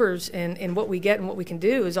these numbers and what we get and what we can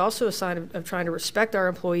do is also a sign of trying to respect our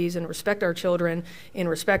employees and respect our children and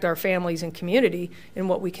respect our families and community and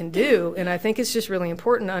what we can do. And I think it's just really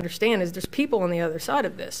important to understand is there's people on the other side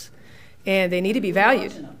of this, and they need to be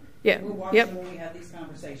valued. Yeah. We're watching when we have these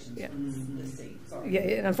conversations from this seat. Sorry. Yeah,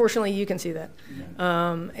 and unfortunately you can see that.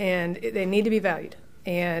 And they need to be valued,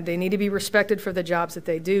 and they need to be respected for the jobs that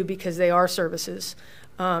they do, because they are services.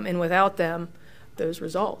 And without them, those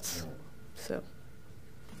results. So,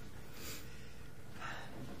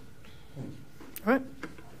 all right.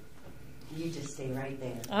 You just stay right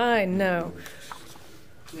there. I know.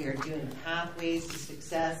 We are doing pathways to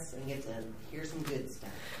success and get to hear some good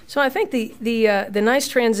stuff. So I think the nice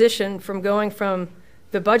transition from going from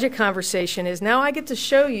the budget conversation is now I get to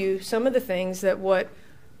show you some of the things that what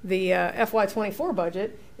the FY24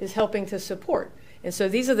 budget is helping to support. And so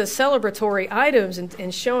these are the celebratory items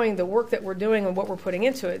and showing the work that we're doing and what we're putting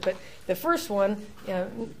into it. But the first one,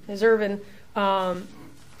 Ms. Irvin,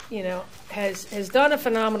 you know, has done a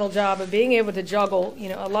phenomenal job of being able to juggle, you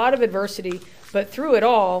know, a lot of adversity, but through it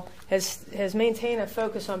all has maintained a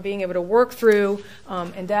focus on being able to work through.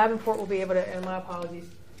 And Davenport will be able to. And my apologies,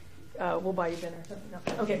 we'll buy you dinner.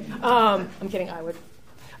 No. Okay, I'm kidding. I would.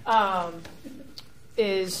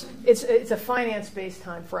 It's a finance-based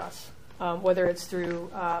time for us. Whether it's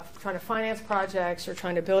through trying to finance projects or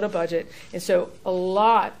trying to build a budget. And so a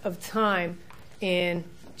lot of time in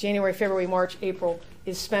January, February, March, April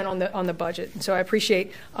is spent on the budget. And so I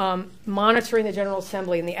appreciate monitoring the General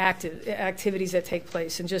Assembly and the activities that take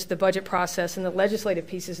place, and just the budget process and the legislative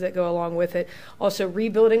pieces that go along with it. Also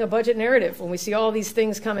rebuilding a budget narrative. When we see all these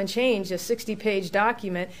things come and change, a 60-page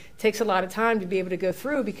document takes a lot of time to be able to go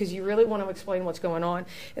through, because you really want to explain what's going on.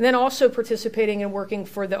 And then also participating and working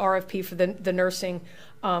for the RFP for the nursing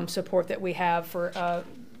support that we have for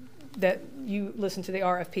that you listen to the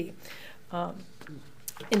RFP.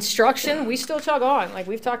 Instruction, we still chug on. Like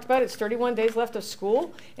we've talked about, it's 31 days left of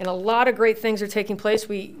school, and a lot of great things are taking place.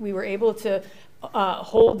 We were able to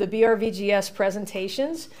hold the BRVGS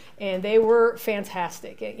presentations, and they were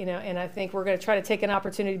fantastic. You know, and I think we're going to try to take an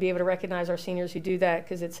opportunity to be able to recognize our seniors who do that,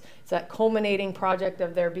 because it's that culminating project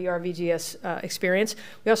of their BRVGS experience.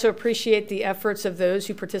 We also appreciate the efforts of those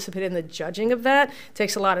who participate in the judging of that. It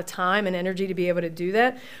takes a lot of time and energy to be able to do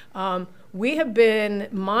that. We have been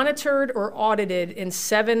monitored or audited in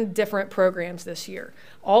 7 different programs this year.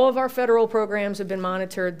 All of our federal programs have been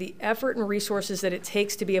monitored. The effort and resources that it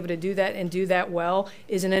takes to be able to do that and do that well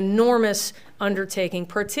is an enormous undertaking,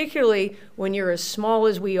 particularly when you're as small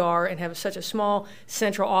as we are and have such a small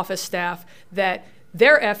central office staff, that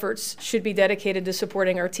their efforts should be dedicated to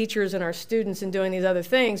supporting our teachers and our students and doing these other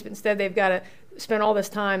things, but instead they've got to spend all this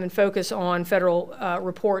time and focus on federal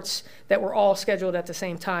reports that were all scheduled at the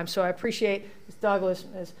same time. So I appreciate Ms. Douglas,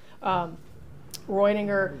 Ms.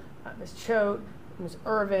 Reuninger, Ms. Choate, Ms.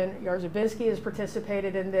 Irvin, Yarzabinski has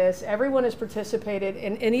participated in this. Everyone has participated,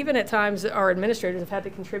 and even at times our administrators have had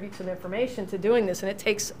to contribute some information to doing this, and it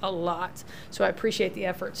takes a lot. So I appreciate the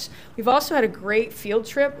efforts. We've also had a great field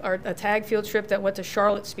trip, or a tag field trip that went to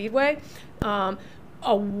Charlotte Speedway.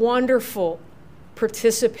 A wonderful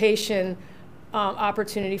participation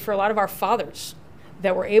opportunity for a lot of our fathers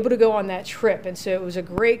that were able to go on that trip. And so it was a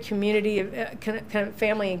great community, kind of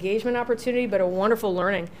family engagement opportunity, but a wonderful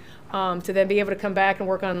learning to then be able to come back and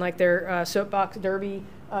work on like their soapbox derby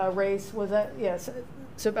race. Was that? Yes.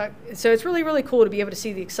 So it's really, really cool to be able to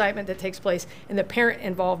see the excitement that takes place and the parent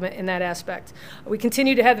involvement in that aspect. We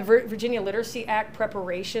continue to have the Virginia Literacy Act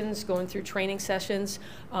preparations, going through training sessions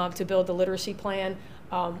to build the literacy plan.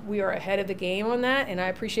 We are ahead of the game on that, and I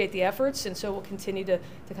appreciate the efforts, and so we'll continue to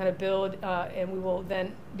kind of build, and we will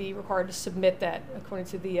then be required to submit that according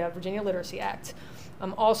to the Virginia Literacy Act.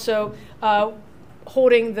 Also,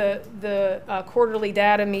 holding the quarterly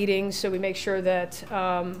data meetings so we make sure that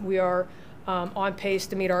we are on pace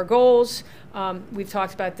to meet our goals. We've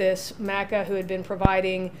talked about this. MACA, who had been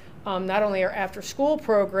providing not only our after-school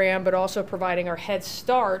program, but also providing our Head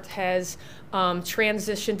Start, has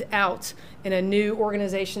transitioned out, and a new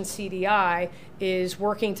organization, CDI, is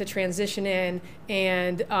working to transition in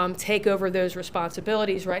and take over those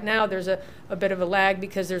responsibilities. Right now, there's a bit of a lag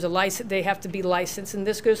because there's a license; they have to be licensed, and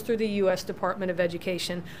this goes through the U.S. Department of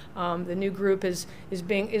Education. The new group is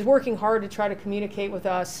working hard to try to communicate with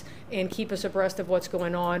us and keep us abreast of what's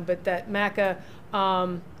going on. But that MACA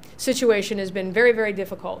situation has been very, very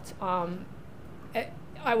difficult.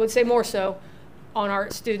 I would say more so on our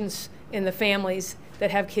students and the families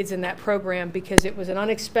that have kids in that program, because it was an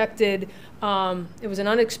unexpected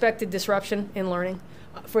disruption in learning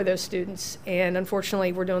for those students, and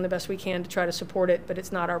unfortunately we're doing the best we can to try to support it, but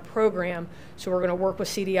it's not our program, so we're going to work with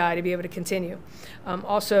CDI to be able to continue.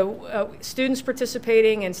 Also, students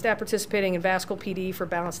participating and staff participating in VASCL PD for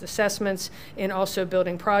balanced assessments, and also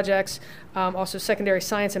building projects. Also secondary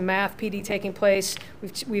science and math PD taking place.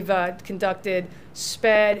 We've conducted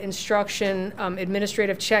SPED instruction,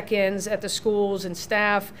 administrative check-ins at the schools and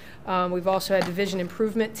staff. We've also had division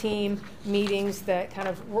improvement team meetings that kind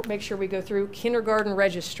of make sure we go through kindergarten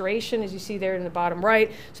registration, as you see there in the bottom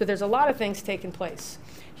right. So there's a lot of things taking place.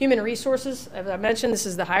 Human resources, as I mentioned, this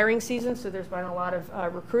is the hiring season, so there's been a lot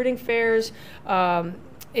of recruiting fairs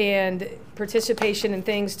and participation in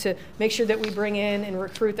things to make sure that we bring in and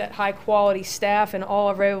recruit that high quality staff in all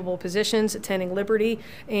available positions, attending Liberty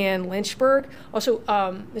and Lynchburg. Also,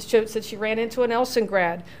 Ms. Choate said she ran into an Elson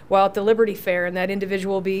grad while at the Liberty Fair, and that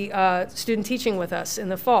individual will be student teaching with us in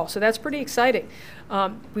the fall. So that's pretty exciting.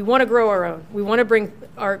 We want to grow our own. We want to bring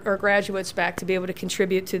our graduates back to be able to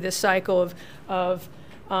contribute to this cycle of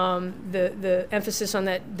the emphasis on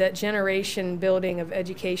that generation building of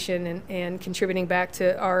education and contributing back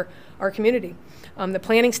to our community. The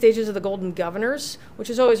planning stages of the Golden Governors, which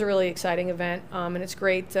is always a really exciting event, and it's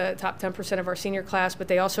great, top 10% of our senior class, but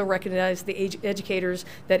they also recognize the educators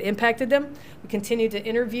that impacted them. We continue to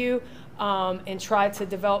interview and try to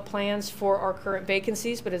develop plans for our current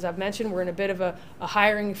vacancies, but as I've mentioned, we're in a bit of a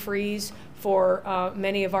hiring freeze for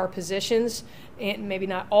many of our positions, and maybe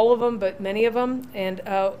not all of them, but many of them. And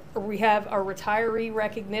we have our retiree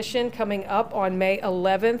recognition coming up on May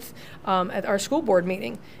 11th at our school board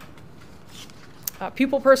meeting.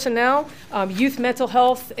 Pupil personnel, youth mental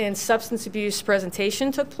health and substance abuse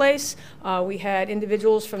presentation took place. We had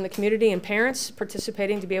individuals from the community and parents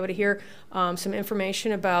participating to be able to hear some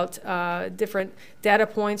information about different data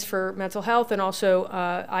points for mental health, and also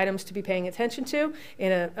items to be paying attention to,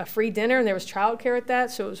 and a free dinner, and there was childcare at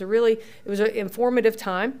that, so it was an informative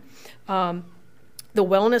time. The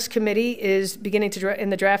Wellness Committee is beginning to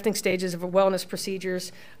in the drafting stages of wellness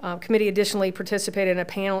procedures. Committee additionally participated in a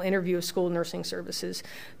panel interview of school nursing services.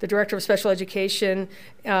 The Director of Special Education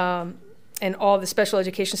and all the special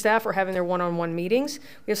education staff are having their one-on-one meetings.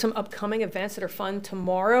 We have some upcoming events that are fun.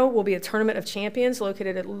 Tomorrow will be a Tournament of Champions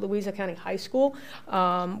located at Louisa County High School,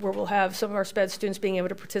 where we'll have some of our SPED students being able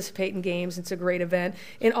to participate in games. It's a great event.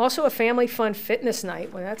 And also a Family Fun Fitness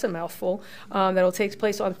Night, well, that's a mouthful, that'll take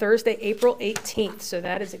place on Thursday, April 18th. So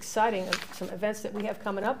that is exciting, some events that we have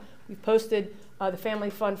coming up. We've posted the Family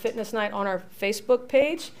Fun Fitness Night on our Facebook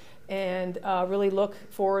page, and really look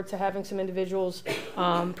forward to having some individuals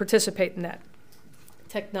participate in that.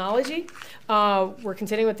 Technology, we're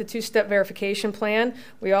continuing with the two-step verification plan.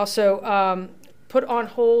 We also put on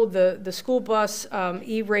hold the school bus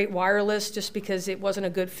E-rate wireless just because it wasn't a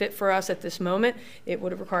good fit for us at this moment. It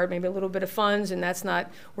would have required maybe a little bit of funds, and that's not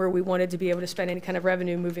where we wanted to be able to spend any kind of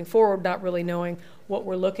revenue moving forward, not really knowing what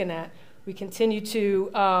we're looking at. We continue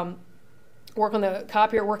to work on the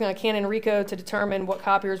copier, working on Canon Rico to determine what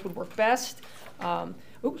copiers would work best.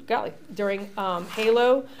 During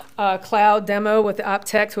Halo cloud demo with the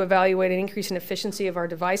OpTech to evaluate an increase in efficiency of our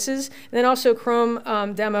devices. And then also Chrome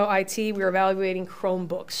demo IT, we are evaluating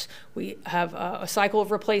Chromebooks. We have a cycle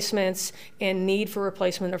of replacements and need for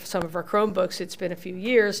replacement of some of our Chromebooks. It's been a few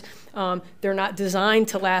years. They're not designed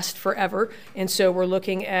to last forever. And so we're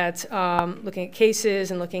looking at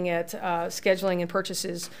cases and looking at scheduling and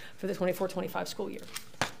purchases for the 24-25 school year.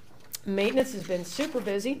 Maintenance has been super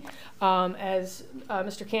busy. As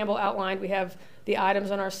Mr. Campbell outlined, we have the items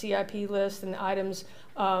on our CIP list and the items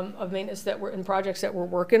of maintenance that we're in projects that we're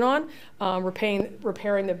working on.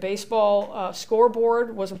 Repairing the baseball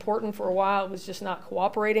scoreboard was important for a while. It was just not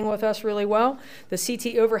cooperating with us really well. The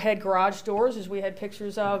CT overhead garage doors, as we had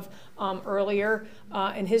pictures of earlier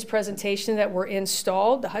in his presentation, that were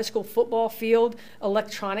installed. The high school football field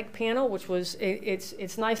electronic panel, which was,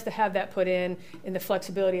 it's nice to have that put in the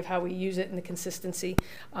flexibility of how we use it and the consistency.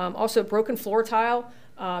 Also broken floor tile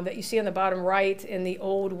that you see on the bottom right in the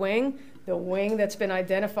old wing. The wing that's been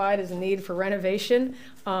identified as a need for renovation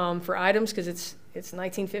for items, because it's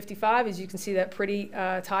 1955, as you can see that pretty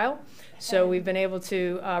tile. So we've been able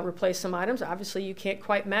to replace some items. Obviously, you can't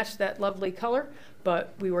quite match that lovely color,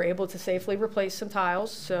 but we were able to safely replace some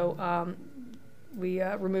tiles. So we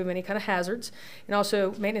remove any kind of hazards. And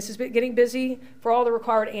also, maintenance has been getting busy for all the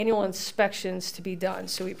required annual inspections to be done.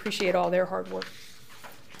 So we appreciate all their hard work.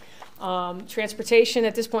 Transportation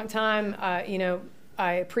at this point in time,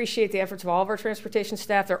 I appreciate the efforts of all of our transportation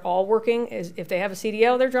staff. They're all working. If they have a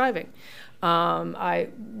CDL, they're driving. I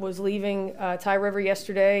was leaving Ty River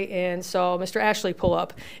yesterday and saw Mr. Ashley pull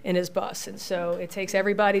up in his bus. And so it takes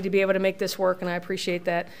everybody to be able to make this work, and I appreciate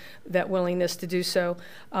that willingness to do so.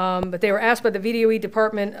 But they were asked by the VDOE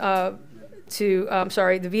department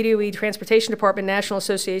the VDOE Transportation Department National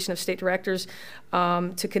Association of State Directors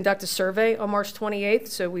to conduct a survey on March 28th,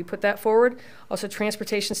 so we put that forward. Also,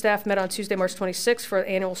 transportation staff met on Tuesday, March 26th for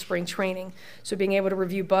annual spring training, so being able to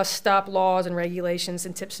review bus stop laws and regulations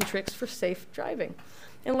and tips and tricks for safe driving.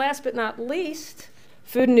 And last but not least,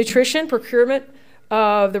 food and nutrition procurement.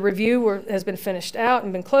 The review has been finished out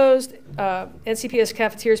and been closed. NCPS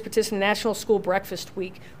cafeterias participate in National School Breakfast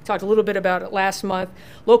Week. We talked a little bit about it last month.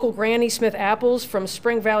 Local Granny Smith apples from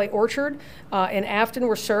Spring Valley Orchard in Afton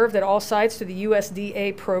were served at all sites through the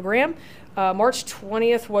USDA program. March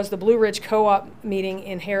 20th was the Blue Ridge Co-op meeting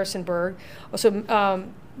in Harrisonburg. Also,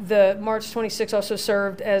 the March 26th also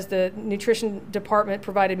served as the nutrition department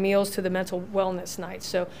provided meals to the mental wellness night.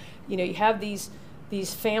 So, you have these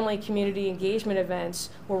family community engagement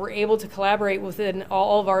events where we're able to collaborate within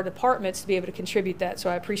all of our departments to be able to contribute that. So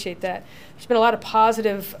I appreciate that. There's been a lot of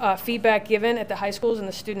positive feedback given at the high schools and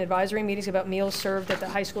the student advisory meetings about meals served at the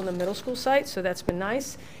high school and the middle school sites. So that's been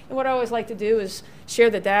nice. And what I always like to do is share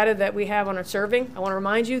the data that we have on our serving. I want to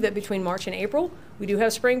remind you that between March and April, we do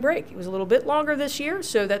have spring break. It was a little bit longer this year,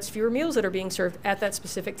 so that's fewer meals that are being served at that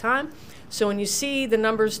specific time. So when you see the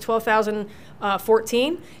numbers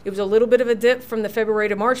 12,014, it was a little bit of a dip from the February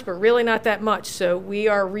to March, but really not that much. So we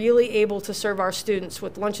are really able to serve our students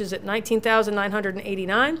with lunches at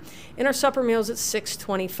 19,989 and our supper meals at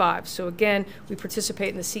 625. So again, we participate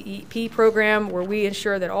in the CEP program where we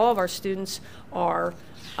ensure that all of our students are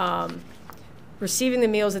receiving the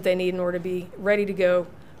meals that they need in order to be ready to go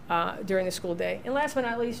during the school day. And last but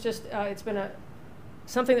not least, just it's been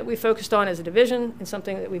something that we focused on as a division and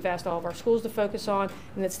something that we've asked all of our schools to focus on,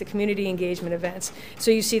 and that's the community engagement events.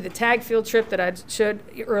 So you see the tag field trip that I showed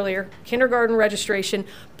earlier, kindergarten registration.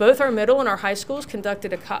 Both our middle and our high schools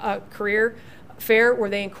conducted a career fair where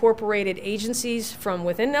they incorporated agencies from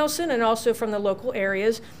within Nelson and also from the local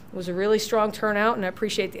areas. It was a really strong turnout, and I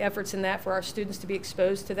appreciate the efforts in that for our students to be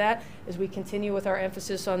exposed to that as we continue with our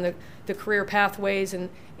emphasis on the career pathways and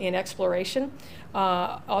exploration.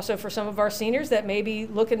 Also for some of our seniors that may be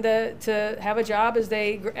looking to have a job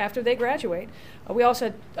after they graduate. We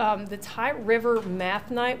also had the Ty River Math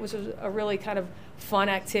Night was a really kind of fun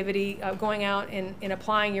activity, going out and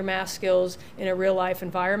applying your math skills in a real life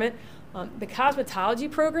environment. The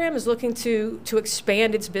cosmetology program is looking to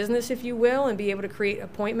expand its business, if you will, and be able to create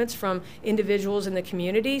appointments from individuals in the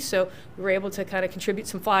community. So we were able to kind of contribute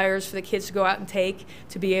some flyers for the kids to go out and take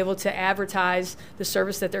to be able to advertise the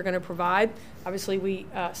service that they're going to provide. Obviously, we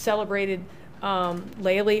celebrated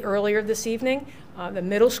Laylee earlier this evening. The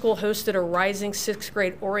middle school hosted a Rising 6th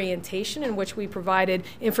grade orientation in which we provided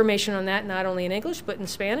information on that not only in English but in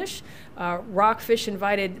Spanish. Rockfish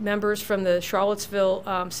invited members from the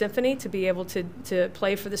Charlottesville Symphony to be able to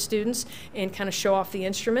play for the students and kind of show off the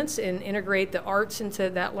instruments and integrate the arts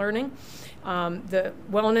into that learning. The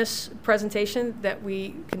wellness presentation that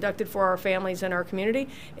we conducted for our families and our community.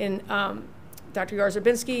 And Dr.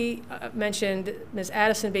 Yarzabinski mentioned Ms.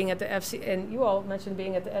 Addison being at the FC, and you all mentioned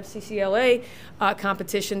being at the FCCLA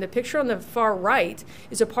competition. The picture on the far right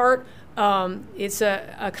is a part, it's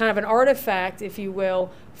a kind of an artifact, if you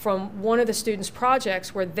will, from one of the students'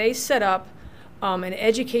 projects where they set up an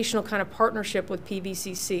educational kind of partnership with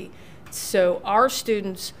PVCC. So our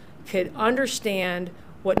students could understand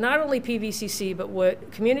what not only PVCC, but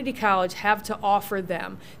what community college have to offer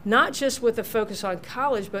them, not just with a focus on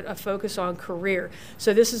college, but a focus on career.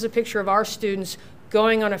 So this is a picture of our students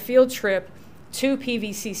going on a field trip to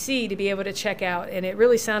PVCC to be able to check out, and it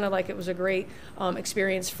really sounded like it was a great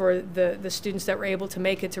experience for the students that were able to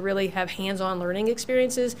make it, to really have hands-on learning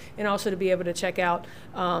experiences and also to be able to check out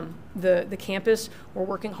the campus. We're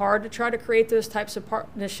working hard to try to create those types of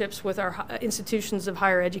partnerships with our institutions of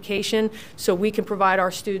higher education so we can provide our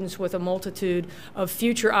students with a multitude of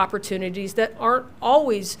future opportunities that aren't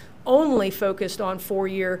always only focused on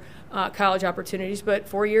four-year college opportunities, but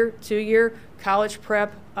four-year, two-year college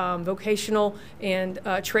prep, vocational, and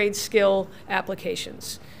trade skill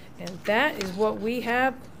applications. And that is what we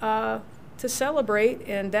have to celebrate,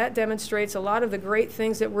 and that demonstrates a lot of the great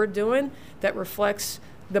things that we're doing that reflects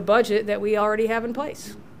the budget that we already have in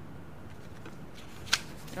place.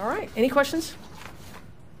 All right, any questions?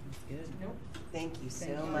 Good. Nope. Thank you so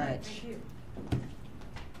much. Thank you.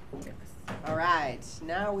 All right,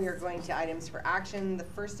 now we are going to items for action, the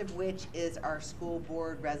first of which is our school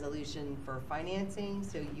board resolution for financing.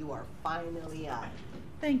 So you are finally up.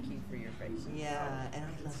 Thank you for your patience. Yeah, and I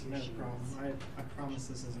love your no problem. I promise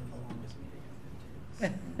this isn't the longest meeting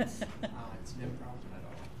I've been to. It's no problem at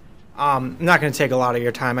all. I'm not going to take a lot of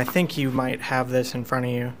your time. I think you might have this in front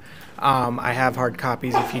of you. I have hard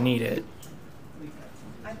copies if you need it.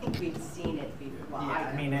 I think we've seen it before. Well, yeah,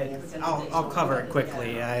 I mean, I'll cover it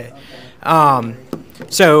quickly.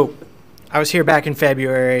 So I was here back in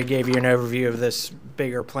February. I gave you an overview of this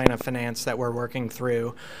bigger plan of finance that we're working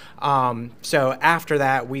through. So after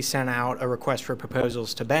that, we sent out a request for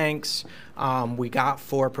proposals to banks. We got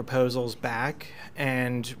 4 proposals back,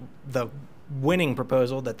 and the winning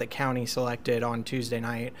proposal that the county selected on Tuesday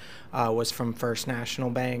night was from First National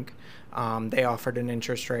Bank. They offered an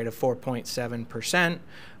interest rate of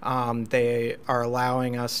 4.7%. They are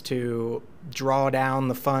allowing us to draw down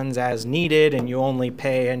the funds as needed, and you only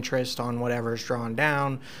pay interest on whatever's drawn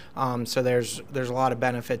down. So there's a lot of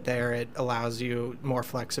benefit there. It allows you more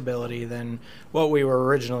flexibility than what we were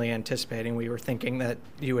originally anticipating. We were thinking that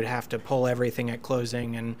you would have to pull everything at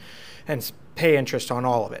closing and pay interest on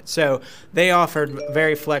all of it. So they offered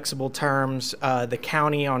very flexible terms. The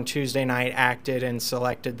county on Tuesday night acted and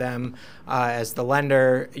selected them as the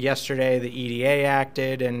lender. Yesterday, the EDA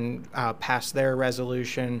acted and passed their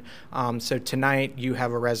resolution. So tonight, you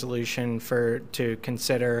have a resolution to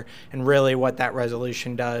consider. And really what that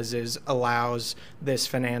resolution does is allows this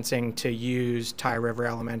financing to use Tye River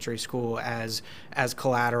Elementary School as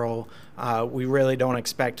collateral. We really don't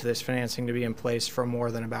expect this financing to be in place for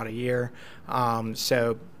more than about a year.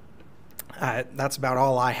 So that's about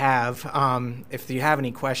all I have. If you have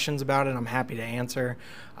any questions about it, I'm happy to answer.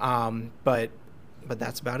 But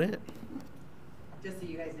that's about it. Just so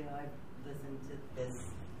you guys know, I've listened to this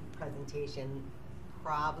presentation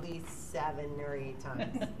probably 7 or 8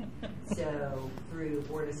 times. So through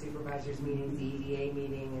Board of Supervisors meetings, the EDA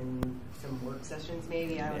meeting, and some work sessions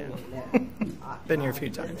maybe, I don't even know. Been here a few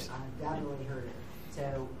times. I've definitely heard it.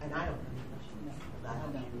 So, and I don't have any questions. I don't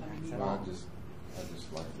have any questions. Well, I just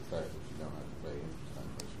like the fact that you don't have to pay interest on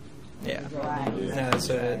Yeah, yeah.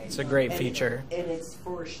 It's a great feature. And it's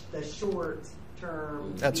for the short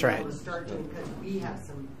term. That's right. Start doing, because we have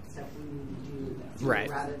some stuff we need to do right.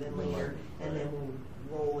 rather than later, and then we'll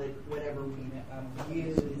roll it, whatever we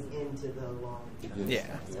use into the long term.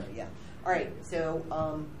 Yeah. So, yeah. All right. So,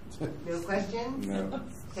 no questions? No.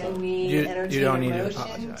 Can we entertain a motion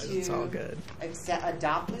apologize. It's all good.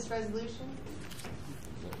 Adopt this resolution?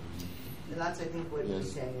 And that's, I think, what we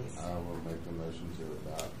say is. I will make the motion to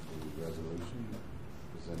adopt the resolution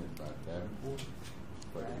presented by Davenport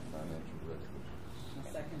for the financial resolution.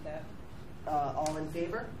 I'll second that. All in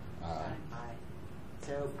favor? Aye. Aye.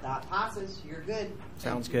 So that passes. You're good.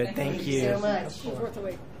 Sounds good. Thank you. So much. She's worth the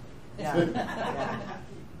wait. Yeah.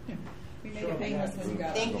 Yeah. made it painless when you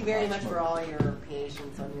got Thank you very much for all your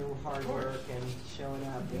patience on your hard work and showing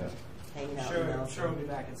up and hanging out with us. Sure, we'll be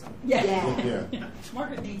back at some point. Yeah.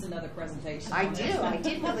 Margaret needs another presentation. I do. I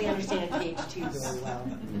didn't really understand page 2 very well.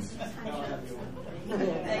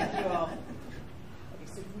 Thank you all. Okay,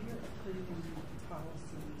 so we are approving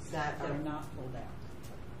policies that are not pulled out.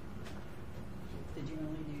 Did you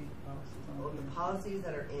only do policies on Well, the policies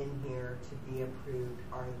that are in here to be approved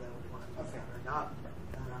are the ones that are not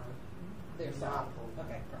They're not pulled.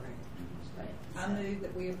 Okay, right. I move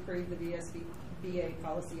that we approve the VSBA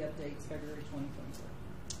policy updates February 2024.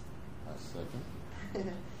 I second.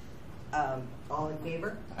 All in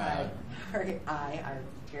favor? Aye. Aye. Our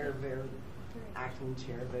acting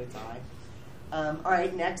chair votes aye. All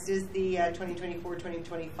right, next is the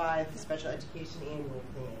 2024-2025 Special Education Annual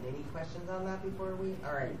Plan. Any questions on that before we?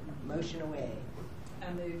 All right, motion away.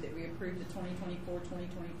 I move that we approve the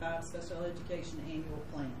 2024-2025 Special Education Annual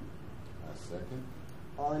Plan. I second.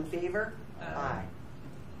 All in favor? Aye.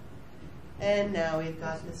 And now we've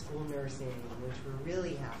got the school nursing, which we're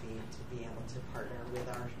really happy to be able to partner with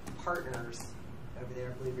our partners over there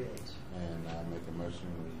at Blue Ridge. And I make a motion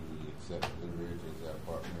we accept Blue Ridge as our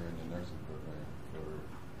partner in the nursing program for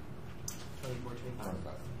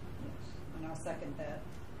 24-25. And I'll second that.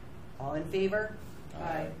 All in favor?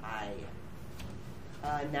 Aye. Aye.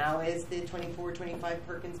 Now is the 24-25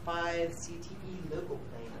 Perkins 5 CTE local plan.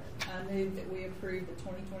 I move that we approve the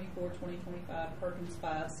 2024-2025 Perkins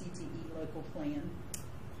 5 CTE local plan.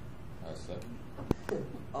 I second.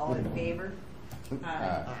 All in favor?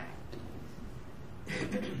 Aye.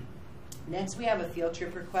 Next, we have a field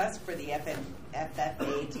trip request for the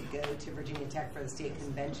FFA to go to Virginia Tech for the state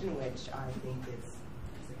convention, which I think is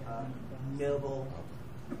noble.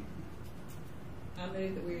 I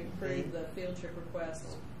move that we approve the field trip request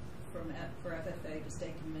for FFA to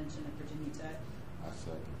state convention at Virginia Tech. I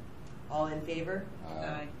second. All in favor?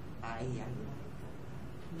 Aye. Aye.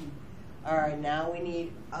 All right, now we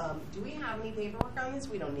need, do we have any paperwork on this?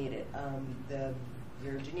 We don't need it. The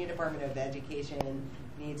Virginia Department of Education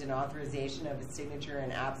needs an authorization of a signature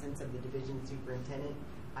in absence of the division superintendent.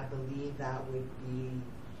 I believe that would be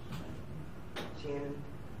Shannon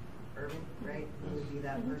Irvin, right? Who would be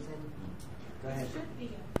that person? Go ahead.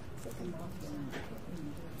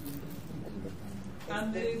 I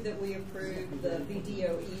move that we approve the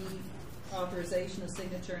VDOE authorization of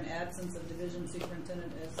signature in absence of division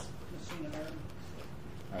superintendent as Machine of Irvin.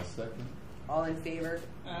 I second. All in favor?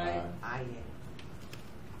 Aye. Aye.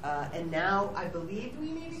 And now, I believe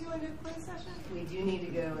we need to go into closed session. We do need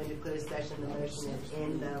to go into closed session. The motion is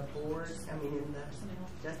in the board, in the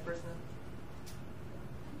just personnel.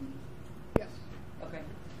 Yes. Okay.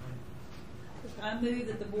 I move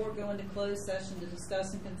that the board go into closed session to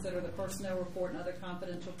discuss and consider the personnel report and other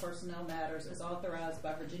confidential personnel matters as authorized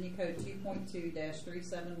by Virginia Code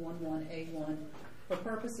 2.2-3711A1 for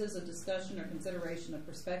purposes of discussion or consideration of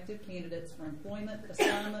prospective candidates for employment,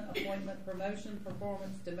 assignment, appointment, promotion,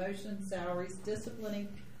 performance, demotion, salaries, disciplining,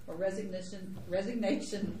 or resignation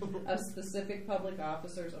of specific public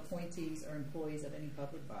officers, appointees, or employees of any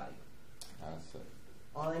public body. I second.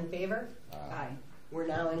 All in favor? Aye. We're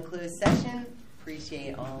now in closed session.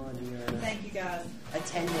 Appreciate all of your Thank you, guys.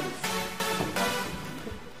 attendance.